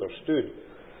be understood.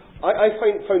 I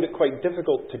found it quite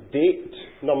difficult to date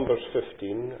Numbers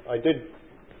 15. I did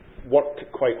work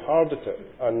quite hard at it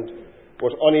and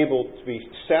was unable to be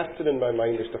certain in my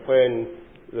mind as to when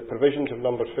the provisions of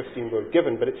Numbers 15 were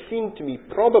given, but it seemed to me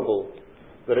probable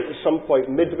that it was some point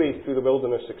midway through the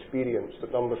wilderness experience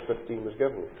that Numbers 15 was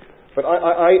given. But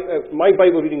my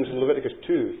Bible reading is in Leviticus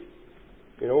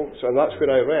 2, so and that's where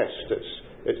I rest.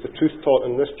 It's the truth taught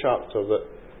in this chapter that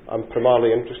I'm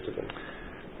primarily interested in.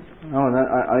 And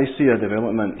I see a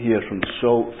development here from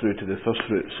salt through to the first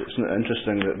fruits. It's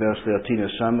interesting that verse 13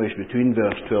 is sandwiched between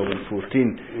verse 12 and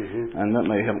 14, and that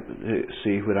might help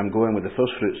see where I'm going with the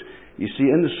first fruits. You see,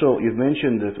 in the salt, you've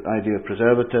mentioned the idea of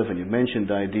preservative, and you've mentioned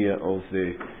the idea of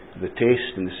the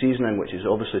taste and the seasoning, which is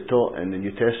obviously taught in the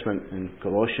New Testament in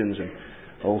Colossians and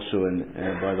also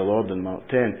by the Lord in Mark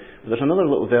 10. But there's another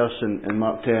little verse in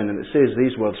Mark 10, and it says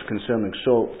these words concerning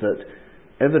salt, that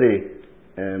every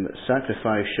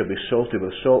sacrifice shall be salted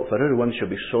with salt, for everyone shall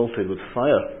be salted with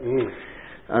fire.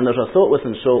 And there's a thought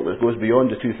within salt that goes beyond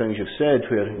the two things you've said,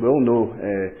 where we all know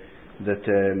that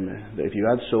if you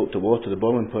add salt to water, the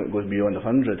boiling point goes beyond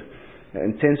 100. It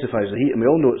intensifies the heat, and we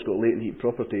all know it's got latent heat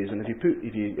properties. And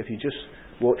if you just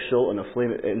watch salt on a flame,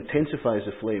 it intensifies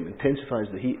the flame, intensifies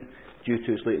the heat due to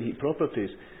its latent heat properties.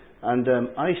 And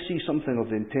I see something of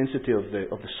the intensity of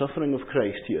the suffering of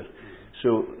Christ here.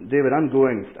 So, David, I'm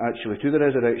going actually to the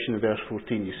resurrection in verse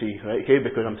 14, you see, right? Okay,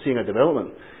 because I'm seeing a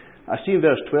development. I see in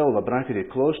verse 12 a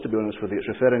bracketed clause, to be honest with you. It's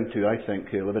referring to, I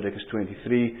think, Leviticus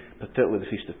 23, particularly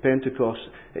the Feast of Pentecost.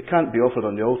 It can't be offered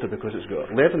on the altar because it's got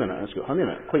leaven in it, and it's got honey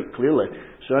in it, quite clearly.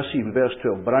 So I see in verse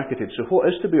 12 bracketed. So what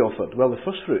is to be offered? Well, the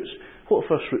first fruits. What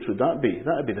first fruits would that be?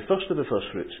 That would be the first of the first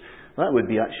fruits. That would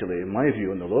be actually, in my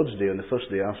view, on the Lord's Day, on the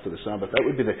first day after the Sabbath. That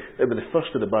would be the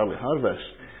first of the barley harvest.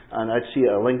 and I'd see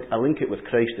it, I link it with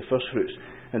Christ, the first fruits.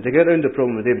 And to get around the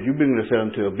problem that David, you've been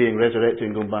referring to of being resurrected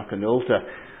and going back on the altar,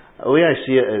 the way I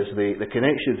see it is the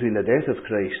connection between the death of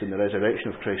Christ and the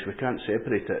resurrection of Christ. We can't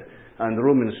separate it. And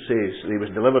Romans says he was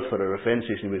delivered for our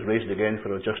offences and he was raised again for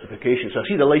our justification. So I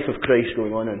see the life of Christ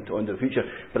going on into the future.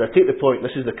 But I take the point,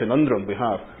 this is the conundrum we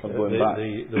have of going back.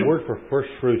 The word for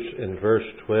first fruits in verse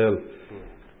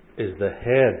 12 is the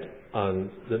head,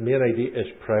 and the main idea is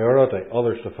priority,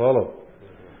 others to follow.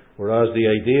 Whereas the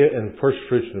idea in first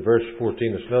fruits in verse 14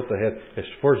 is not the head, it's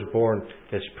firstborn,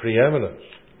 it's preeminence.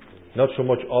 Not so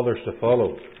much others to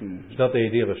follow. It's not the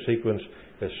idea of a sequence.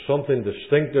 It's something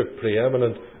distinctive,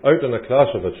 preeminent, out in a class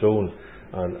of its own.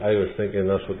 And I was thinking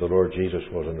that's what the Lord Jesus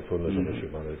was in the fullness of his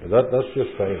humanity. But that's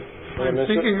just fine. I'm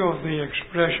thinking of the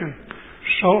expression,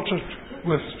 salted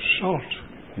with salt.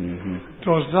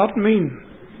 Does that mean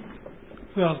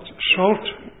that salt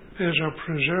is a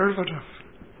preservative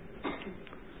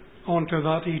unto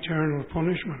that eternal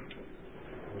punishment?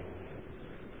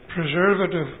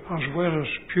 Preservative as well as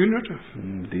punitive.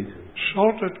 Indeed.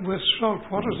 Salted with salt.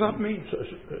 What does that mean?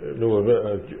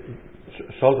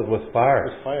 Salted with fire.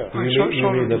 With fire.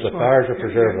 You mean that the fire is a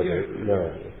preservative?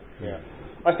 Yeah.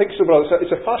 I think so, brother.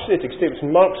 It's a fascinating statement. It's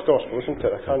Mark's Gospel, isn't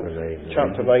it? I can't.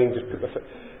 Chapter 9. Just put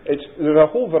there's a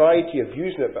whole variety of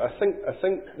views in it, but I think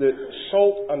that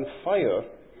salt and fire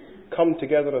come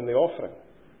together in the offering,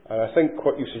 and I think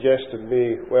what you suggested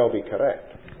may well be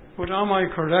correct. But am I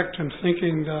correct in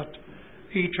thinking that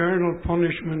eternal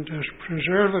punishment is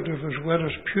preservative as well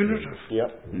as punitive? Yeah.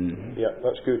 Yeah,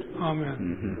 that's good.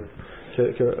 Amen.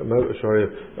 Sorry,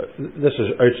 this is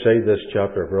outside this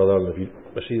chapter, brother. If you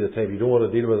see the time, you don't want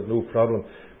to deal with it, no problem.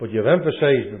 But you've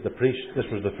emphasised that this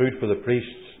was the food for the priests,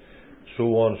 so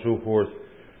on and so forth.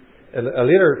 In a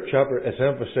later chapter, it's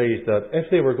emphasised that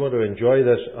if they were going to enjoy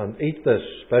this and eat this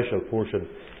special portion,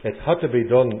 it had to be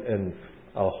done in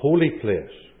a holy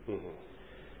place.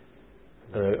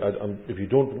 If you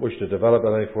don't wish to develop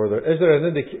it any further, is there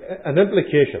an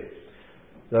implication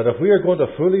that if we are going to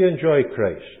fully enjoy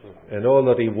Christ in all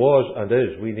that he was and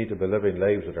is, we need to be living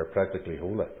lives that are practically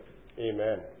holy?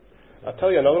 Amen. I'll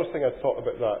tell you another thing I thought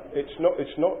about that. It's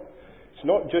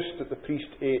not just that the priest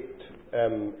ate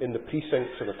in the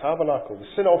precincts of the tabernacle,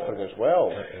 the sin offering as well.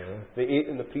 They ate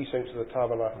in the precincts of the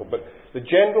tabernacle. But the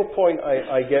general point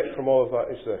I get from all of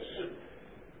that is this,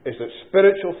 is that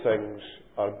spiritual things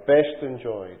are best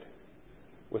enjoyed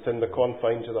within the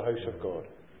confines of the house of God.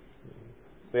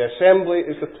 The assembly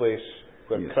is the place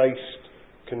where Christ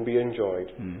can be enjoyed.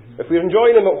 If we're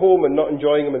enjoying him at home and not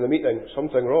enjoying him in the meeting,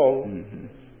 something wrong.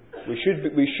 We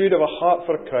should have a heart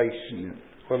for Christ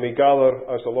when we gather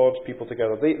as the Lord's people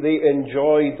together. They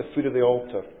enjoyed the food of the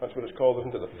altar. That's what it's called,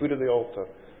 isn't it? The food of the altar.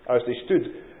 As they stood.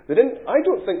 I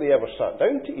don't think they ever sat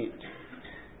down to eat.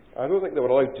 I don't think they were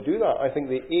allowed to do that. I think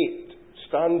they ate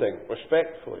standing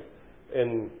respectfully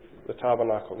in the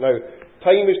tabernacle. Now,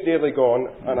 time is nearly gone,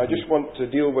 and I just want to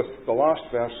deal with the last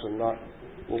verse, and that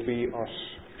will be us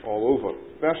all over.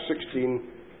 Verse 16,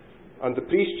 and the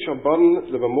priest shall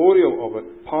burn the memorial of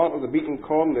it, part of the beaten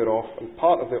corn thereof, and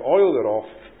part of the oil thereof,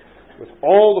 with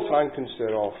all the frankincense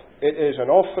thereof. It is an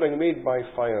offering made by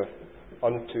fire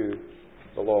unto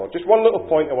the Lord. Just one little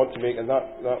point I want to make, and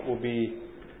that will be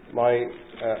my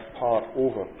part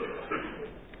over.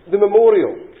 The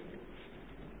memorial.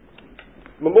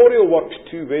 Memorial works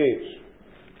two ways.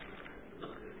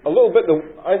 A little bit,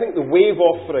 I think the wave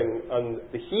offering and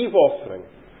the heave offering,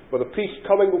 where the priest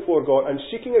coming before God and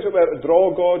seeking, as it were, to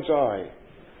draw God's eye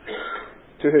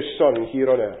to his Son here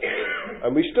on earth.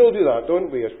 And we still do that, don't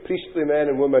we? As priestly men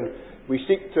and women, we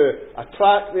seek to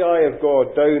attract the eye of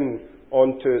God down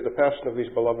onto the person of his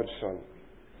beloved Son.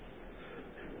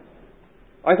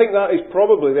 I think that is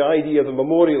probably the idea of the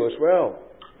memorial as well.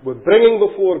 We're bringing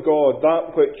before God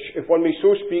that which, if one may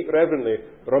so speak reverently,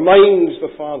 reminds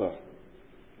the Father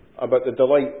about the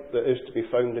delight that is to be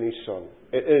found in his Son.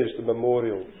 It is the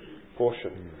memorial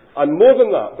portion. And more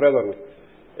than that, brethren,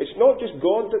 it's not just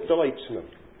God that delights in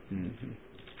him.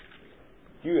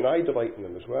 You and I delight in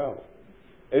him as well.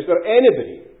 Is there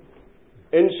anybody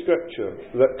in Scripture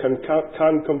that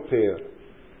can compare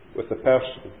with the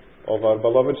person of our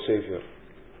beloved Saviour,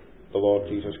 the Lord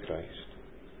Jesus Christ?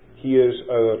 He is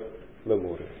our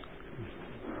memorial.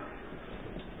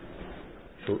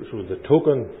 So the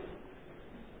token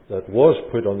that was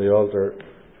put on the altar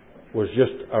was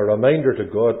just a reminder to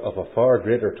God of a far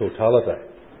greater totality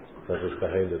that was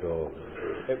behind it all.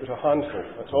 It was a handful.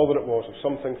 That's all that it was, of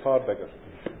something far bigger.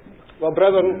 Well,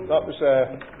 brethren, that was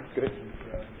great.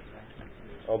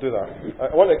 I'll do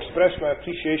that. I want to express my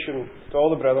appreciation to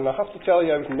all the brethren. I have to tell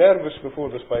you, I was nervous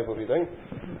before this Bible reading,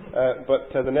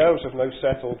 but the nerves have now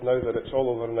settled now that it's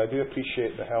all over, and I do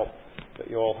appreciate the help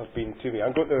that you all have been to me.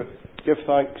 I'm going to give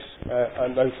thanks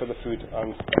and now for the food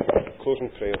and closing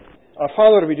prayer. Our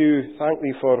Father, we do thank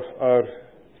Thee for our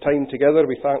time together.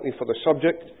 We thank Thee for the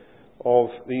subject of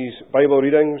these Bible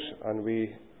readings, and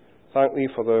we thank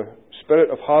Thee for the spirit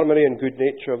of harmony and good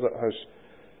nature that has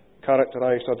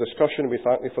characterised our discussion. We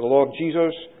thank Thee for the Lord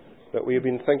Jesus that we have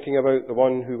been thinking about, the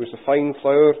one who was the fine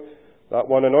flour, that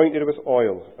one anointed with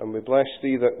oil. And we bless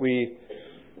Thee that we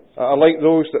are like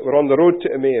those that were on the road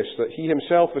to Emmaus, that He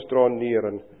Himself was drawn near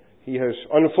and He has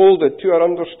unfolded to our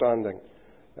understanding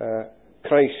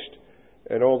Christ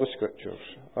in all the Scriptures.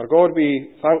 Our God,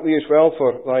 we thank Thee as well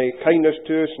for Thy kindness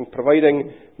to us in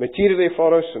providing materially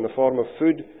for us in the form of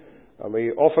food. And we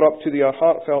offer up to Thee our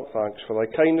heartfelt thanks for Thy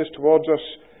kindness towards us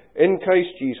in Christ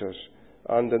Jesus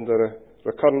and in the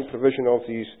recurrent provision of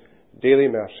these daily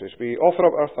mercies. We offer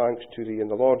up our thanks to Thee in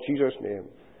the Lord Jesus' name.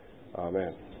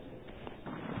 Amen.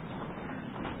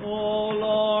 O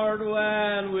Lord,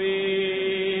 when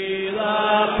we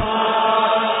the